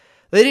McDonald's,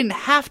 they didn't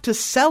have to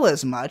sell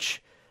as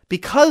much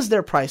because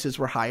their prices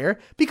were higher,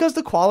 because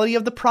the quality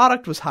of the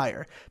product was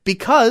higher,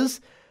 because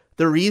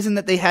the reason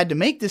that they had to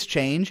make this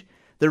change,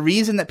 the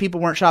reason that people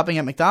weren't shopping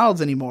at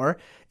McDonald's anymore,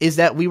 is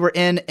that we were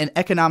in an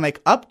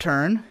economic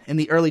upturn in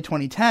the early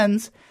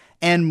 2010s,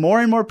 and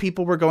more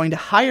people were going to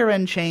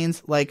higher-end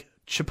chains like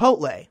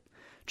Chipotle.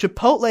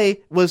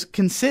 Chipotle was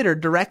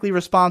considered directly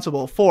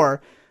responsible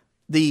for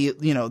the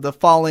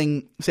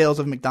falling sales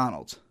of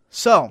McDonald's.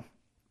 So,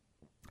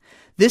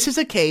 this is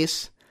a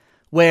case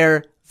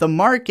where the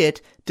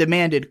market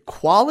demanded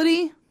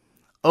quality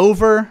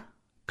over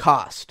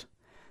cost.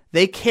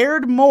 They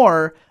cared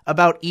more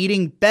about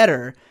eating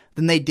better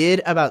than they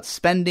did about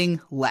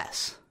spending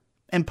less.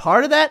 And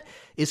part of that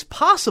is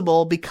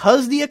possible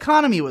because the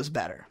economy was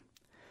better.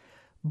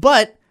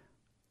 But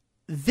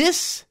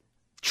this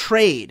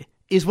trade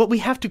is what we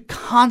have to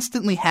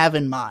constantly have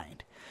in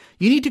mind.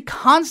 You need to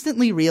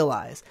constantly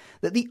realize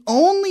that the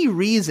only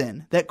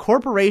reason that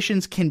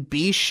corporations can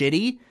be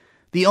shitty,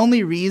 the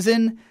only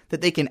reason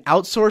that they can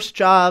outsource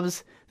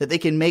jobs, that they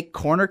can make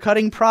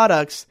corner-cutting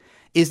products,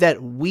 is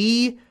that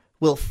we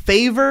will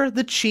favor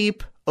the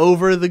cheap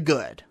over the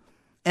good.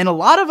 And a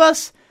lot of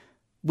us,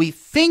 we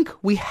think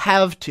we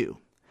have to.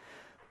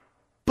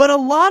 But a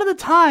lot of the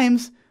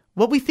times,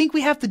 what we think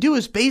we have to do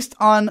is based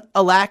on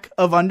a lack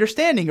of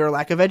understanding or a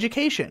lack of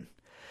education.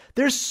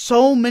 There's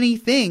so many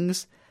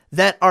things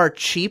that are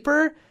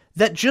cheaper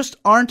that just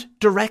aren't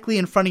directly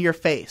in front of your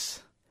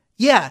face.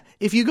 Yeah,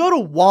 if you go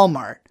to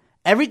Walmart,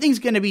 everything's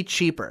going to be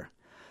cheaper.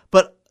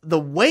 But the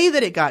way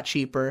that it got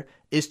cheaper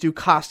is through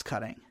cost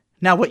cutting.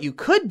 Now, what you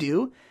could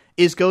do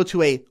is go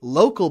to a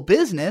local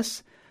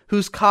business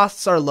whose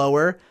costs are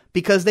lower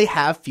because they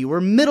have fewer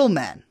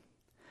middlemen.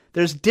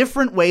 There's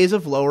different ways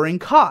of lowering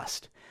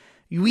cost.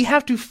 We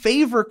have to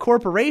favor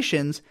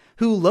corporations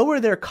who lower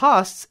their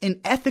costs in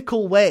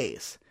ethical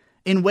ways,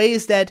 in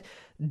ways that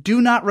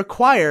do not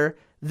require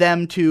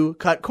them to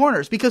cut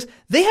corners, because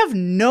they have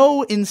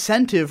no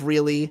incentive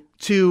really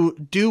to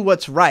do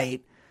what's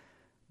right,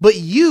 but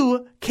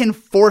you can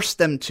force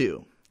them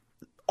to.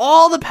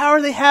 All the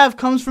power they have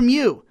comes from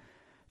you.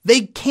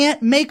 They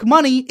can't make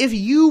money if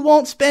you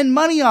won't spend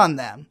money on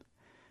them.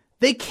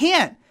 They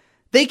can't.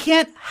 They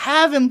can't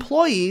have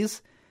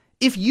employees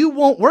if you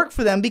won't work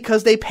for them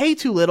because they pay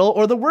too little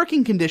or the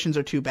working conditions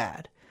are too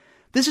bad.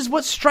 This is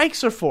what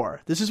strikes are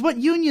for. This is what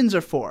unions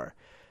are for.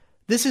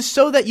 This is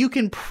so that you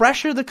can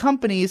pressure the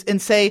companies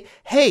and say,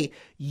 hey,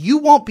 you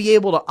won't be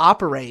able to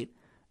operate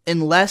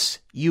unless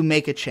you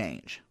make a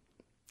change.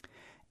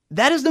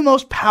 That is the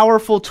most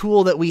powerful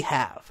tool that we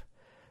have.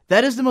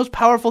 That is the most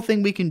powerful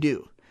thing we can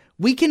do.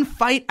 We can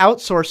fight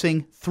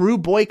outsourcing through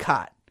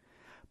boycott,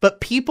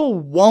 but people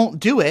won't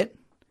do it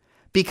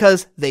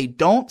because they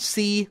don't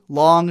see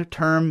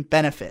long-term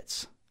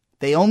benefits.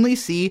 They only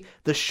see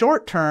the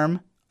short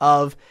term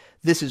of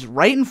this is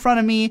right in front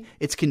of me,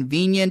 it's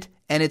convenient,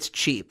 and it's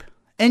cheap.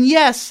 And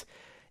yes,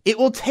 it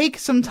will take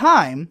some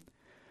time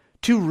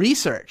to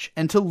research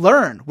and to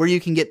learn where you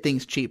can get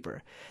things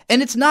cheaper.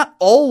 And it's not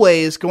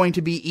always going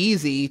to be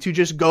easy to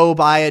just go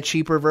buy a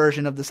cheaper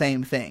version of the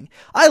same thing.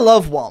 I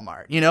love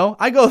Walmart,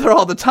 I go there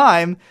all the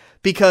time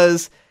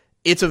because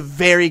it's a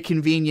very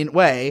convenient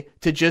way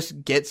to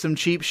just get some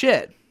cheap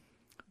shit.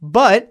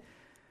 But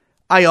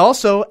I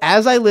also,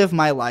 as I live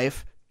my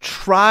life,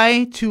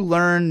 try to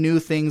learn new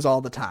things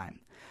all the time.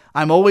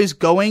 I'm always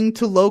going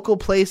to local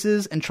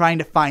places and trying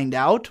to find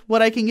out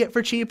what I can get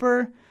for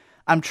cheaper.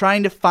 I'm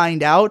trying to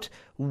find out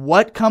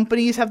what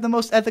companies have the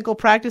most ethical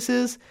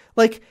practices.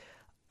 Like,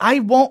 I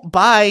won't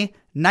buy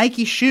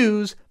Nike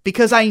shoes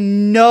because I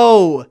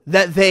know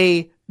that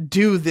they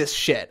do this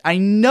shit. I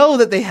know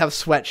that they have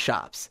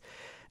sweatshops.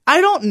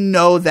 I don't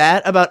know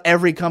that about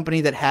every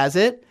company that has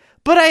it,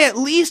 but I at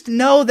least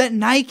know that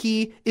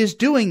Nike is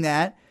doing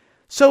that.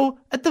 So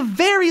at the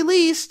very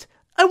least,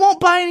 I won't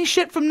buy any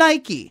shit from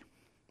Nike.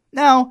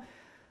 Now,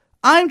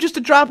 I'm just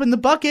a drop in the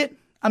bucket.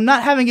 I'm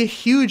not having a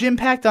huge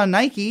impact on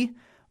Nike,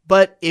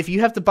 but if you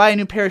have to buy a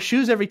new pair of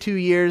shoes every 2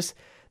 years,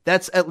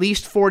 that's at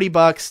least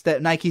 $40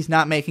 that Nike's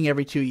not making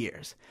every 2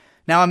 years.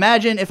 Now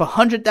imagine if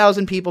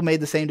 100,000 people made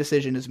the same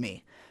decision as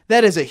me.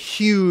 That is a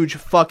huge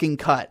fucking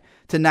cut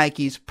to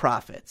Nike's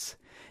profits.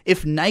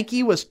 If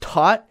Nike was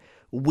taught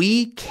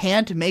we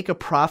can't make a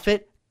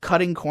profit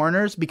cutting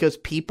corners because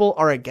people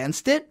are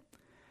against it,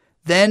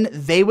 then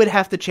they would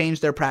have to change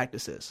their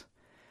practices.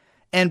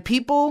 And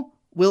people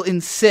will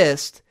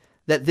insist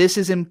that this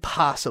is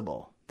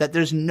impossible, that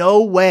there's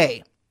no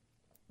way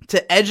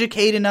to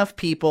educate enough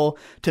people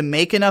to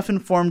make enough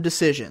informed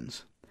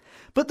decisions.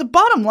 But the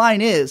bottom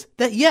line is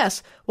that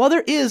yes, while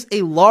there is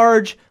a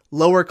large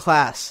lower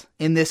class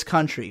in this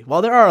country,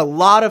 while there are a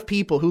lot of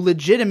people who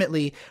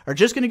legitimately are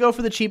just going to go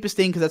for the cheapest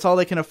thing because that's all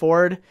they can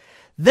afford,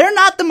 they're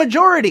not the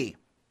majority.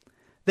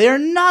 They are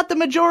not the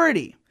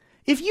majority.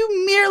 If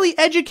you merely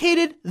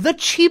educated the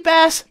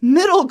cheap-ass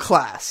middle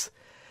class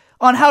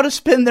on how to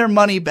spend their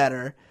money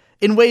better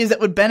in ways that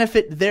would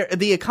benefit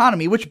the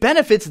economy, which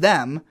benefits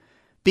them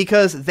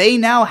because they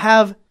now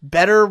have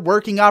better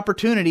working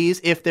opportunities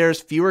if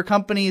there's fewer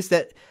companies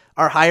that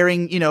are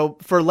hiring,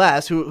 for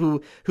less,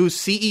 whose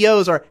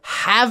CEOs are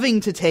having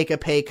to take a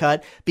pay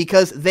cut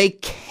because they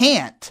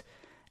can't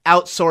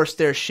outsource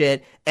their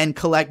shit and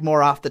collect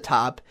more off the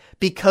top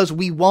because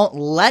we won't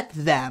let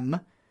them,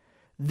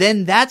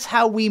 then that's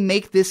how we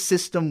make this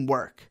system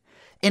work.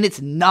 And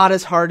it's not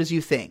as hard as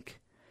you think.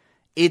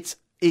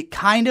 It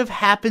kind of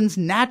happens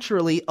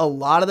naturally a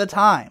lot of the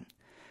time.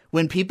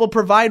 When people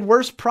provide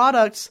worse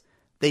products,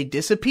 they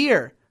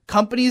disappear.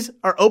 Companies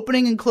are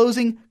opening and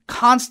closing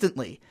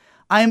constantly.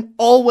 I'm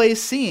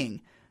always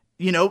seeing,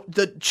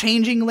 the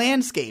changing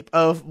landscape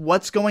of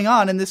what's going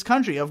on in this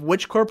country, of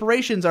which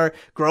corporations are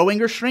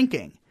growing or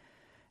shrinking.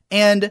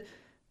 And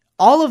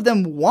all of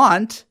them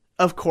want,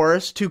 of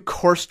course, to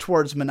course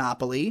towards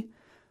monopoly,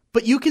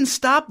 but you can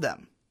stop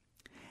them.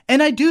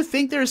 And I do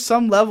think there's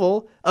some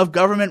level of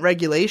government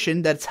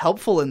regulation that's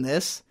helpful in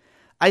this.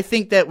 I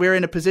think that we're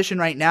in a position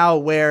right now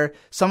where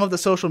some of the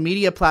social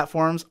media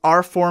platforms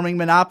are forming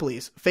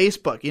monopolies.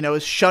 Facebook,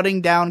 is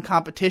shutting down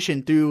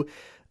competition through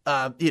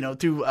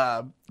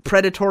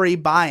predatory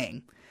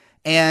buying.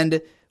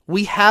 And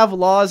we have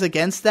laws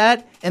against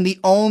that. And the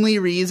only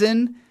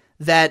reason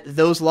that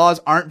those laws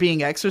aren't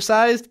being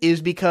exercised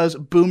is because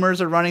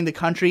boomers are running the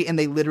country and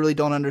they literally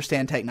don't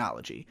understand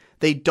technology.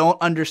 They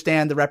don't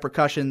understand the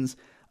repercussions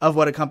of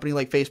what a company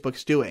like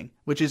Facebook's doing,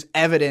 which is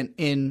evident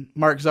in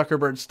Mark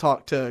Zuckerberg's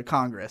talk to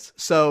Congress.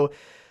 So,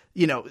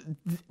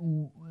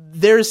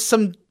 there's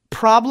some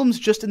problems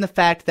just in the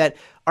fact that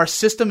our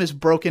system is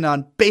broken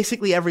on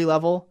basically every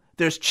level.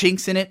 There's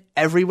chinks in it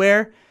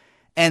everywhere.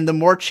 And the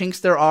more chinks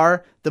there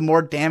are, the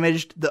more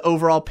damaged the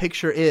overall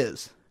picture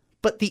is.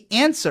 But the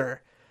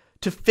answer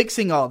to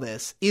fixing all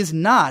this is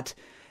not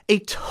a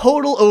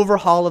total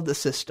overhaul of the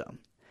system.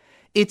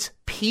 It's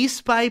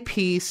piece by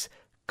piece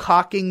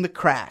caulking the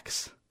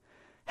cracks.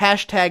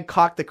 Hashtag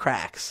caulk the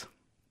cracks.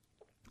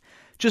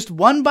 Just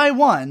one by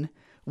one,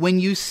 when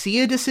you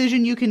see a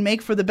decision you can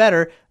make for the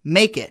better,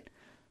 make it.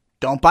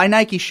 Don't buy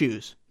Nike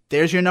shoes.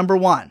 There's your number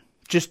one.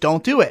 Just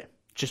don't do it.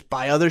 Just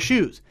buy other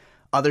shoes.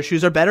 Other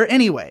shoes are better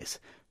anyways.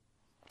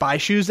 Buy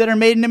shoes that are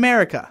made in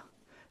America.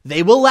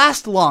 They will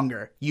last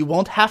longer. You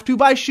won't have to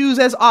buy shoes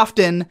as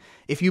often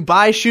if you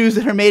buy shoes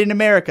that are made in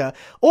America.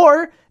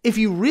 Or, if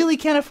you really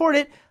can't afford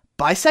it,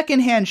 buy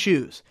secondhand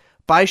shoes.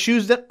 Buy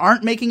shoes that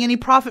aren't making any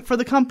profit for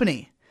the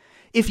company.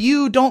 if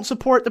you don't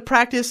support the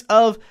practice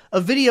of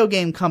a video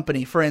game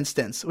company, for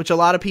instance, which a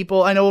lot of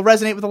people I know will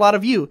resonate with a lot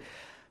of you,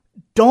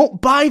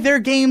 don't buy their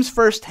games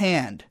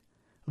firsthand.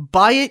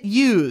 Buy it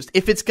used.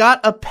 If it's got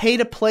a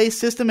pay-to-play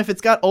system, if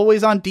it's got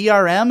always on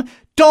DRM,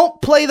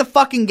 don't play the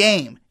fucking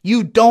game.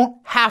 You don't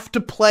have to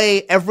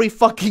play every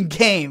fucking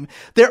game.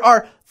 There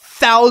are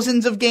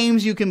thousands of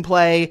games you can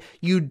play.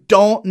 You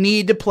don't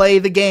need to play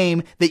the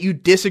game that you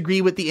disagree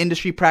with the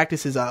industry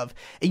practices of.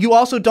 You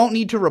also don't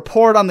need to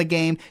report on the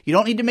game. You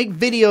don't need to make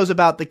videos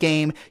about the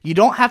game. You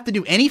don't have to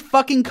do any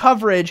fucking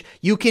coverage.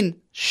 You can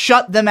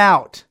shut them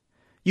out.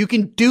 You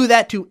can do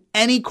that to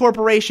any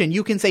corporation.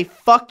 You can say,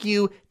 fuck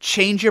you,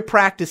 change your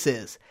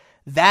practices.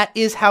 That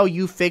is how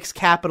you fix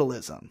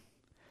capitalism.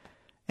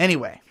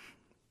 Anyway,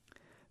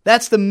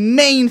 that's the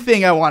main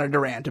thing I wanted to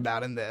rant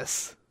about in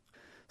this.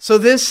 So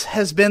this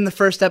has been the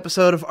first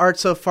episode of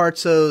Artso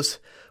Fartso's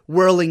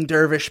Whirling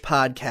Dervish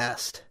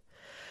podcast.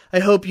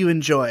 I hope you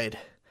enjoyed.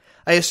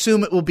 I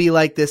assume it will be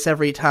like this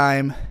every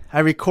time.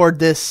 I record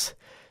this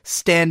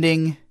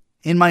standing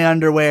in my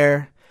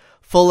underwear,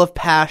 full of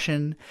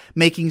passion,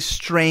 making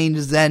strange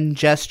Zen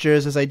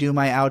gestures as I do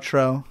my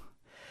outro.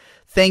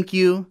 Thank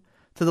you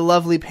to the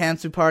lovely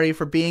Pantsu Party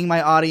for being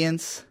my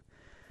audience.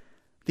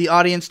 The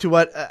audience to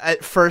what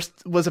at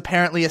first was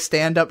apparently a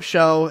stand-up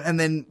show and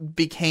then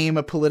became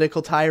a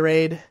political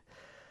tirade.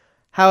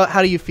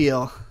 How do you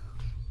feel?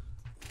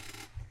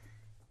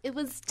 It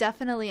was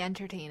definitely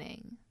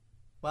entertaining.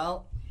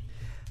 Well,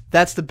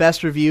 that's the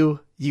best review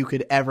you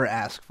could ever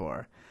ask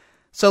for.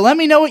 So let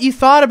me know what you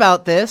thought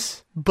about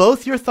this.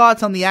 Both your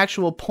thoughts on the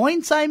actual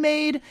points I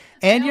made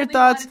and your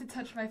thoughts. I wanted to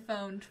touch my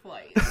phone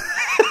twice.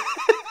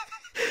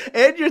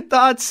 And your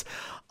thoughts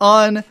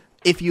on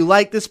if you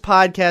like this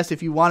podcast,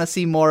 if you want to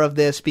see more of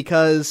this,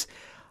 because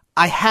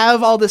I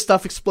have all this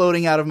stuff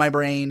exploding out of my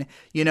brain.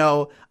 You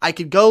know, I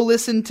could go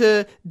listen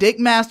to Dick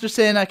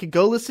Masterson, I could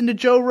go listen to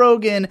Joe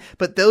Rogan,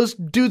 but those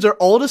dudes are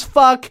old as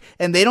fuck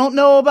and they don't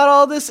know about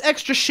all this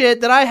extra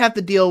shit that I have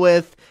to deal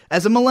with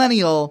as a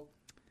millennial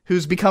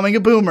who's becoming a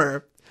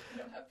boomer.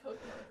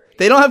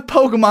 They don't have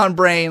Pokemon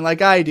brain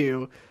like I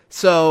do.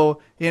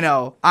 So, you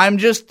know, I'm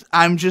just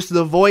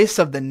the voice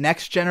of the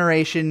next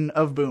generation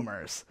of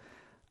boomers.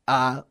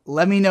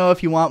 Let me know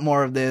if you want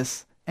more of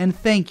this, and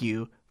thank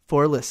you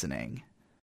for listening.